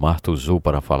tom que Marta usou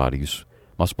para falar isso,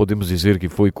 mas podemos dizer que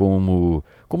foi como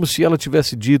se ela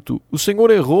tivesse dito: o Senhor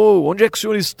errou, onde é que o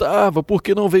Senhor estava? Por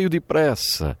que não veio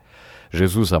depressa?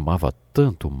 Jesus amava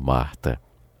tanto Marta.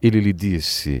 Ele lhe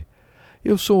disse: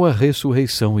 eu sou a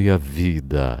ressurreição e a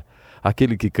vida.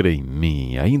 Aquele que crê em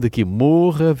mim, ainda que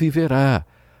morra, viverá.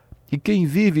 E quem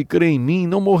vive e crê em mim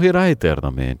não morrerá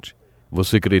eternamente.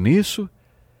 Você crê nisso?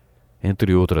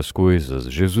 Entre outras coisas,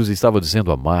 Jesus estava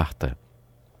dizendo a Marta: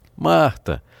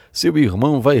 Marta, seu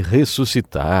irmão vai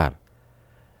ressuscitar.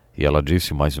 E ela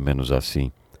disse mais ou menos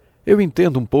assim: eu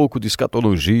entendo um pouco de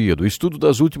escatologia, do estudo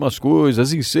das últimas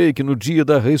coisas, e sei que no dia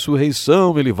da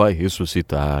ressurreição ele vai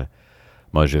ressuscitar.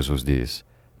 Mas Jesus diz: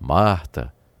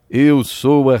 Marta, eu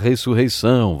sou a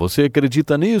ressurreição, você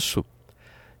acredita nisso?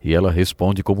 E ela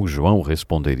responde como João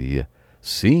responderia: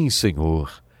 sim,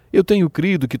 Senhor, eu tenho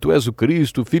crido que tu és o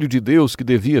Cristo, o Filho de Deus que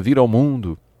devia vir ao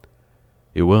mundo.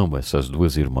 Eu amo essas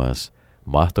 2 irmãs.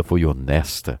 Marta foi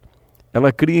honesta.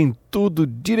 Ela cria em tudo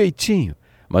direitinho,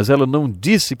 mas ela não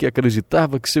disse que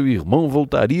acreditava que seu irmão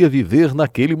voltaria a viver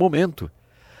naquele momento.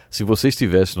 Se você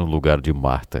estivesse no lugar de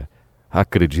Marta,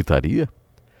 acreditaria?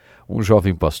 Um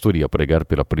jovem pastor ia pregar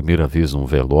pela primeira vez num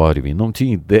velório e não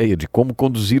tinha ideia de como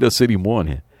conduzir a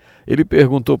cerimônia. Ele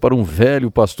perguntou para um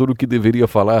velho pastor o que deveria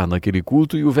falar naquele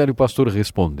culto e o velho pastor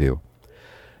respondeu: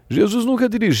 Jesus nunca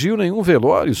dirigiu nenhum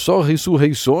velório, só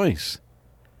ressurreições.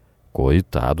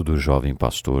 Coitado do jovem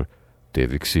pastor,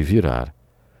 teve que se virar.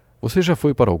 Você já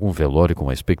foi para algum velório com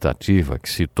a expectativa que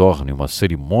se torne uma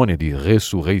cerimônia de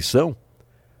ressurreição?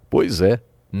 Pois é,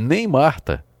 nem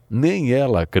Marta, nem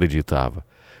ela acreditava.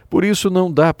 Por isso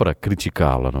não dá para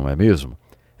criticá-la, não é mesmo?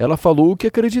 Ela falou o que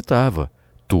acreditava: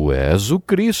 tu és o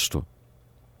Cristo.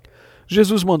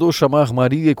 Jesus mandou chamar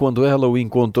Maria e quando ela o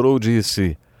encontrou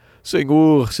disse: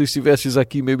 Senhor, se estivesses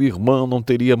aqui, meu irmão não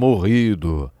teria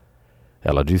morrido.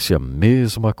 Ela disse a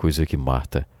mesma coisa que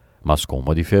Marta, mas com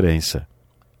uma diferença: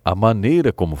 a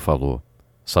maneira como falou.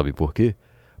 Sabe por quê?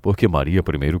 Porque Maria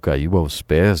primeiro caiu aos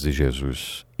pés de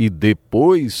Jesus e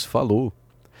depois falou.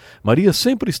 Maria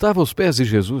sempre estava aos pés de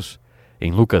Jesus.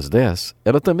 Em Lucas 10,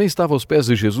 ela também estava aos pés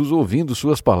de Jesus ouvindo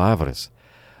suas palavras.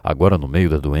 Agora, no meio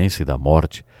da doença e da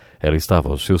morte, ela estava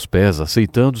aos seus pés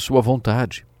aceitando sua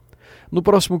vontade. No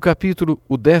próximo capítulo,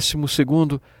 o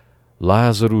 12º,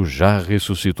 Lázaro já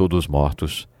ressuscitou dos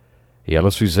mortos. E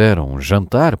elas fizeram um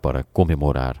jantar para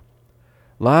comemorar.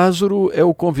 Lázaro é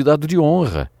o convidado de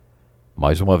honra.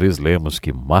 Mais uma vez lemos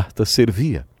que Marta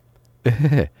servia.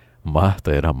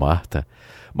 Marta era Marta.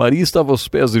 Maria estava aos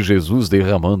pés de Jesus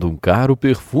derramando um caro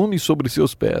perfume sobre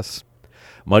seus pés.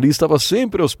 Maria estava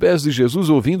sempre aos pés de Jesus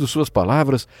ouvindo suas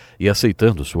palavras e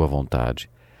aceitando sua vontade,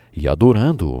 e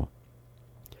adorando-o.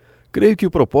 Creio que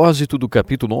o propósito do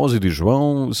capítulo 11 de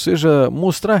João seja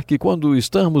mostrar que quando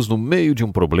estamos no meio de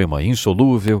um problema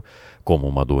insolúvel, como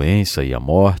uma doença e a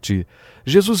morte,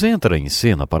 Jesus entra em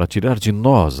cena para tirar de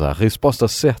nós a resposta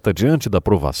certa diante da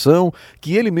provação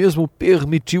que Ele mesmo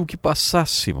permitiu que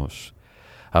passássemos.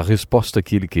 A resposta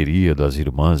que Ele queria das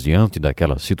irmãs diante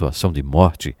daquela situação de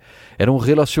morte era um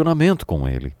relacionamento com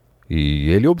Ele. E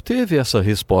Ele obteve essa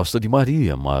resposta de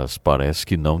Maria, mas parece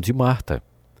que não de Marta.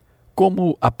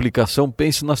 Como aplicação,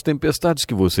 pense nas tempestades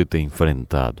que você tem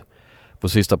enfrentado.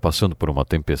 Você está passando por uma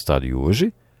tempestade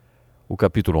hoje? O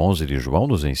capítulo 11 de João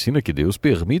nos ensina que Deus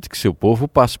permite que seu povo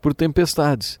passe por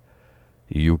tempestades.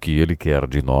 E o que Ele quer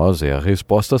de nós é a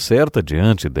resposta certa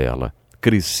diante dela: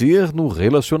 crescer no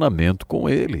relacionamento com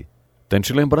Ele.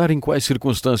 Tente lembrar em quais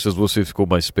circunstâncias você ficou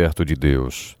mais perto de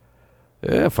Deus.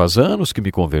 Faz anos que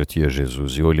me converti a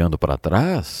Jesus e olhando para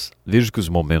trás, vejo que os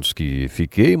momentos que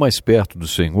fiquei mais perto do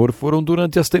Senhor foram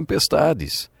durante as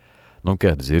tempestades. Não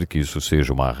quer dizer que isso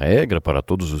seja uma regra para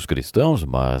todos os cristãos,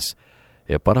 mas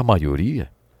é para a maioria.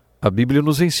 A Bíblia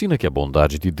nos ensina que a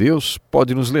bondade de Deus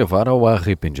pode nos levar ao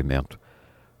arrependimento.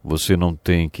 Você não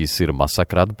tem que ser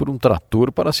massacrado por um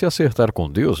trator para se acertar com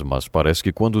Deus, mas parece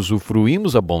que quando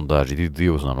usufruímos a bondade de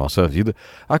Deus na nossa vida,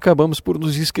 acabamos por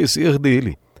nos esquecer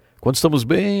dele. Quando estamos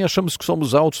bem, achamos que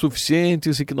somos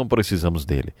autossuficientes e que não precisamos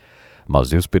dele. Mas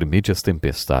Deus permite as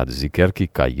tempestades e quer que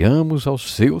caiamos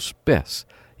aos seus pés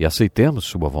e aceitemos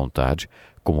sua vontade,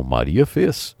 como Maria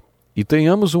fez, e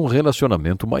tenhamos um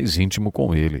relacionamento mais íntimo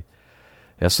com ele.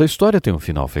 Essa história tem um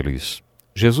final feliz.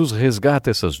 Jesus resgata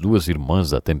essas duas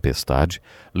irmãs da tempestade,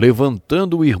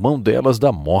 levantando o irmão delas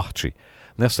da morte.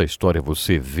 Nessa história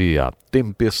você vê a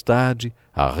tempestade,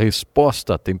 a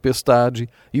resposta à tempestade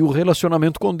e o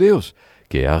relacionamento com Deus,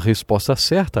 que é a resposta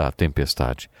certa à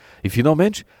tempestade. E,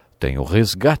 finalmente, tem o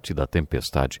resgate da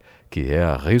tempestade, que é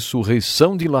a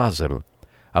ressurreição de Lázaro.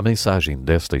 A mensagem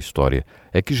desta história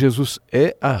é que Jesus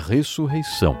é a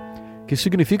ressurreição, que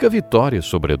significa vitória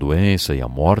sobre a doença e a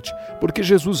morte, porque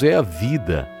Jesus é a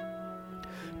vida.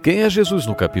 Quem é Jesus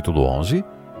no capítulo 11?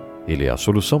 Ele é a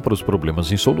solução para os problemas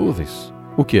insolúveis.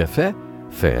 O que é fé?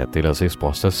 Fé é ter as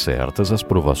respostas certas às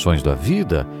provações da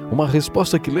vida, uma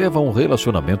resposta que leva a um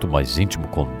relacionamento mais íntimo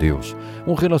com Deus,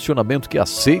 um relacionamento que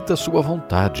aceita a sua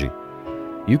vontade.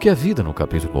 E o que é vida no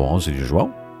capítulo 11 de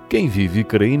João? Quem vive e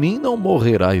crê em mim não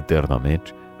morrerá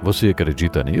eternamente. Você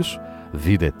acredita nisso?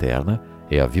 Vida eterna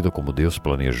é a vida como Deus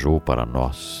planejou para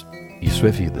nós. Isso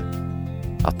é vida.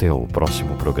 Até o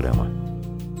próximo programa.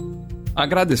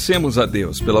 Agradecemos a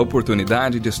Deus pela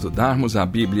oportunidade de estudarmos a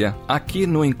Bíblia aqui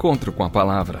no Encontro com a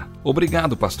Palavra.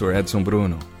 Obrigado, Pastor Edson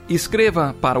Bruno.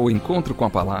 Escreva para o Encontro com a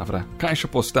Palavra, Caixa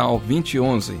Postal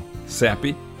 2011,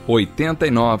 CEP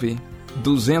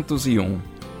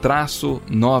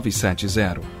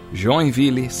 89-201-970,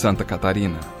 Joinville, Santa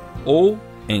Catarina. Ou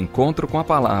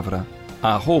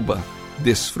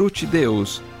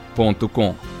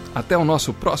encontrocomapalavra@DesfruteDeus.com. Até o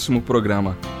nosso próximo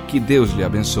programa. Que Deus lhe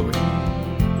abençoe.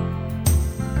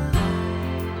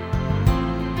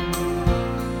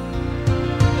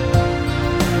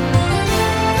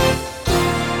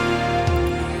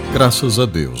 Graças a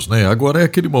Deus, né? Agora é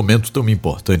aquele momento tão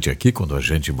importante aqui, quando a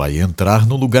gente vai entrar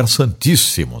no lugar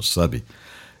santíssimo, sabe?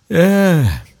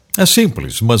 É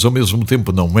simples, mas ao mesmo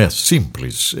tempo não é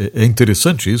simples. É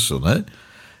interessante isso, né?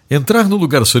 Entrar no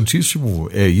lugar santíssimo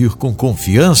é ir com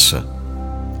confiança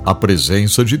à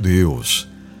presença de Deus.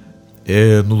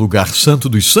 É no lugar santo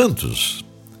dos santos.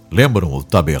 Lembram o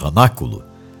tabernáculo?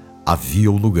 Havia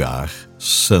o lugar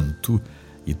santo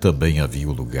e também havia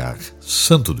o lugar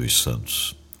santo dos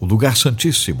santos. O lugar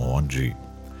santíssimo, onde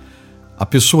a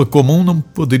pessoa comum não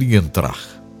poderia entrar,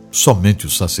 somente o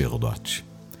sacerdote.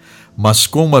 Mas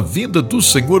com a vinda do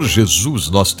Senhor Jesus,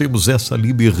 nós temos essa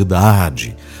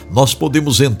liberdade. Nós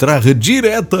podemos entrar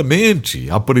diretamente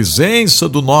à presença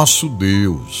do nosso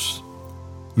Deus.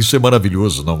 Isso é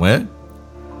maravilhoso, não é?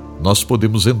 Nós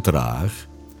podemos entrar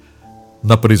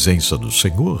na presença do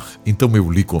Senhor. Então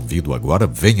eu lhe convido agora,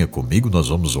 venha comigo, nós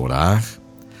vamos orar.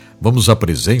 Vamos à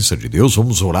presença de Deus,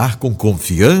 vamos orar com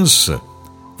confiança.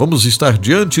 Vamos estar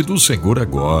diante do Senhor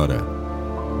agora.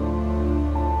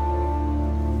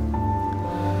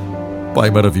 Pai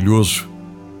maravilhoso,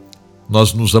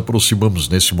 nós nos aproximamos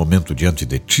nesse momento diante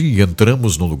de Ti e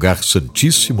entramos no lugar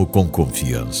santíssimo com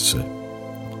confiança.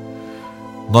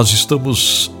 Nós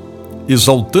estamos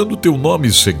exaltando Teu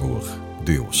nome, Senhor,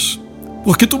 Deus,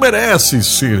 porque Tu mereces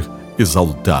ser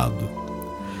exaltado.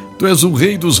 Tu és o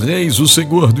Rei dos Reis, o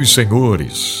Senhor dos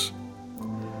Senhores.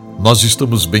 Nós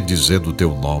estamos bendizendo o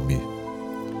Teu nome.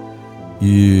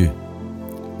 E,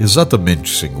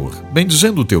 exatamente, Senhor,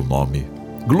 bendizendo o Teu nome,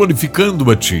 glorificando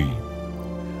a Ti,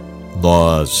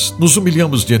 nós nos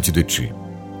humilhamos diante de Ti,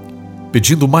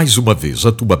 pedindo mais uma vez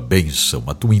a Tua bênção,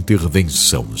 a Tua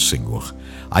intervenção, Senhor,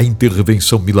 a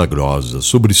intervenção milagrosa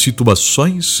sobre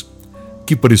situações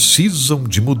que precisam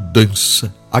de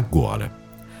mudança agora.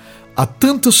 Há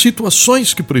tantas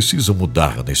situações que precisam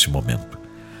mudar nesse momento.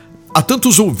 Há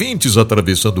tantos ouvintes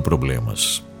atravessando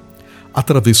problemas,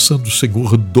 atravessando,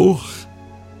 Senhor, dor.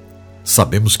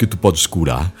 Sabemos que Tu podes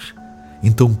curar,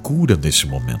 então cura nesse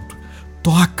momento.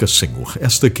 Toca, Senhor,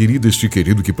 esta querida, este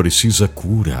querido que precisa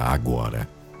cura agora.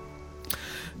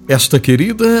 Esta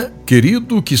querida,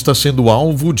 querido que está sendo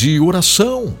alvo de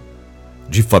oração,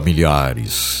 de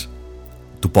familiares.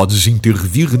 Tu podes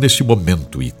intervir nesse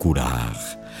momento e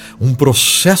curar. Um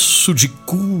processo de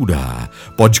cura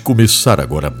pode começar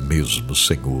agora mesmo,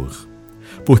 Senhor,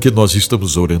 porque nós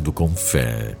estamos orando com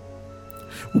fé.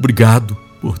 Obrigado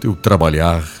por Teu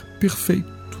trabalhar perfeito.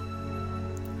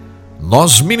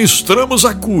 Nós ministramos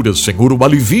a cura, Senhor, o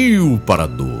alivio para a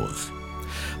dor.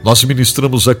 Nós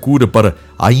ministramos a cura para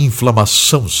a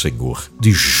inflamação, Senhor,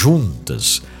 de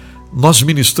juntas. Nós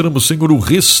ministramos, Senhor, o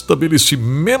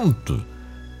restabelecimento,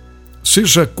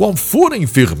 seja qual for a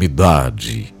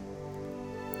enfermidade.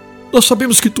 Nós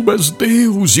sabemos que Tu és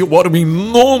Deus e eu oro em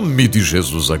nome de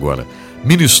Jesus agora,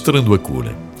 ministrando a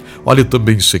cura. Olha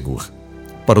também, Senhor,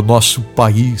 para o nosso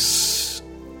país.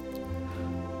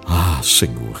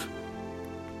 Senhor,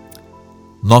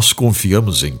 nós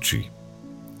confiamos em Ti.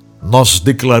 Nós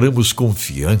declaramos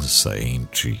confiança em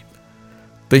Ti.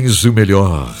 Tens o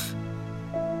melhor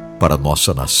para a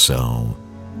nossa nação.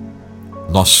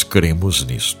 Nós cremos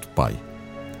nisto, Pai.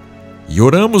 E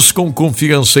oramos com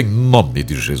confiança em nome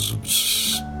de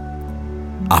Jesus.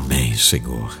 Amém,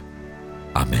 Senhor.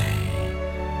 Amém.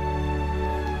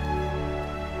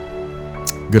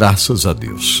 Graças a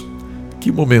Deus.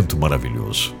 Que momento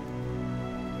maravilhoso.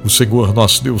 O Senhor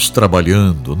nosso Deus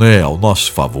trabalhando, ao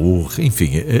nosso favor.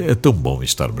 Enfim, é tão bom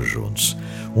estarmos juntos.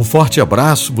 Um forte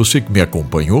abraço, você que me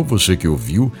acompanhou, você que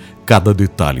ouviu cada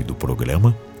detalhe do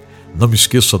programa. Não me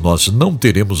esqueça, nós não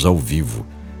teremos ao vivo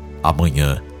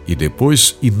amanhã e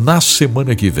depois, e na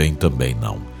semana que vem também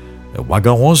não. O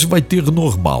H11 vai ter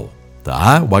normal,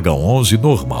 tá? O H11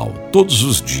 normal, todos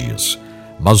os dias.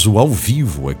 Mas o ao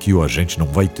vivo aqui a gente não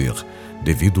vai ter,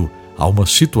 devido a uma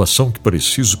situação que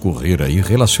preciso correr aí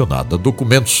relacionada a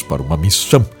documentos para uma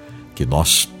missão que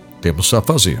nós temos a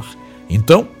fazer.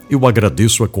 Então, eu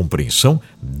agradeço a compreensão.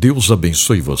 Deus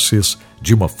abençoe vocês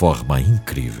de uma forma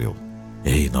incrível.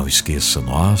 Ei, não esqueça,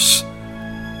 nós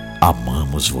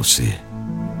amamos você.